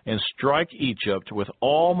and strike Egypt with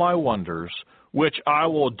all my wonders, which I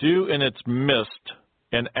will do in its midst,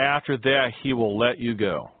 and after that he will let you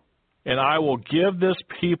go. And I will give this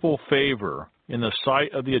people favor in the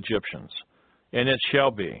sight of the Egyptians. And it shall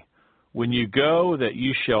be, when you go, that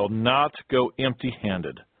you shall not go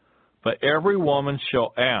empty-handed, but every woman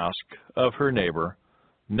shall ask of her neighbor,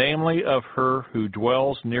 namely of her who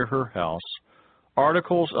dwells near her house,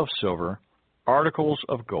 articles of silver, articles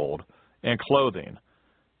of gold, and clothing,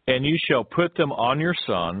 and you shall put them on your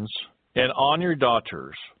sons and on your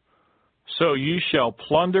daughters, so you shall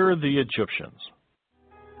plunder the Egyptians.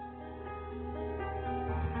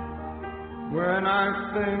 When I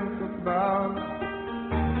think about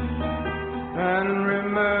and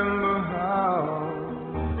remember how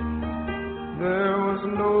there was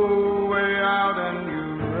no way out and you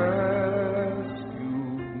rescued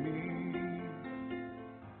me.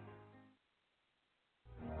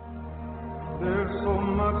 There's so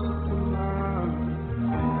much to learn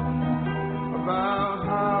about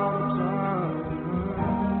how to turn.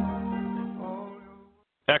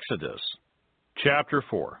 Exodus chapter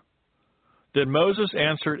 4. Then Moses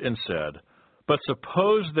answered and said, But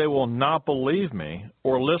suppose they will not believe me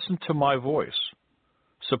or listen to my voice.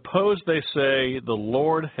 Suppose they say, The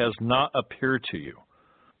Lord has not appeared to you.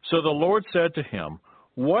 So the Lord said to him,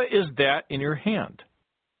 What is that in your hand?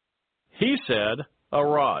 He said, A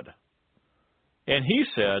rod. And he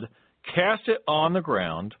said, Cast it on the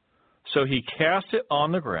ground. So he cast it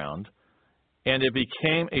on the ground, and it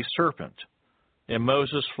became a serpent, and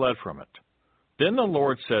Moses fled from it. Then the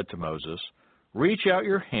Lord said to Moses, Reach out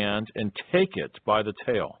your hand and take it by the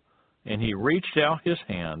tail. And he reached out his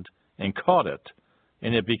hand and caught it,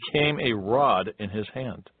 and it became a rod in his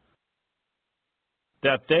hand.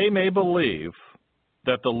 That they may believe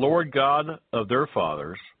that the Lord God of their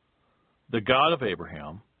fathers, the God of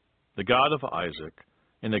Abraham, the God of Isaac,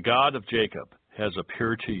 and the God of Jacob, has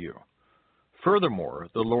appeared to you. Furthermore,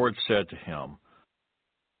 the Lord said to him,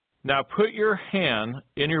 Now put your hand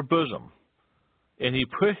in your bosom. And he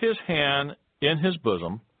put his hand in his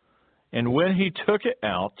bosom, and when he took it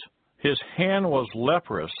out, his hand was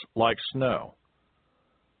leprous like snow.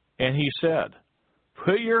 And he said,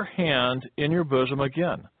 Put your hand in your bosom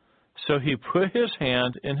again. So he put his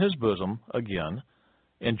hand in his bosom again,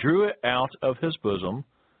 and drew it out of his bosom,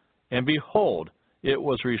 and behold, it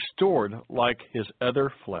was restored like his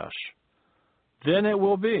other flesh. Then it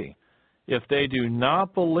will be, if they do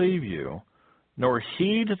not believe you, nor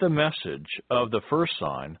heed the message of the first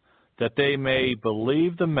sign, that they may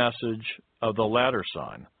believe the message of the latter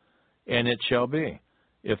sign. And it shall be,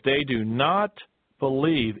 if they do not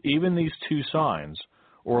believe even these 2 signs,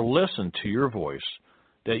 or listen to your voice,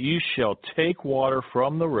 that you shall take water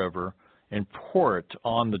from the river and pour it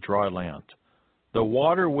on the dry land. The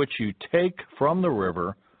water which you take from the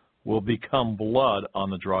river will become blood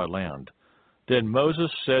on the dry land. Then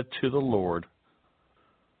Moses said to the Lord,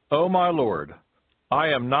 O my Lord, I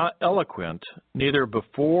am not eloquent, neither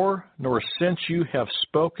before nor since you have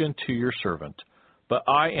spoken to your servant, but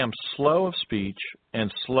I am slow of speech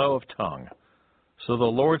and slow of tongue. So the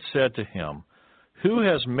Lord said to him, Who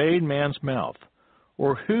has made man's mouth?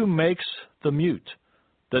 Or who makes the mute,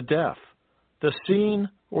 the deaf, the seeing,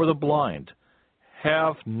 or the blind?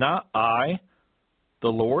 Have not I, the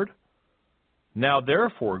Lord? Now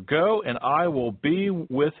therefore go, and I will be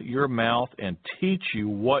with your mouth and teach you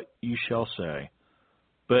what you shall say.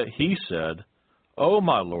 But he said, O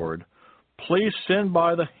my Lord, please send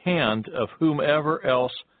by the hand of whomever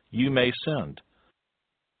else you may send.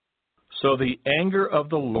 So the anger of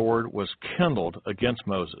the Lord was kindled against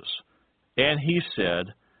Moses. And he said,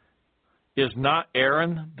 Is not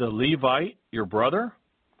Aaron the Levite your brother?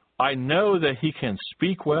 I know that he can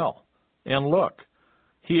speak well. And look,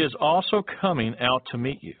 he is also coming out to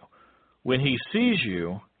meet you. When he sees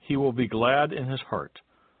you, he will be glad in his heart.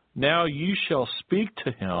 Now you shall speak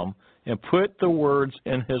to him and put the words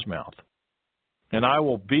in his mouth. And I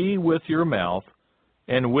will be with your mouth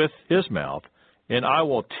and with his mouth, and I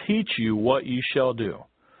will teach you what you shall do.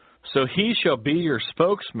 So he shall be your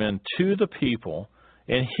spokesman to the people,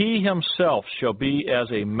 and he himself shall be as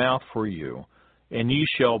a mouth for you, and you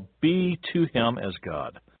shall be to him as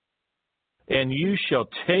God. And you shall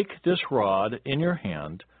take this rod in your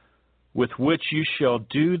hand, with which you shall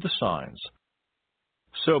do the signs.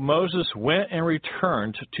 So Moses went and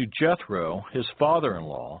returned to Jethro, his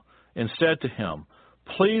father-in-law, and said to him,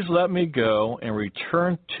 Please let me go and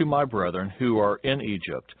return to my brethren who are in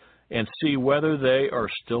Egypt, and see whether they are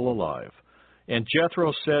still alive. And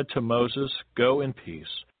Jethro said to Moses, Go in peace.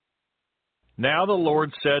 Now the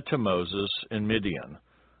Lord said to Moses in Midian,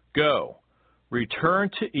 Go, return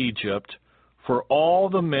to Egypt, for all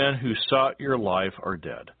the men who sought your life are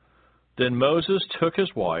dead. Then Moses took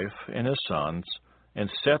his wife and his sons, and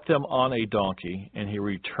set them on a donkey, and he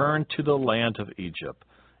returned to the land of Egypt.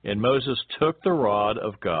 And Moses took the rod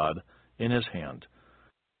of God in his hand.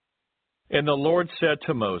 And the Lord said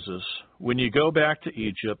to Moses, When you go back to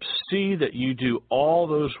Egypt, see that you do all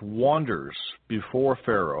those wonders before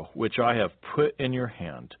Pharaoh, which I have put in your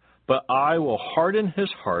hand. But I will harden his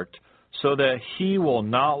heart, so that he will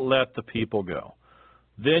not let the people go.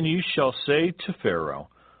 Then you shall say to Pharaoh,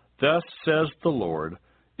 Thus says the Lord,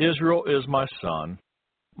 Israel is my son,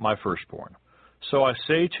 my firstborn. So I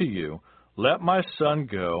say to you, Let my son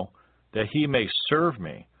go, that he may serve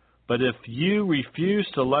me. But if you refuse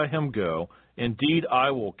to let him go, indeed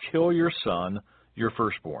I will kill your son, your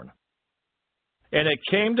firstborn. And it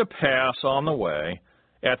came to pass on the way,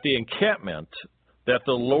 at the encampment, that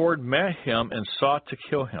the Lord met him and sought to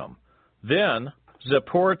kill him. Then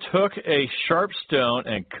Zipporah took a sharp stone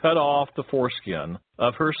and cut off the foreskin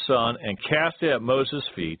of her son and cast it at Moses'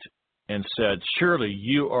 feet, and said, Surely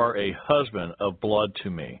you are a husband of blood to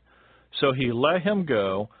me. So he let him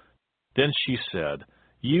go. Then she said,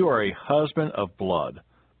 You are a husband of blood,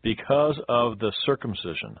 because of the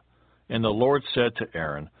circumcision. And the Lord said to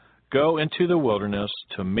Aaron, Go into the wilderness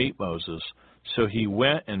to meet Moses. So he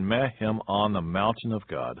went and met him on the mountain of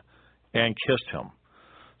God, and kissed him.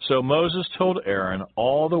 So Moses told Aaron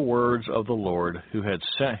all the words of the Lord who had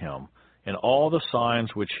sent him, and all the signs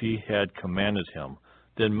which he had commanded him.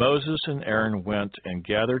 Then Moses and Aaron went and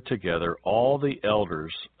gathered together all the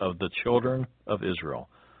elders of the children of Israel.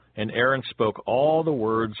 And Aaron spoke all the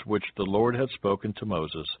words which the Lord had spoken to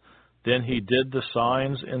Moses. Then he did the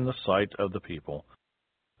signs in the sight of the people.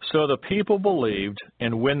 So the people believed,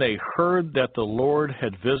 and when they heard that the Lord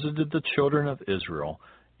had visited the children of Israel,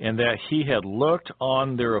 and that he had looked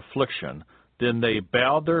on their affliction, then they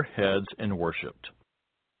bowed their heads and worshipped.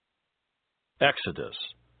 Exodus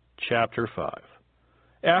chapter 5.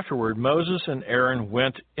 Afterward Moses and Aaron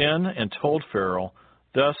went in and told Pharaoh,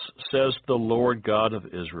 Thus says the Lord God of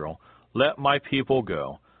Israel, Let my people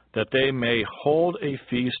go, that they may hold a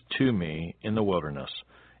feast to me in the wilderness.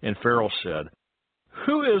 And Pharaoh said,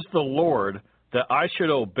 Who is the Lord that I should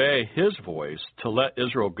obey his voice to let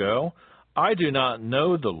Israel go? I do not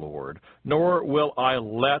know the Lord, nor will I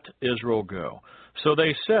let Israel go. So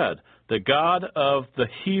they said, The God of the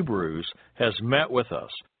Hebrews has met with us.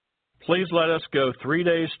 Please let us go 3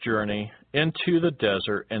 days' journey into the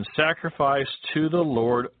desert and sacrifice to the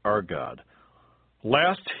Lord our God,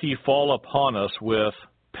 lest he fall upon us with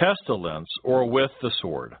pestilence or with the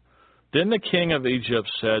sword. Then the king of Egypt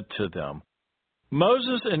said to them,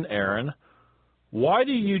 Moses and Aaron, why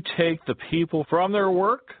do you take the people from their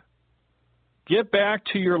work? Get back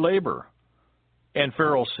to your labor. And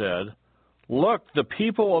Pharaoh said, Look, the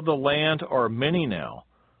people of the land are many now,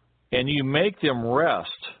 and you make them rest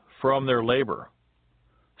from their labor.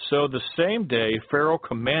 So the same day Pharaoh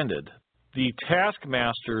commanded the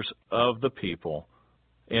taskmasters of the people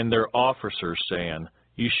and their officers, saying,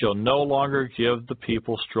 You shall no longer give the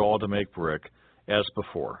people straw to make brick as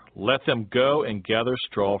before. Let them go and gather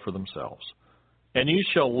straw for themselves. And you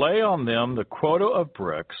shall lay on them the quota of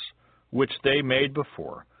bricks which they made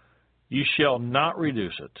before. You shall not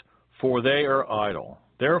reduce it, for they are idle.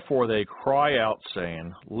 Therefore they cry out,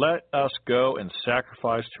 saying, Let us go and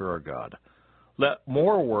sacrifice to our God. Let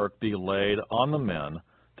more work be laid on the men,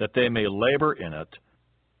 that they may labor in it,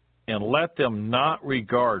 and let them not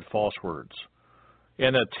regard false words.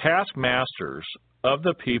 And the taskmasters of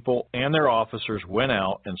the people and their officers went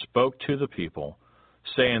out and spoke to the people,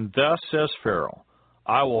 saying, Thus says Pharaoh,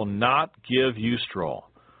 I will not give you straw.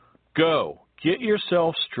 Go, get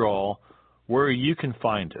yourself straw where you can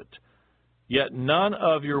find it. Yet none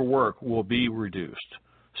of your work will be reduced.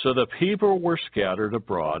 So the people were scattered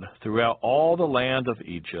abroad throughout all the land of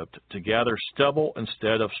Egypt to gather stubble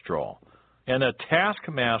instead of straw. And the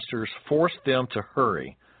taskmasters forced them to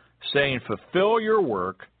hurry, saying, Fulfill your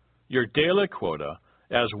work, your daily quota,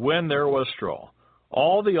 as when there was straw.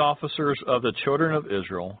 All the officers of the children of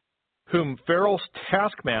Israel, whom Pharaoh's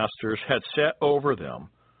taskmasters had set over them,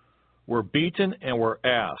 were beaten and were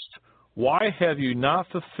asked, Why have you not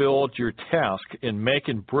fulfilled your task in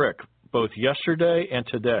making brick both yesterday and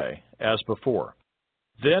today, as before?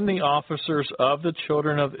 Then the officers of the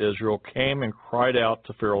children of Israel came and cried out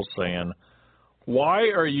to Pharaoh, saying, Why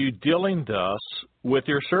are you dealing thus with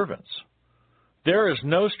your servants? There is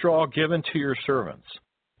no straw given to your servants.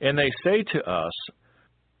 And they say to us,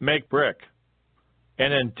 Make brick.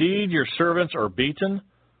 And indeed your servants are beaten,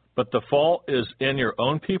 but the fault is in your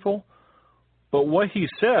own people. But what he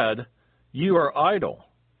said, You are idle.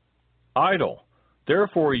 Idle.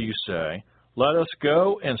 Therefore you say, Let us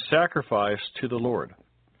go and sacrifice to the Lord.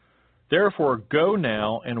 Therefore go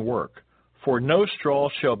now and work, for no straw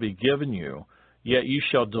shall be given you, yet you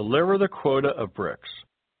shall deliver the quota of bricks.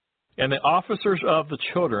 And the officers of the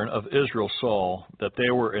children of Israel saw that they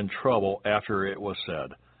were in trouble after it was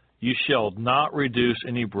said, You shall not reduce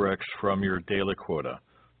any bricks from your daily quota.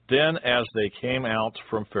 Then as they came out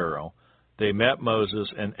from Pharaoh, they met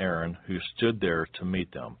Moses and Aaron, who stood there to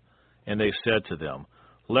meet them. And they said to them,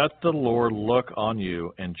 Let the Lord look on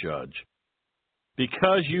you and judge.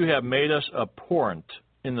 Because you have made us abhorrent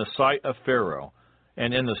in the sight of Pharaoh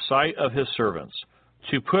and in the sight of his servants,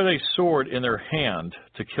 to put a sword in their hand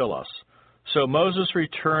to kill us. So Moses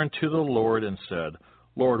returned to the Lord and said,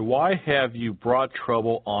 Lord, why have you brought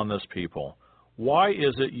trouble on this people? Why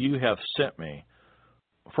is it you have sent me?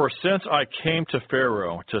 For since I came to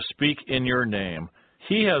Pharaoh to speak in your name,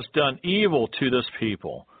 he has done evil to this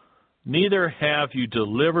people. Neither have you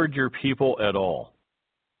delivered your people at all.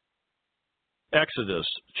 Exodus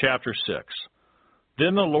chapter 6.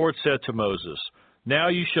 Then the Lord said to Moses, Now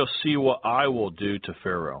you shall see what I will do to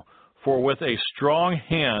Pharaoh. For with a strong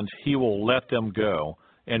hand he will let them go,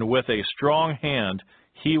 and with a strong hand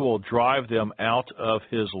he will drive them out of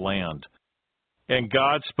his land. And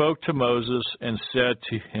God spoke to Moses and said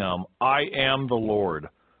to him, I am the Lord.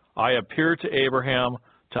 I appeared to Abraham,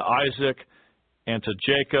 to Isaac, and to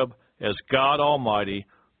Jacob as God Almighty,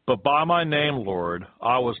 but by my name, Lord,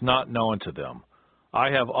 I was not known to them. I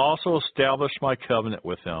have also established my covenant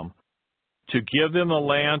with them, to give them the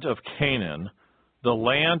land of Canaan, the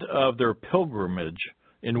land of their pilgrimage,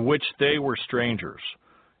 in which they were strangers.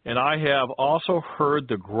 And I have also heard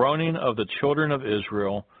the groaning of the children of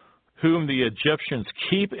Israel, whom the Egyptians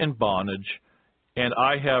keep in bondage, and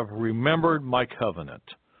I have remembered my covenant.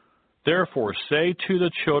 Therefore say to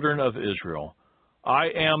the children of Israel, I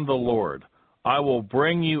am the Lord. I will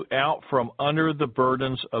bring you out from under the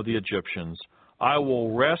burdens of the Egyptians. I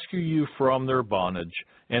will rescue you from their bondage,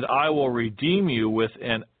 and I will redeem you with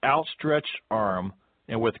an outstretched arm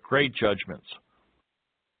and with great judgments.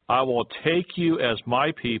 I will take you as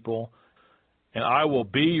my people, and I will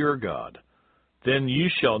be your God. Then you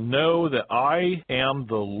shall know that I am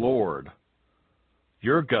the Lord,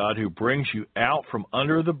 your God, who brings you out from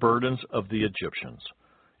under the burdens of the Egyptians.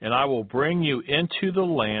 And I will bring you into the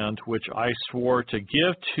land which I swore to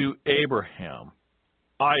give to Abraham,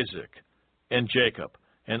 Isaac, and Jacob,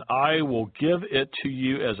 and I will give it to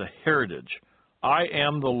you as a heritage. I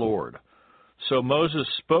am the Lord. So Moses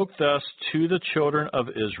spoke thus to the children of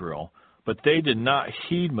Israel, But they did not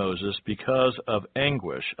heed Moses because of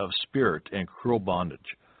anguish of spirit and cruel bondage.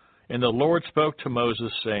 And the Lord spoke to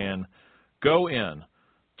Moses, saying, Go in,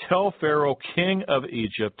 tell Pharaoh, king of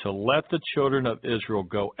Egypt, to let the children of Israel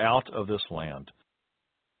go out of this land.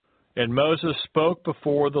 And Moses spoke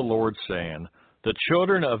before the Lord, saying, The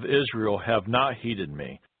children of Israel have not heeded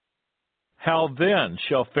me. How then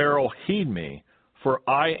shall Pharaoh heed me, for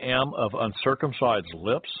I am of uncircumcised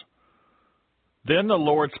lips? Then the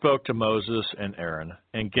Lord spoke to Moses and Aaron,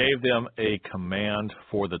 and gave them a command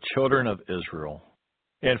for the children of Israel,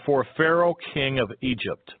 and for Pharaoh king of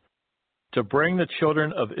Egypt, to bring the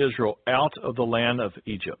children of Israel out of the land of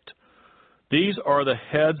Egypt. These are the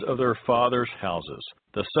heads of their fathers' houses,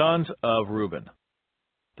 the sons of Reuben.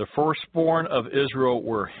 The firstborn of Israel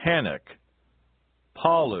were Hanok,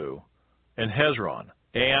 Palu, and Hezron,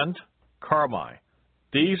 and Carmi.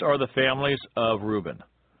 These are the families of Reuben.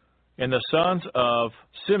 And the sons of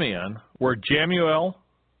Simeon were Jemuel,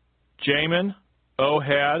 Jamin,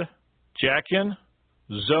 Ohad, Jachin,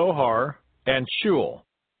 Zohar, and Shuel,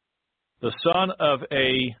 the son of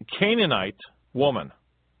a Canaanite woman.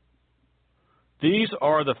 These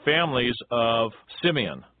are the families of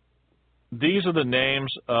Simeon. These are the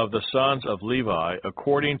names of the sons of Levi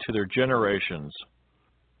according to their generations: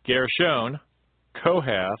 Gershon,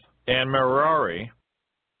 Kohath, and Merari.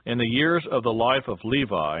 In the years of the life of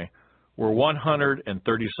Levi were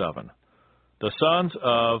 137. The sons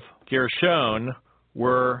of Gershon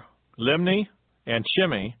were Limni and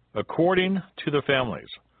Shimei, according to their families.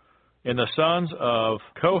 And the sons of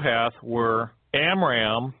Kohath were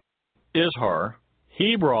Amram, Izhar,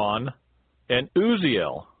 Hebron, and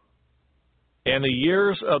Uziel. And the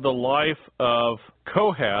years of the life of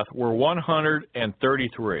Kohath were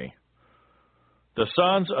 133. The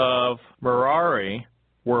sons of Merari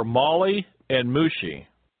were Mali and Mushi.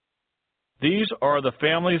 These are the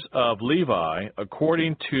families of Levi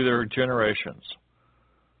according to their generations.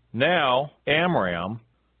 Now Amram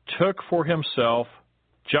took for himself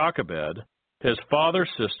Jochebed, his father's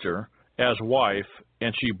sister, as wife,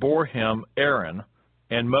 and she bore him Aaron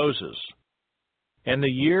and Moses. And the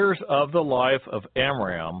years of the life of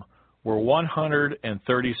Amram were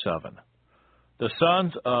 137. The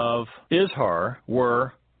sons of Izhar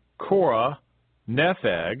were Korah,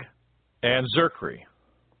 Nepheg, and Zerchri.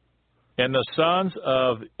 And the sons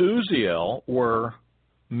of Uziel were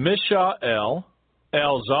Mishael,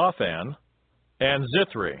 Elzaphan, and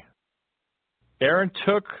Zithri. Aaron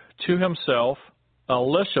took to himself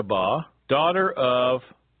Elisheba, daughter of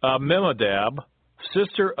Amminadab,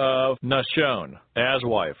 sister of Nashon, as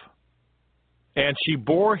wife. And she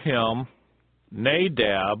bore him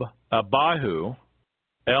Nadab, Abihu,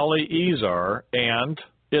 Eleazar, and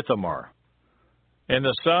Ithamar. And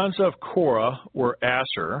the sons of Korah were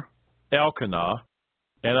Asher, Elkanah,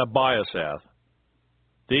 and Abiasath.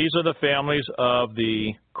 These are the families of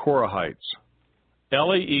the Korahites.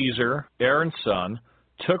 Eleazar, Aaron's son,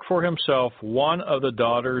 took for himself one of the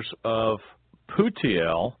daughters of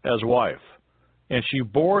Putiel as wife, and she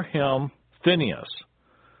bore him Phinehas.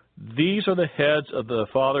 These are the heads of the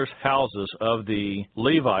fathers' houses of the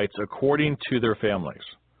Levites according to their families.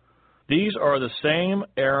 These are the same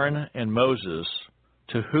Aaron and Moses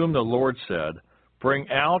to whom the Lord said, Bring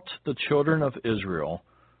out the children of Israel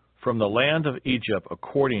from the land of Egypt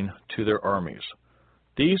according to their armies.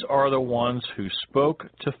 These are the ones who spoke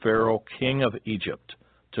to Pharaoh, king of Egypt,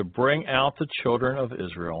 to bring out the children of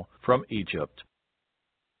Israel from Egypt.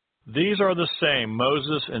 These are the same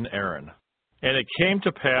Moses and Aaron. And it came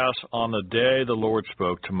to pass on the day the Lord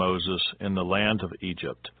spoke to Moses in the land of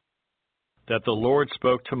Egypt, that the Lord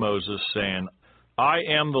spoke to Moses, saying, I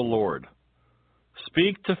am the Lord.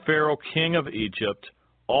 Speak to Pharaoh, king of Egypt,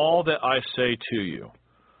 all that I say to you.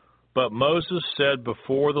 But Moses said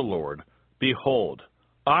before the Lord, Behold,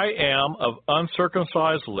 I am of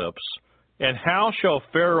uncircumcised lips, and how shall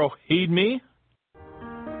Pharaoh heed me?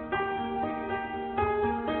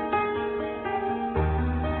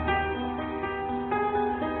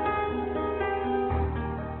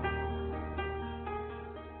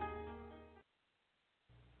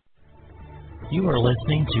 You are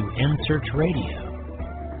listening to InSearch Radio,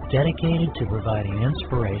 dedicated to providing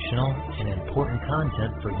inspirational and important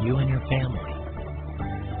content for you and your family.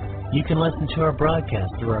 You can listen to our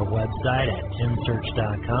broadcast through our website at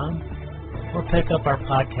insearch.com or pick up our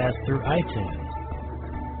podcast through iTunes.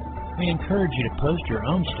 We encourage you to post your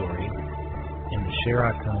own story and to share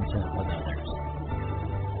our content with others.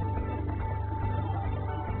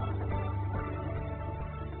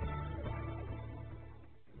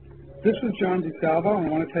 This is John DeSalvo, and I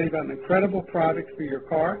want to tell you about an incredible product for your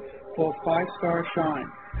car called 5-Star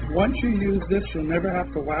Shine. Once you use this, you'll never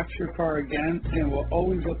have to wax your car again and will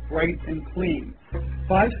always look bright and clean.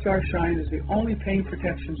 5-Star Shine is the only paint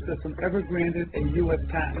protection system ever granted a U.S.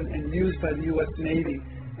 patent and used by the U.S. Navy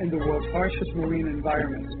in the world's harshest marine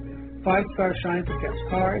environments. 5-Star Shine protects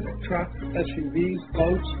cars, trucks, SUVs,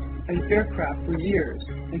 boats, and aircraft for years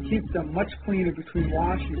and keeps them much cleaner between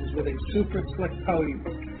washings with a super slick coating.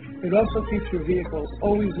 It also keeps your vehicles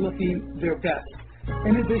always looking their best.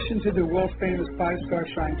 In addition to the world-famous 5-Star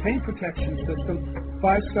Shine paint protection system,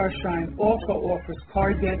 5-Star Shine also offers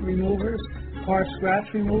car dent removers, car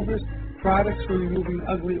scratch removers, products for removing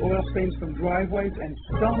ugly oil stains from driveways, and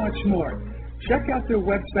so much more. Check out their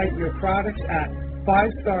website and their products at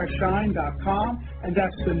 5starshine.com, and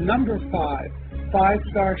that's the number 5,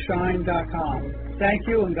 5starshine.com. Thank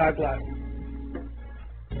you, and God bless.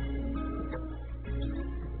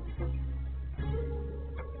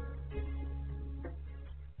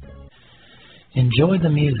 Enjoy the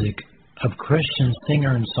music of Christian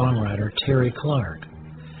singer and songwriter Terry Clark.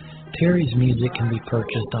 Terry's music can be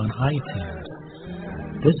purchased on iTunes.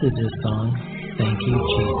 This is his song, Thank You,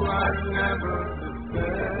 Jesus.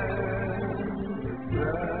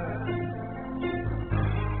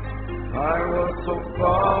 I was so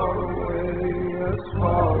far away, as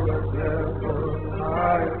far as ever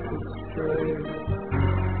I could stray,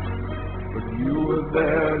 but you were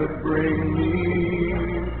there to bring me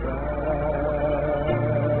back.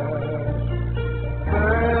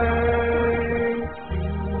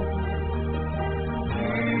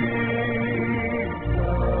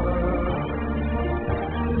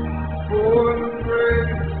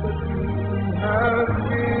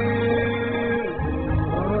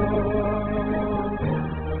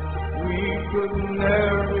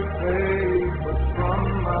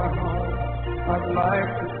 I'd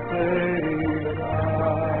like to say that I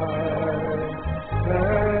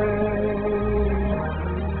thank you.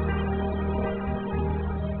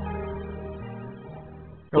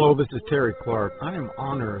 Hello, this is Terry Clark. I am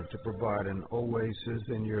honored to provide an oasis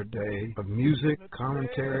in your day of music,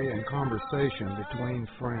 commentary, and conversation between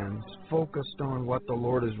friends, focused on what the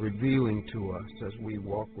Lord is revealing to us as we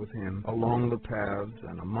walk with Him along the paths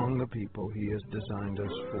and among the people He has designed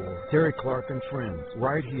us for. Terry Clark and Friends,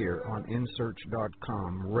 right here on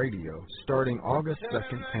InSearch.com radio, starting August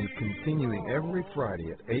 2nd and continuing every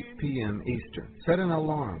Friday at 8 p.m. Eastern. Set an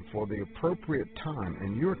alarm for the appropriate time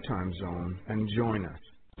in your time zone and join us.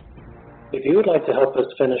 If you would like to help us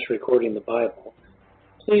finish recording the Bible,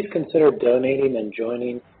 please consider donating and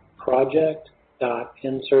joining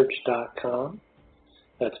project.insearch.com.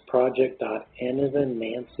 That's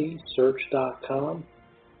project.n-as-in-Nancy-search.com,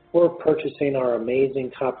 or purchasing our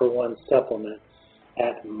amazing Copper One supplement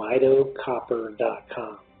at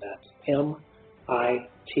mitocopper.com. That's M-I-T-O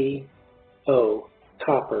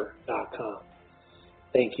copper.com.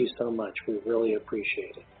 Thank you so much. We really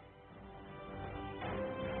appreciate it.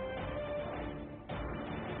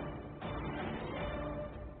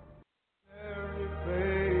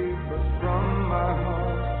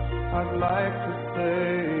 I'd like to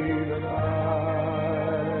say that I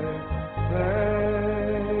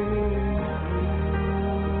thank you.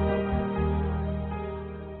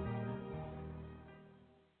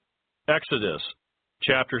 Exodus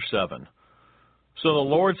chapter 7. So the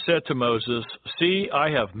Lord said to Moses, See,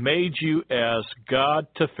 I have made you as God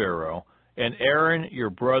to Pharaoh, and Aaron your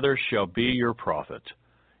brother shall be your prophet.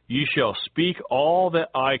 You shall speak all that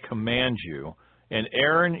I command you, and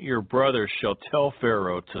Aaron your brother shall tell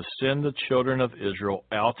Pharaoh to send the children of Israel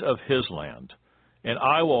out of his land. And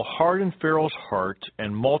I will harden Pharaoh's heart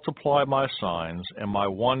and multiply my signs and my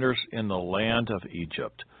wonders in the land of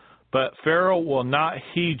Egypt. But Pharaoh will not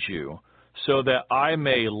heed you, so that I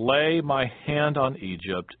may lay my hand on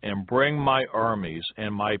Egypt and bring my armies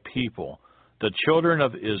and my people, the children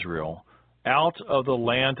of Israel, out of the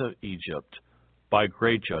land of Egypt by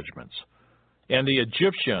great judgments. And the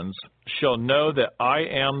Egyptians shall know that I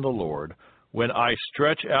am the Lord when I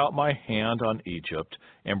stretch out my hand on Egypt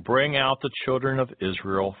and bring out the children of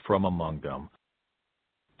Israel from among them.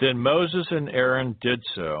 Then Moses and Aaron did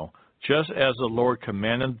so, just as the Lord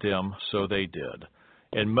commanded them, so they did.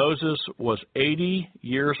 And Moses was 80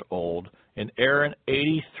 years old, and Aaron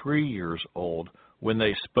 83 years old, when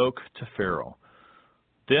they spoke to Pharaoh.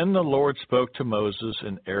 Then the Lord spoke to Moses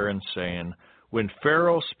and Aaron, saying, When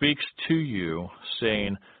Pharaoh speaks to you,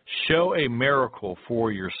 saying, Show a miracle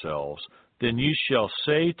for yourselves, then you shall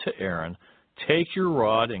say to Aaron, Take your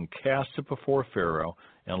rod and cast it before Pharaoh,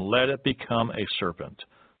 and let it become a serpent.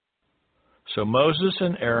 So Moses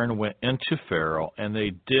and Aaron went into Pharaoh, and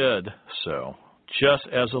they did so, just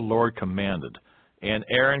as the Lord commanded. And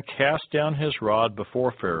Aaron cast down his rod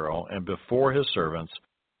before Pharaoh and before his servants,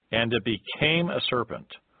 and it became a serpent.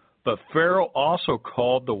 But Pharaoh also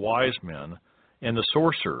called the wise men and the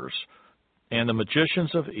sorcerers and the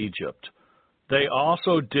magicians of Egypt. They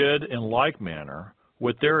also did in like manner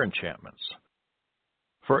with their enchantments.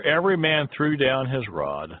 For every man threw down his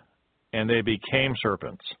rod, and they became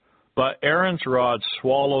serpents. But Aaron's rod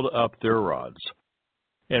swallowed up their rods.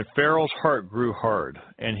 And Pharaoh's heart grew hard,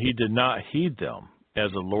 and he did not heed them,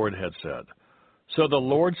 as the Lord had said. So the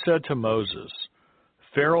Lord said to Moses,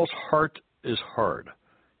 Pharaoh's heart is hard.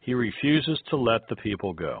 He refuses to let the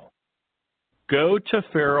people go. Go to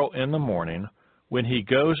Pharaoh in the morning, when he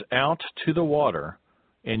goes out to the water,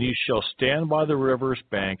 and you shall stand by the river's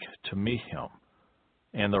bank to meet him.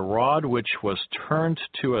 And the rod which was turned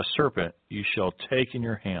to a serpent you shall take in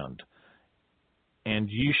your hand. And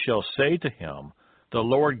you shall say to him, The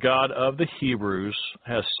Lord God of the Hebrews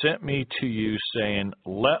has sent me to you, saying,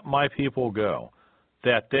 Let my people go,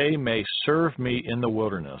 that they may serve me in the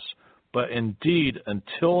wilderness. But indeed,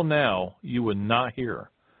 until now you would not hear.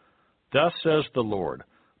 Thus says the Lord,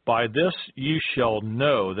 By this you shall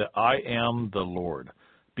know that I am the Lord.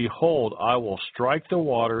 Behold, I will strike the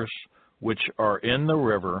waters which are in the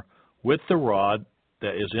river with the rod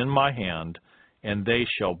that is in my hand, and they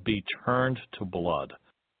shall be turned to blood.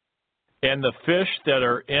 And the fish that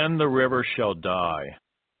are in the river shall die.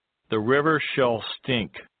 The river shall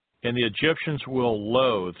stink, and the Egyptians will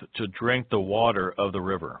loathe to drink the water of the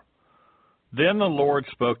river. Then the Lord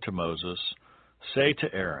spoke to Moses, Say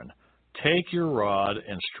to Aaron, Take your rod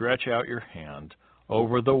and stretch out your hand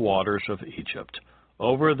over the waters of Egypt,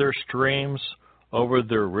 over their streams, over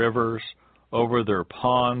their rivers, over their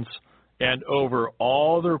ponds, and over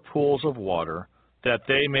all their pools of water, that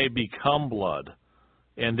they may become blood.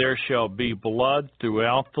 And there shall be blood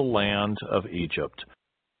throughout the land of Egypt,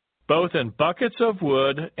 both in buckets of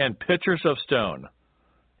wood and pitchers of stone.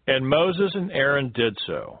 And Moses and Aaron did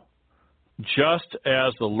so, just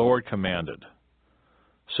as the Lord commanded.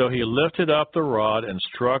 So he lifted up the rod and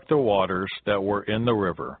struck the waters that were in the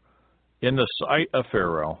river, in the sight of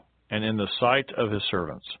Pharaoh and in the sight of his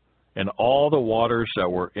servants. And all the waters that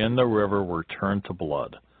were in the river were turned to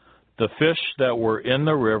blood. The fish that were in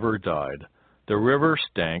the river died. The river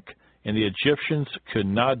stank, and the Egyptians could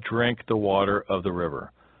not drink the water of the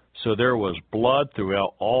river. So there was blood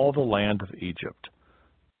throughout all the land of Egypt.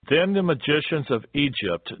 Then the magicians of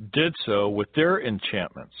Egypt did so with their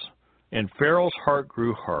enchantments. And Pharaoh's heart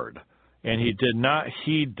grew hard, and he did not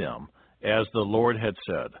heed them, as the Lord had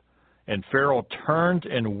said. And Pharaoh turned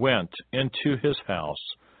and went into his house,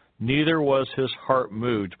 neither was his heart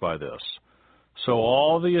moved by this. So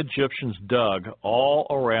all the Egyptians dug all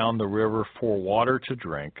around the river for water to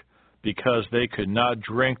drink, because they could not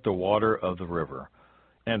drink the water of the river.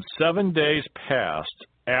 And 7 days passed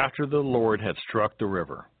after the Lord had struck the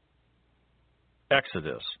river.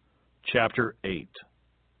 Exodus chapter 8.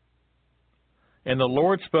 And the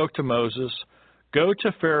Lord spoke to Moses, Go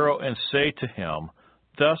to Pharaoh and say to him,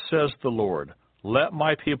 Thus says the Lord, Let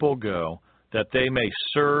my people go, that they may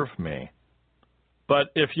serve me. But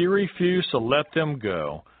if you refuse to let them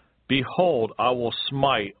go, behold, I will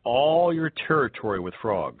smite all your territory with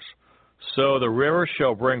frogs. So the river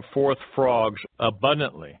shall bring forth frogs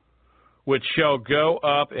abundantly, which shall go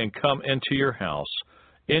up and come into your house,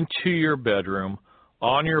 into your bedroom,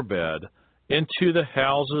 on your bed, into the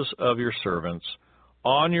houses of your servants,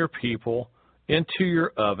 on your people, into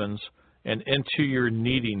your ovens, and into your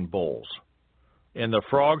kneading bowls. And the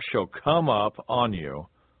frogs shall come up on you,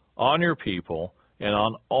 on your people, and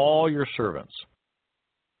on all your servants.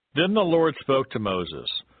 Then the Lord spoke to Moses,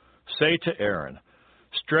 Say to Aaron,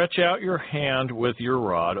 Stretch out your hand with your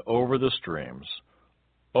rod over the streams,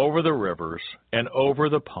 over the rivers, and over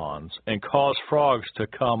the ponds, and cause frogs to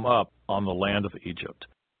come up on the land of Egypt.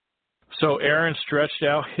 So Aaron stretched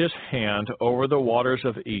out his hand over the waters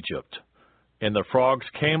of Egypt, and the frogs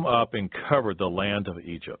came up and covered the land of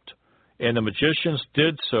Egypt. And the magicians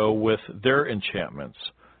did so with their enchantments,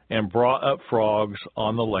 and brought up frogs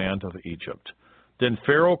on the land of Egypt. Then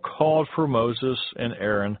Pharaoh called for Moses and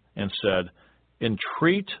Aaron and said,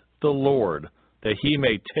 Entreat the Lord that he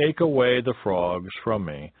may take away the frogs from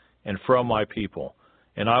me and from my people,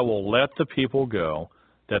 and I will let the people go,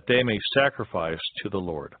 that they may sacrifice to the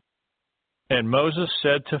Lord. And Moses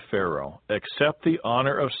said to Pharaoh, Accept the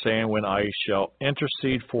honor of saying when I shall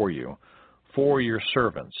intercede for you, for your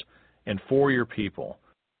servants, and for your people,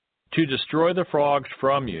 to destroy the frogs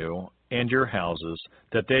from you and your houses,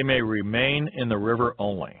 that they may remain in the river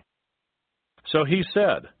only. So he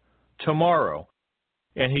said, Tomorrow.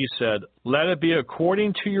 And he said, Let it be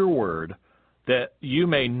according to your word, that you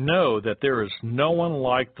may know that there is no one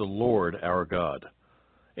like the Lord our God.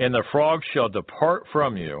 And the frogs shall depart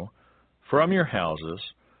from you, from your houses,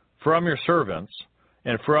 from your servants,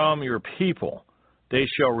 and from your people. They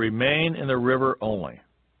shall remain in the river only.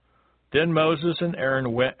 Then Moses and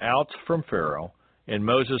Aaron went out from Pharaoh, and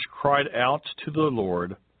Moses cried out to the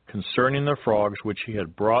Lord concerning the frogs which he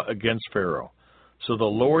had brought against Pharaoh. So the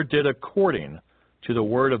Lord did according to the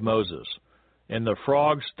word of Moses, and the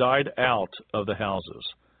frogs died out of the houses,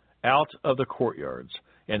 out of the courtyards,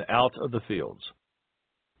 and out of the fields.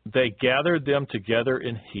 They gathered them together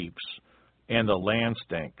in heaps, and the land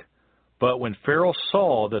stank. But when Pharaoh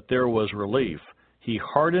saw that there was relief, he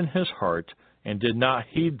hardened his heart and did not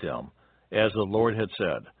heed them, as the Lord had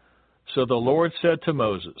said. So the Lord said to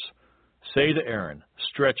Moses, Say to Aaron,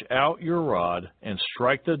 Stretch out your rod and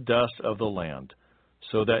strike the dust of the land,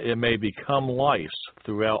 so that it may become lice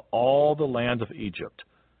throughout all the land of Egypt.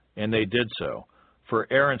 And they did so. For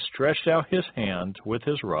Aaron stretched out his hand with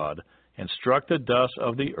his rod and struck the dust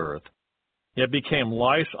of the earth. It became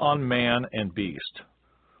lice on man and beast.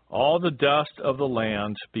 All the dust of the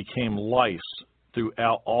land became lice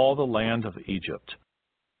throughout all the land of Egypt.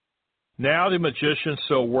 Now the magicians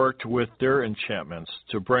so worked with their enchantments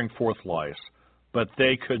to bring forth lice, but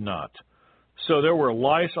they could not. So there were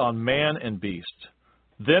lice on man and beast.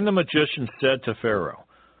 Then the magician said to Pharaoh,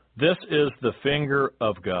 This is the finger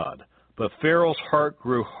of God. But Pharaoh's heart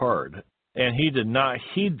grew hard, and he did not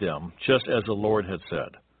heed them, just as the Lord had said.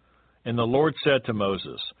 And the Lord said to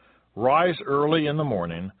Moses, Rise early in the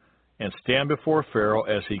morning, and stand before Pharaoh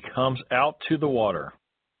as he comes out to the water.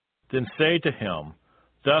 Then say to him,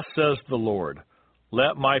 Thus says the Lord,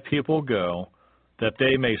 Let my people go, that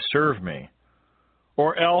they may serve me.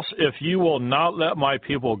 Or else, if you will not let my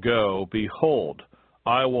people go, behold,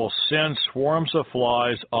 I will send swarms of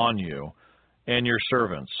flies on you and your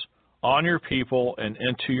servants, on your people and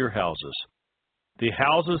into your houses. The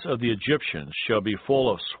houses of the Egyptians shall be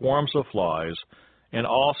full of swarms of flies, and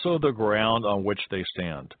also the ground on which they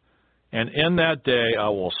stand. And in that day I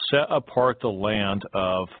will set apart the land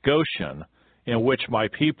of Goshen, in which my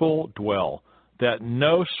people dwell, that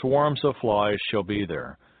no swarms of flies shall be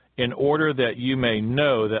there, in order that you may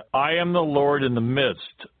know that I am the Lord in the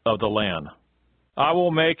midst of the land. I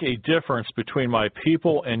will make a difference between my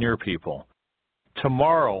people and your people.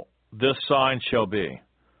 Tomorrow this sign shall be.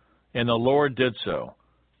 And the Lord did so.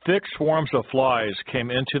 Thick swarms of flies came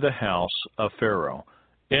into the house of Pharaoh,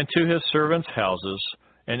 into his servants' houses,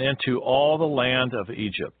 and into all the land of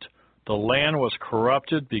Egypt. The land was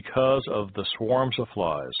corrupted because of the swarms of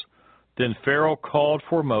flies. Then Pharaoh called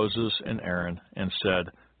for Moses and Aaron and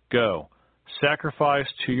said, Go, sacrifice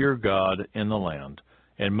to your God in the land.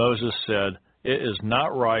 And Moses said, It is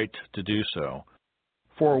not right to do so,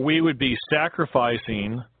 for we would be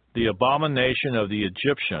sacrificing the abomination of the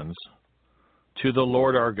Egyptians to the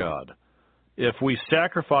Lord our God. If we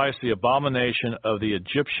sacrifice the abomination of the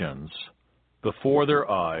Egyptians before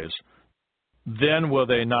their eyes, then will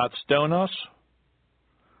they not stone us?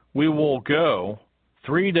 We will go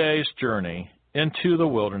 3 days' journey into the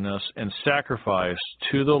wilderness and sacrifice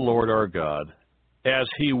to the Lord our God, as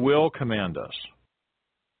he will command us.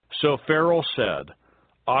 So Pharaoh said,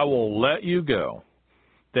 I will let you go,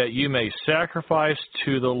 that you may sacrifice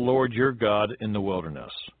to the Lord your God in the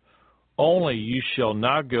wilderness. Only you shall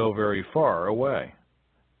not go very far away.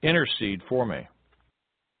 Intercede for me.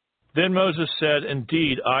 Then Moses said,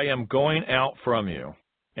 Indeed, I am going out from you,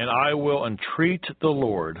 and I will entreat the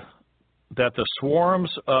Lord that the swarms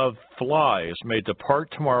of flies may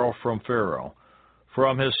depart tomorrow from Pharaoh,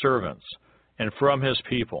 from his servants, and from his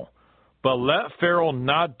people. But let Pharaoh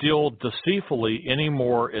not deal deceitfully any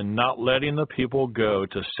more in not letting the people go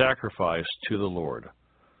to sacrifice to the Lord.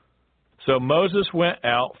 So Moses went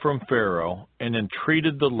out from Pharaoh and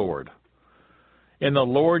entreated the Lord. And the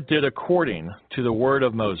Lord did according to the word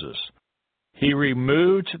of Moses. He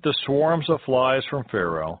removed the swarms of flies from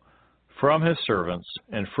Pharaoh, from his servants,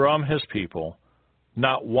 and from his people.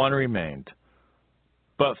 Not one remained.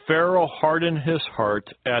 But Pharaoh hardened his heart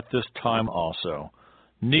at this time also.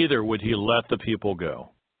 Neither would he let the people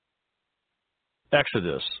go.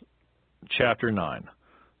 Exodus chapter 9.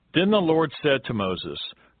 Then the Lord said to Moses,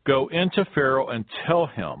 Go into Pharaoh and tell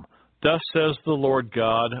him, Thus says the Lord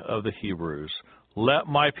God of the Hebrews, Let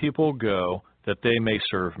my people go, that they may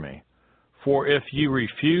serve me. For if you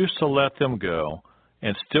refuse to let them go,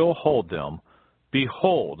 and still hold them,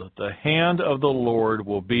 behold, the hand of the Lord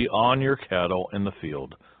will be on your cattle in the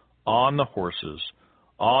field, on the horses,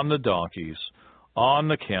 on the donkeys, on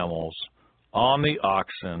the camels, on the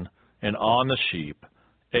oxen, and on the sheep,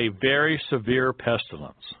 a very severe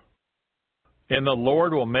pestilence. And the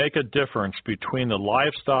Lord will make a difference between the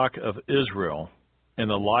livestock of Israel and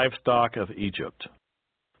the livestock of Egypt.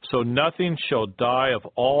 so nothing shall die of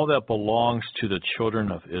all that belongs to the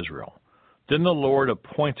children of Israel. Then the Lord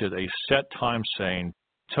appointed a set time, saying,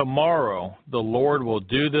 Tomorrow the Lord will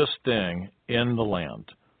do this thing in the land.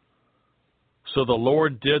 So the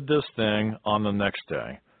Lord did this thing on the next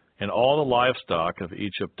day, and all the livestock of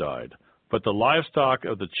Egypt died. But the livestock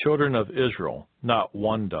of the children of Israel, not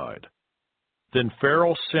one died. Then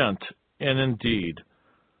Pharaoh sent, and indeed,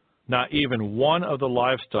 not even one of the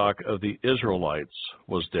livestock of the Israelites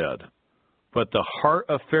was dead. But the heart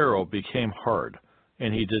of Pharaoh became hard,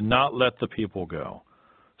 and he did not let the people go.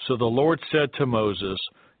 So the Lord said to Moses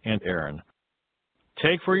and Aaron,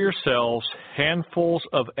 Take for yourselves handfuls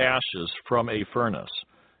of ashes from a furnace,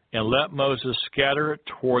 and let Moses scatter it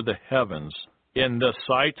toward the heavens in the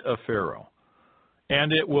sight of Pharaoh.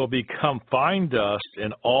 And it will become fine dust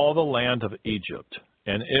in all the land of Egypt,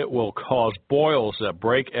 and it will cause boils that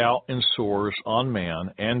break out in sores on man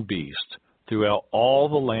and beast throughout all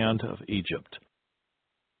the land of Egypt.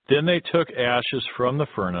 Then they took ashes from the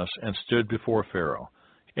furnace and stood before Pharaoh,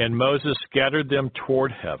 and Moses scattered them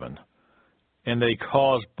toward heaven, and they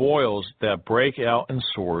caused boils that break out in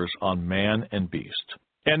sores on man and beast.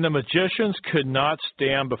 And the magicians could not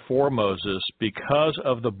stand before Moses because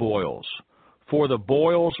of the boils, for the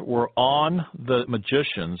boils were on the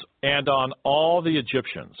magicians and on all the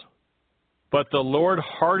Egyptians. But the Lord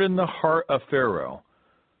hardened the heart of Pharaoh,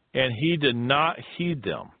 and he did not heed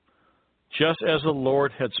them, just as the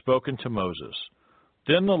Lord had spoken to Moses.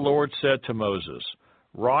 Then the Lord said to Moses,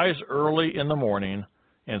 Rise early in the morning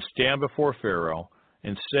and stand before Pharaoh,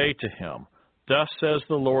 and say to him, Thus says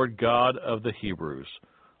the Lord God of the Hebrews,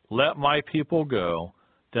 Let my people go,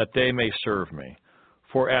 that they may serve me.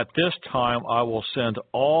 For at this time I will send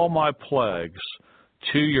all my plagues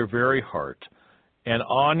to your very heart, and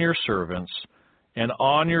on your servants, and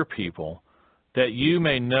on your people, that you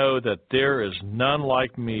may know that there is none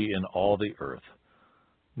like me in all the earth.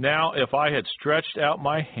 Now if I had stretched out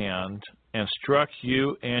my hand and struck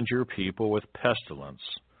you and your people with pestilence,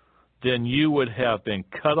 then you would have been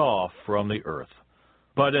cut off from the earth.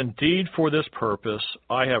 But indeed for this purpose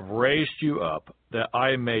I have raised you up, that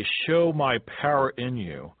I may show my power in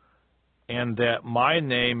you, and that my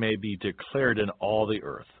name may be declared in all the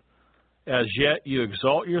earth. As yet you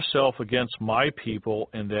exalt yourself against my people,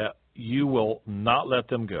 in that you will not let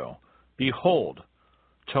them go. Behold,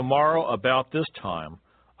 tomorrow about this time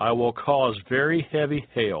I will cause very heavy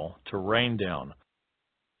hail to rain down,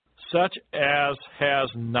 such as has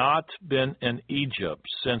not been in Egypt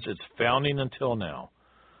since its founding until now.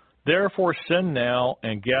 Therefore send now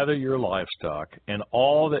and gather your livestock and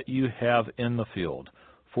all that you have in the field,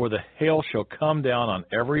 for the hail shall come down on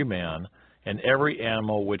every man and every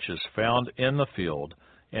animal which is found in the field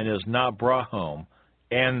and is not brought home,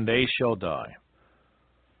 and they shall die.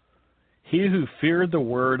 He who feared the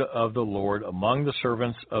word of the Lord among the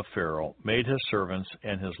servants of Pharaoh made his servants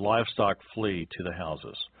and his livestock flee to the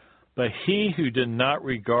houses. But he who did not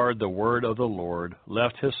regard the word of the Lord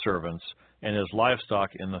left his servants and his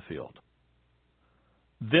livestock in the field.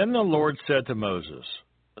 Then the Lord said to Moses,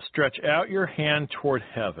 Stretch out your hand toward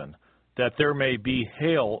heaven, that there may be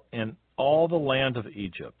hail in all the land of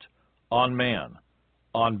Egypt, on man,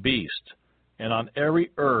 on beast, and on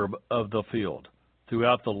every herb of the field,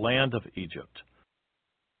 throughout the land of Egypt.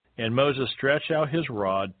 And Moses stretched out his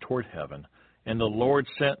rod toward heaven, and the Lord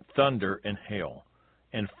sent thunder and hail,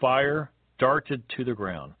 and fire darted to the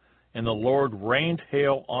ground, and the Lord rained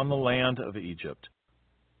hail on the land of Egypt.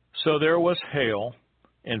 So there was hail,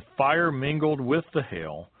 and fire mingled with the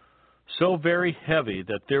hail, so very heavy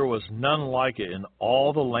that there was none like it in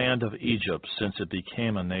all the land of Egypt since it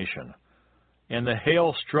became a nation. And the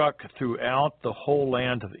hail struck throughout the whole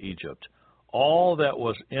land of Egypt, all that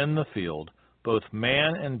was in the field, both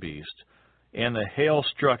man and beast, and the hail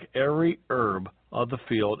struck every herb of the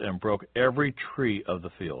field and broke every tree of the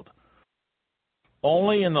field.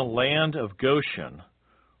 Only in the land of Goshen,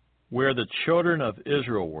 where the children of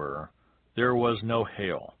Israel were, there was no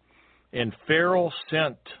hail. And Pharaoh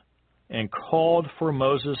sent and called for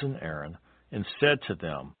Moses and Aaron, and said to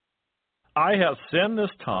them, I have sinned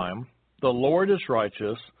this time, the Lord is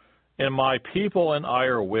righteous, and my people and I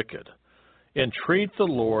are wicked. Entreat the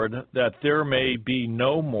Lord that there may be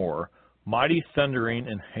no more mighty thundering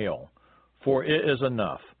and hail, for it is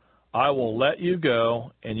enough. I will let you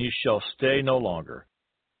go, and you shall stay no longer.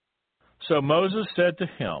 So Moses said to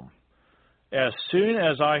him, As soon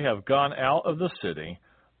as I have gone out of the city,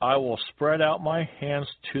 I will spread out my hands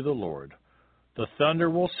to the Lord. The thunder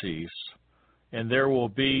will cease, and there will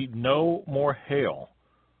be no more hail,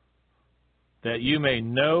 that you may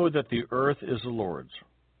know that the earth is the Lord's.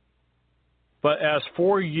 But as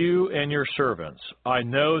for you and your servants, I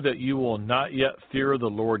know that you will not yet fear the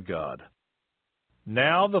Lord God.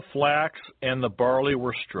 Now the flax and the barley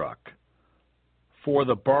were struck, for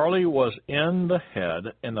the barley was in the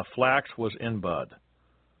head, and the flax was in bud.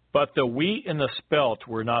 But the wheat and the spelt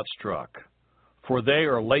were not struck, for they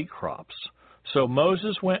are late crops. So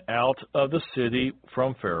Moses went out of the city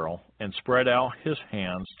from Pharaoh, and spread out his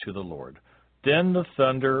hands to the Lord. Then the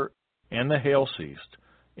thunder and the hail ceased,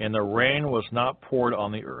 and the rain was not poured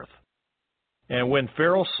on the earth. And when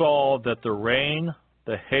Pharaoh saw that the rain,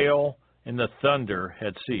 the hail, and the thunder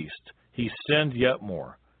had ceased, he sinned yet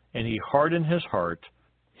more, and he hardened his heart,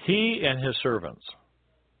 he and his servants.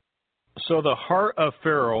 So the heart of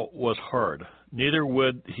Pharaoh was hard, neither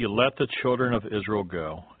would he let the children of Israel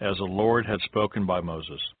go, as the Lord had spoken by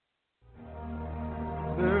Moses.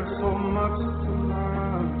 There's so much to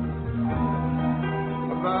learn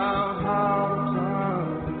about how to.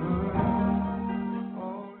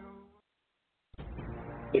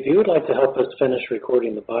 If you would like to help us finish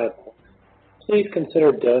recording the Bible, please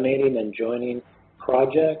consider donating and joining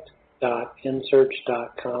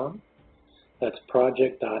project.nsearch.com. That's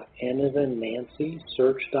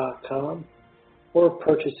project.n-as-in-Nancy-search.com, or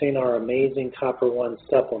purchasing our amazing Copper One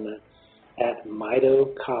supplement at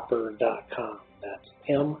mitocopper.com. That's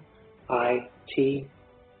M-I-T-O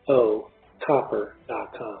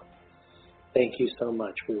copper.com. Thank you so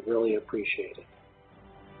much. We really appreciate it.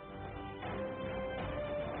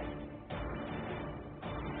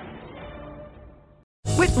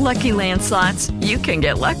 With Lucky Land Slots, you can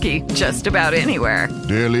get lucky just about anywhere.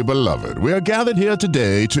 Dearly beloved, we are gathered here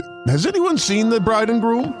today to... Has anyone seen the bride and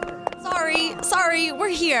groom? Sorry, we're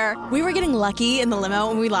here. We were getting lucky in the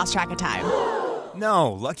limo and we lost track of time.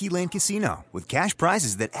 No, Lucky Land Casino, with cash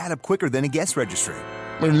prizes that add up quicker than a guest registry.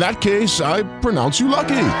 In that case, I pronounce you lucky.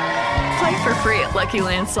 Play for free at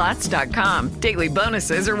LuckyLandSlots.com. Daily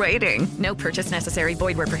bonuses are waiting. No purchase necessary.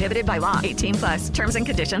 Void where prohibited by law. 18+. Terms and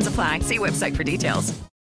conditions apply. See website for details.